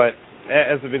 But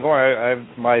as we've been going,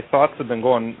 my thoughts have been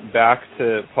going back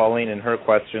to Pauline and her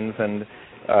questions, and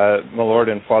my Lord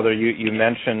and Father, you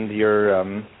mentioned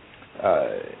your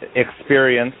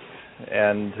experience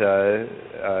and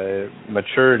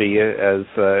maturity as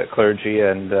clergy,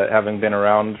 and having been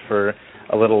around for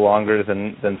a little longer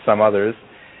than some others.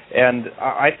 And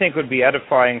I think it would be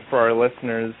edifying for our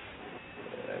listeners,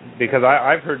 because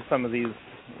I've heard some of these,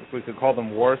 if we could call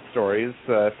them war stories,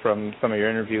 from some of your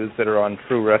interviews that are on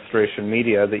True Restoration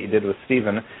Media that you did with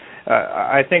Stephen.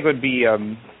 I think it would be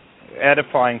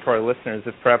edifying for our listeners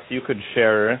if perhaps you could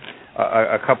share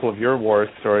a couple of your war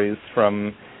stories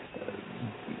from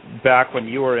back when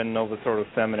you were in Novus Ordo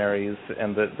seminaries,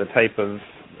 and the type of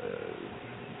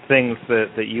things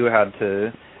that you had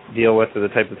to deal with, or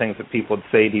the type of things that people would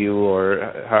say to you,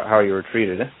 or how you were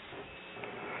treated.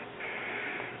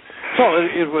 Well,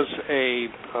 it was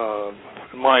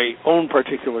my own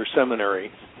particular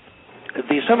seminary.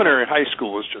 The seminary at high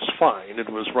school was just fine. It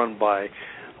was run by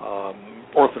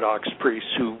Orthodox priests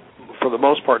who, for the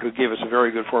most part, who gave us a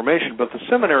very good formation. But the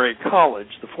seminary college,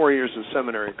 the 4 years of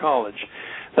seminary college,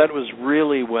 that was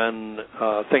really when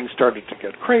things started to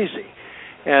get crazy.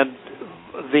 And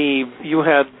you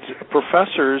had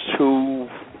professors who,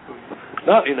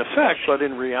 not in effect, but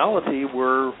in reality,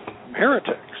 were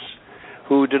heretics,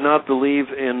 who did not believe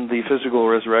in the physical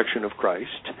resurrection of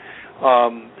Christ,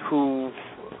 who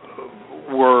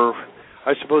were,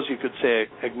 I suppose you could say,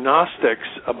 agnostics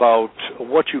about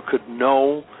what you could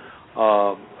know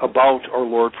about our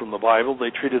Lord from the Bible. They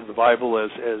treated the Bible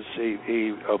as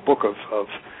a book of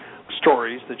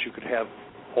stories that you could have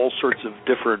all sorts of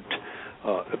different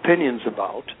opinions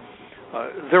about.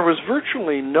 There was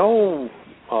virtually no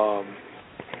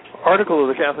article of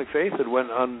the Catholic faith that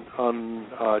went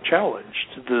unchallenged.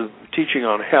 The teaching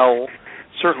on hell,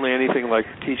 certainly anything like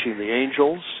teaching the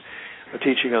angels,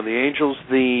 teaching on the angels,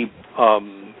 the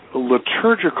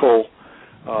liturgical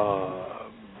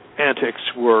antics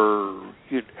were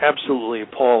absolutely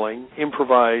appalling.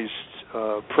 Improvised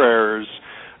prayers,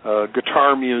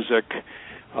 guitar music,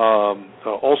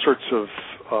 all sorts of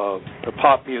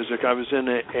pop music. I was in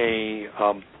a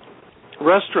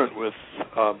restaurant with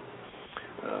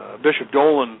Bishop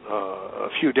Dolan a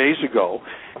few days ago,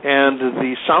 and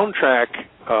the soundtrack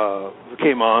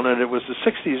came on, and it was a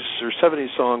 60s or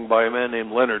 70s song by a man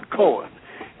named Leonard Cohen,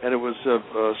 and it was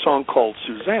a song called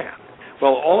Suzanne.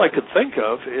 Well, all I could think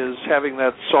of is having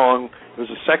that song, it was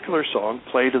a secular song,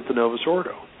 played at the Novus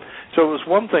Ordo. So it was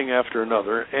one thing after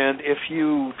another, and if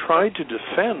you tried to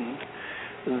defend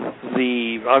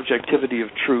the objectivity of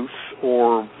truth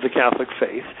or the Catholic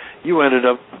faith, you ended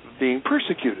up being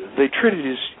persecuted. They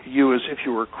treated you as if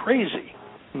you were crazy.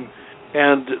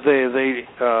 And the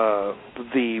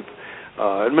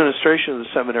administration of the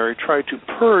seminary tried to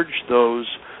purge those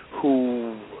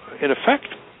who, in effect,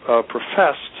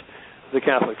 professed the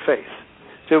Catholic faith.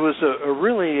 It was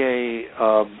really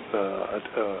a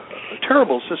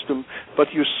terrible system,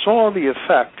 but you saw the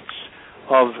effects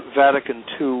of Vatican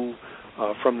II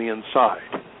from the inside.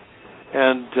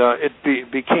 And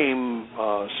it became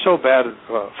so bad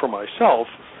for myself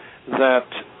that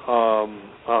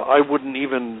I wouldn't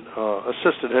even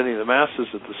assist at any of the masses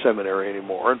at the seminary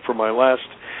anymore. And for my last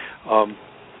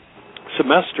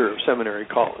semester of seminary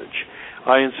college,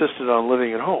 I insisted on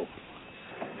living at home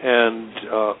and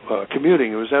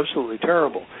commuting. It was absolutely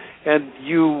terrible. And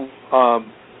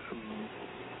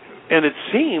and it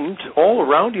seemed all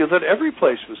around you that every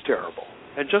place was terrible,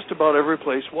 and just about every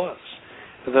place was.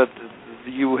 That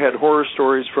you had horror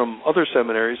stories from other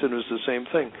seminaries, and it was the same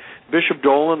thing. Bishop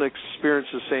Dolan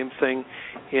experienced the same thing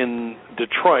in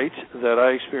Detroit that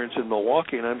I experienced in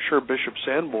Milwaukee, and I'm sure Bishop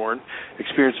Sanborn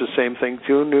experienced the same thing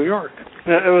too in New York.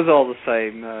 It was all the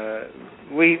same.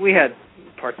 We had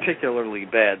particularly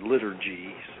bad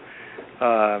liturgies.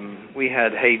 We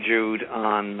had Hey Jude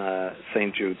on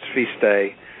St. Jude's feast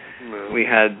day. We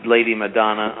had Lady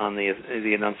Madonna on the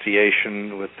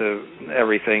Annunciation with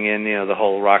everything in, the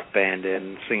whole rock band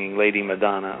in, singing Lady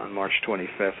Madonna on March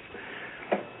 25th.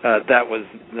 That was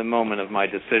the moment of my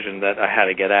decision that I had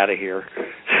to get out of here.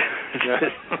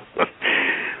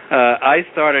 I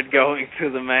started going to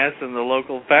the Mass in the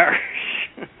local parish.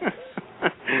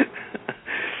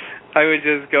 I would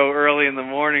just go early in the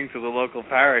morning to the local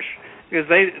parish because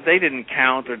they didn't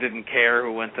count or didn't care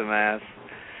who went to Mass.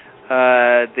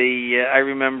 I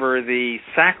remember the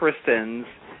sacristans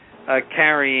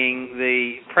carrying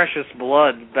the precious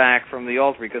blood back from the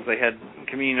altar because they had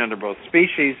communion under both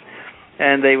species,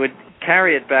 and they would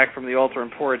carry it back from the altar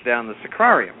and pour it down the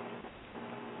sacrarium.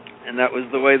 And that was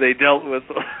the way they dealt with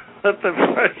let the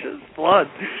precious blood,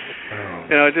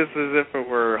 just as if it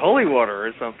were holy water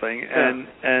or something, and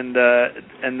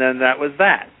then that was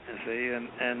that. You see,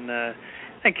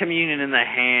 and communion in the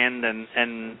hand, and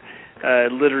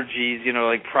liturgies,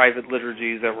 like private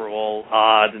liturgies that were all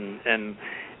odd, and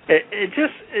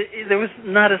there was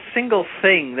not a single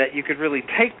thing that you could really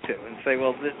take to and say,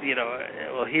 well,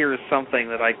 here's something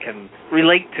that I can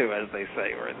relate to, as they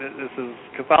say, or this is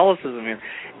Catholicism here.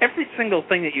 Every single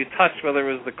thing that you touched, whether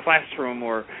it was the classroom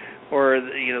or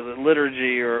the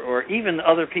liturgy or even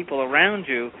other people around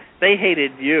you, they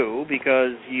hated you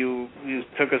because you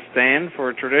took a stand for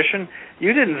a tradition.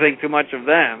 You didn't think too much of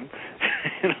them.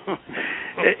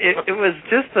 It was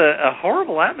just a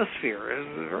horrible atmosphere. It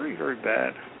was very, very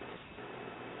bad.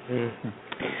 Mm-hmm.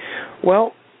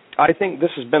 Well, I think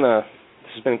this has been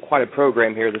quite a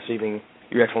program here this evening,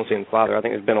 Your Excellency and Father. I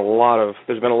think there's been a lot of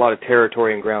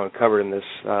territory and ground covered in this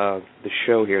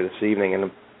show here this evening,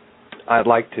 and I'd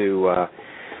like to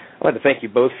thank you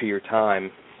both for your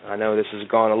time. I know this has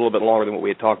gone a little bit longer than what we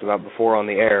had talked about before on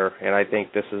the air, and I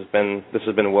think this has been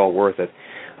well worth it.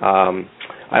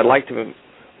 I'd like to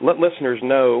let listeners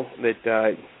know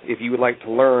that if you would like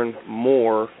to learn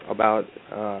more about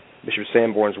Bishop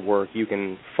Sanborn's work, you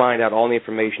can find out all the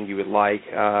information you would like.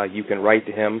 You can write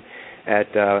to him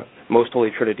at Most Holy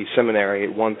Trinity Seminary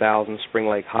at 1000 Spring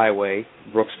Lake Highway,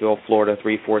 Brooksville, Florida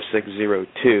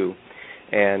 34602.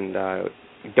 And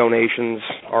donations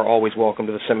are always welcome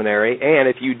to the seminary. And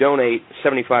if you donate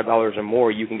 $75 or more,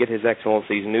 you can get His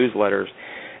Excellency's newsletters.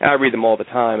 I read them all the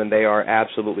time, and they are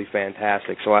absolutely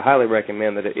fantastic. So I highly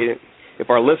recommend that if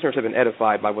our listeners have been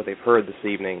edified by what they've heard this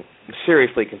evening,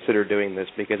 seriously consider doing this,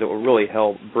 because it will really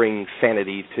help bring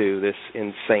sanity to this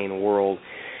insane world.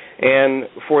 And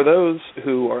for those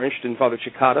who are interested in Father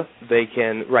Cekada, they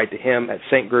can write to him at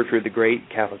St. Gertrude the Great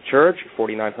Catholic Church,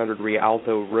 4900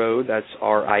 Rialto Road, that's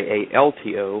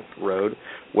Rialto Road,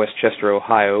 Westchester,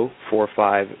 Ohio,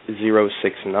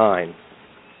 45069.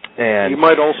 And you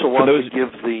might also want to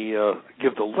give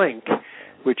the link,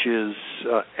 which is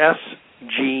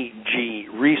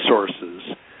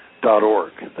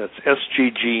sggresources.org. That's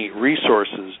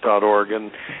sggresources.org,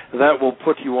 and that will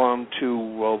put you on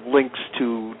to links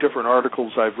to different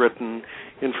articles I've written,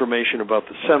 information about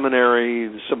the seminary,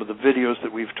 some of the videos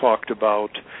that we've talked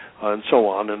about, and so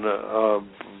on, and a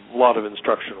lot of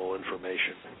instructional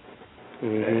information.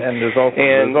 Mm-hmm. And there's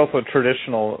also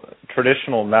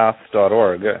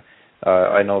traditionalmass.org.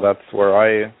 I know that's where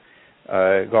I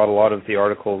got a lot of the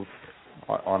articles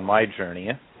on my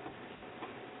journey.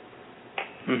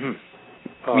 Mm-hmm.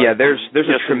 There's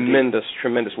a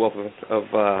tremendous wealth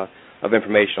of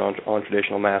information on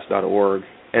traditionalmass.org,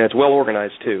 and it's well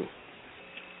organized too.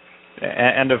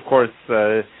 And of course,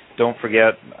 don't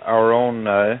forget our own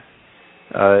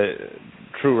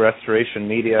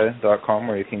TrueRestorationMedia.com,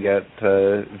 where you can get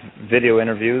video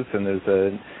interviews, and there's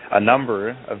a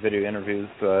number of video interviews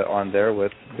on there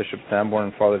with Bishop Sanborn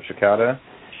and Father Cekada,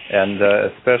 and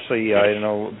especially I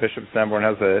know Bishop Sanborn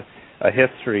has a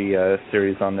history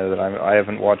series on there that I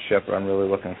haven't watched yet, but I'm really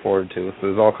looking forward to. So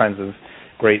there's all kinds of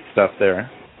great stuff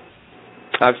there.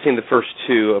 I've seen the first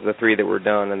two of the three that were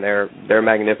done, and they're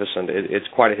magnificent. It's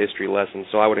quite a history lesson.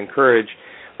 So I would encourage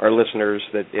our listeners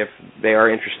that if they are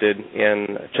interested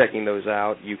in checking those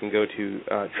out, you can go to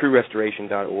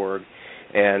TrueRestoration.org,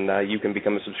 and you can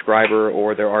become a subscriber,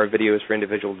 or there are videos for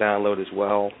individual download as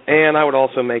well. And I would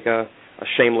also make a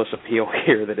shameless appeal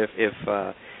here that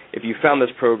if you found this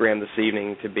program this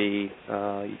evening to be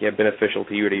beneficial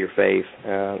to you or to your faith,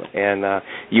 and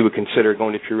you would consider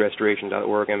going to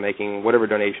TrueRestoration.org and making whatever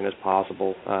donation is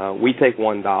possible. We take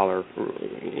 $1.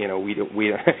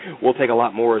 We'll take a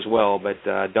lot more as well, but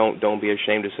don't be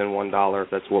ashamed to send $1 if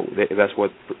that's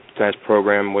what tonight's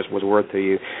program was worth to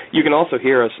you. You can also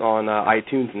hear us on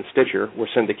iTunes and Stitcher. We're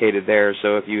syndicated there,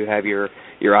 so if you have your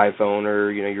iPhone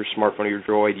or your smartphone or your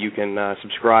Droid, you can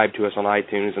subscribe to us on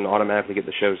iTunes and automatically get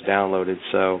the shows downloaded.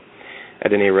 So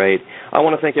at any rate, I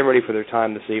want to thank everybody for their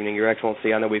time this evening. Your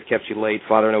Excellency, I know we've kept you late.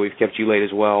 Father, I know we've kept you late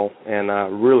as well, and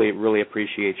really, really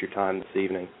appreciate your time this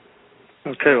evening.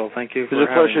 Okay, well, thank you. It was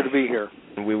a pleasure to be here.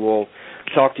 And we will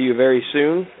talk to you very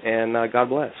soon, and God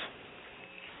bless.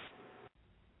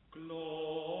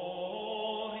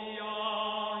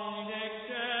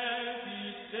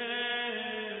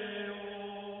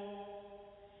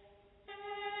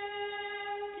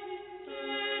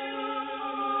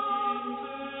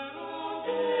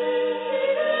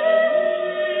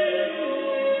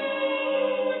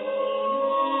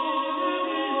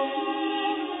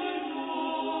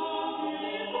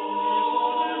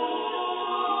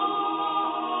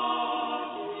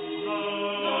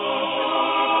 Oh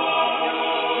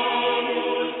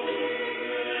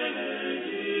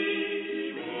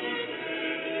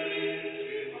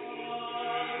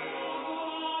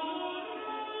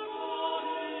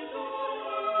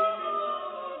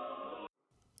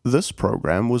This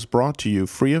program was brought to you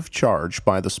free of charge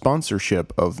by the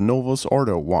sponsorship of Novus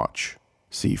Ordo Watch.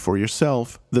 See for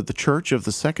yourself that the Church of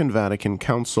the Second Vatican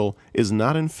Council is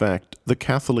not in fact the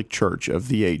Catholic Church of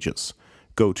the ages.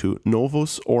 Go to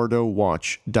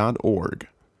novusordowatch.org.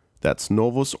 That's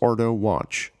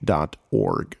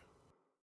novusordowatch.org.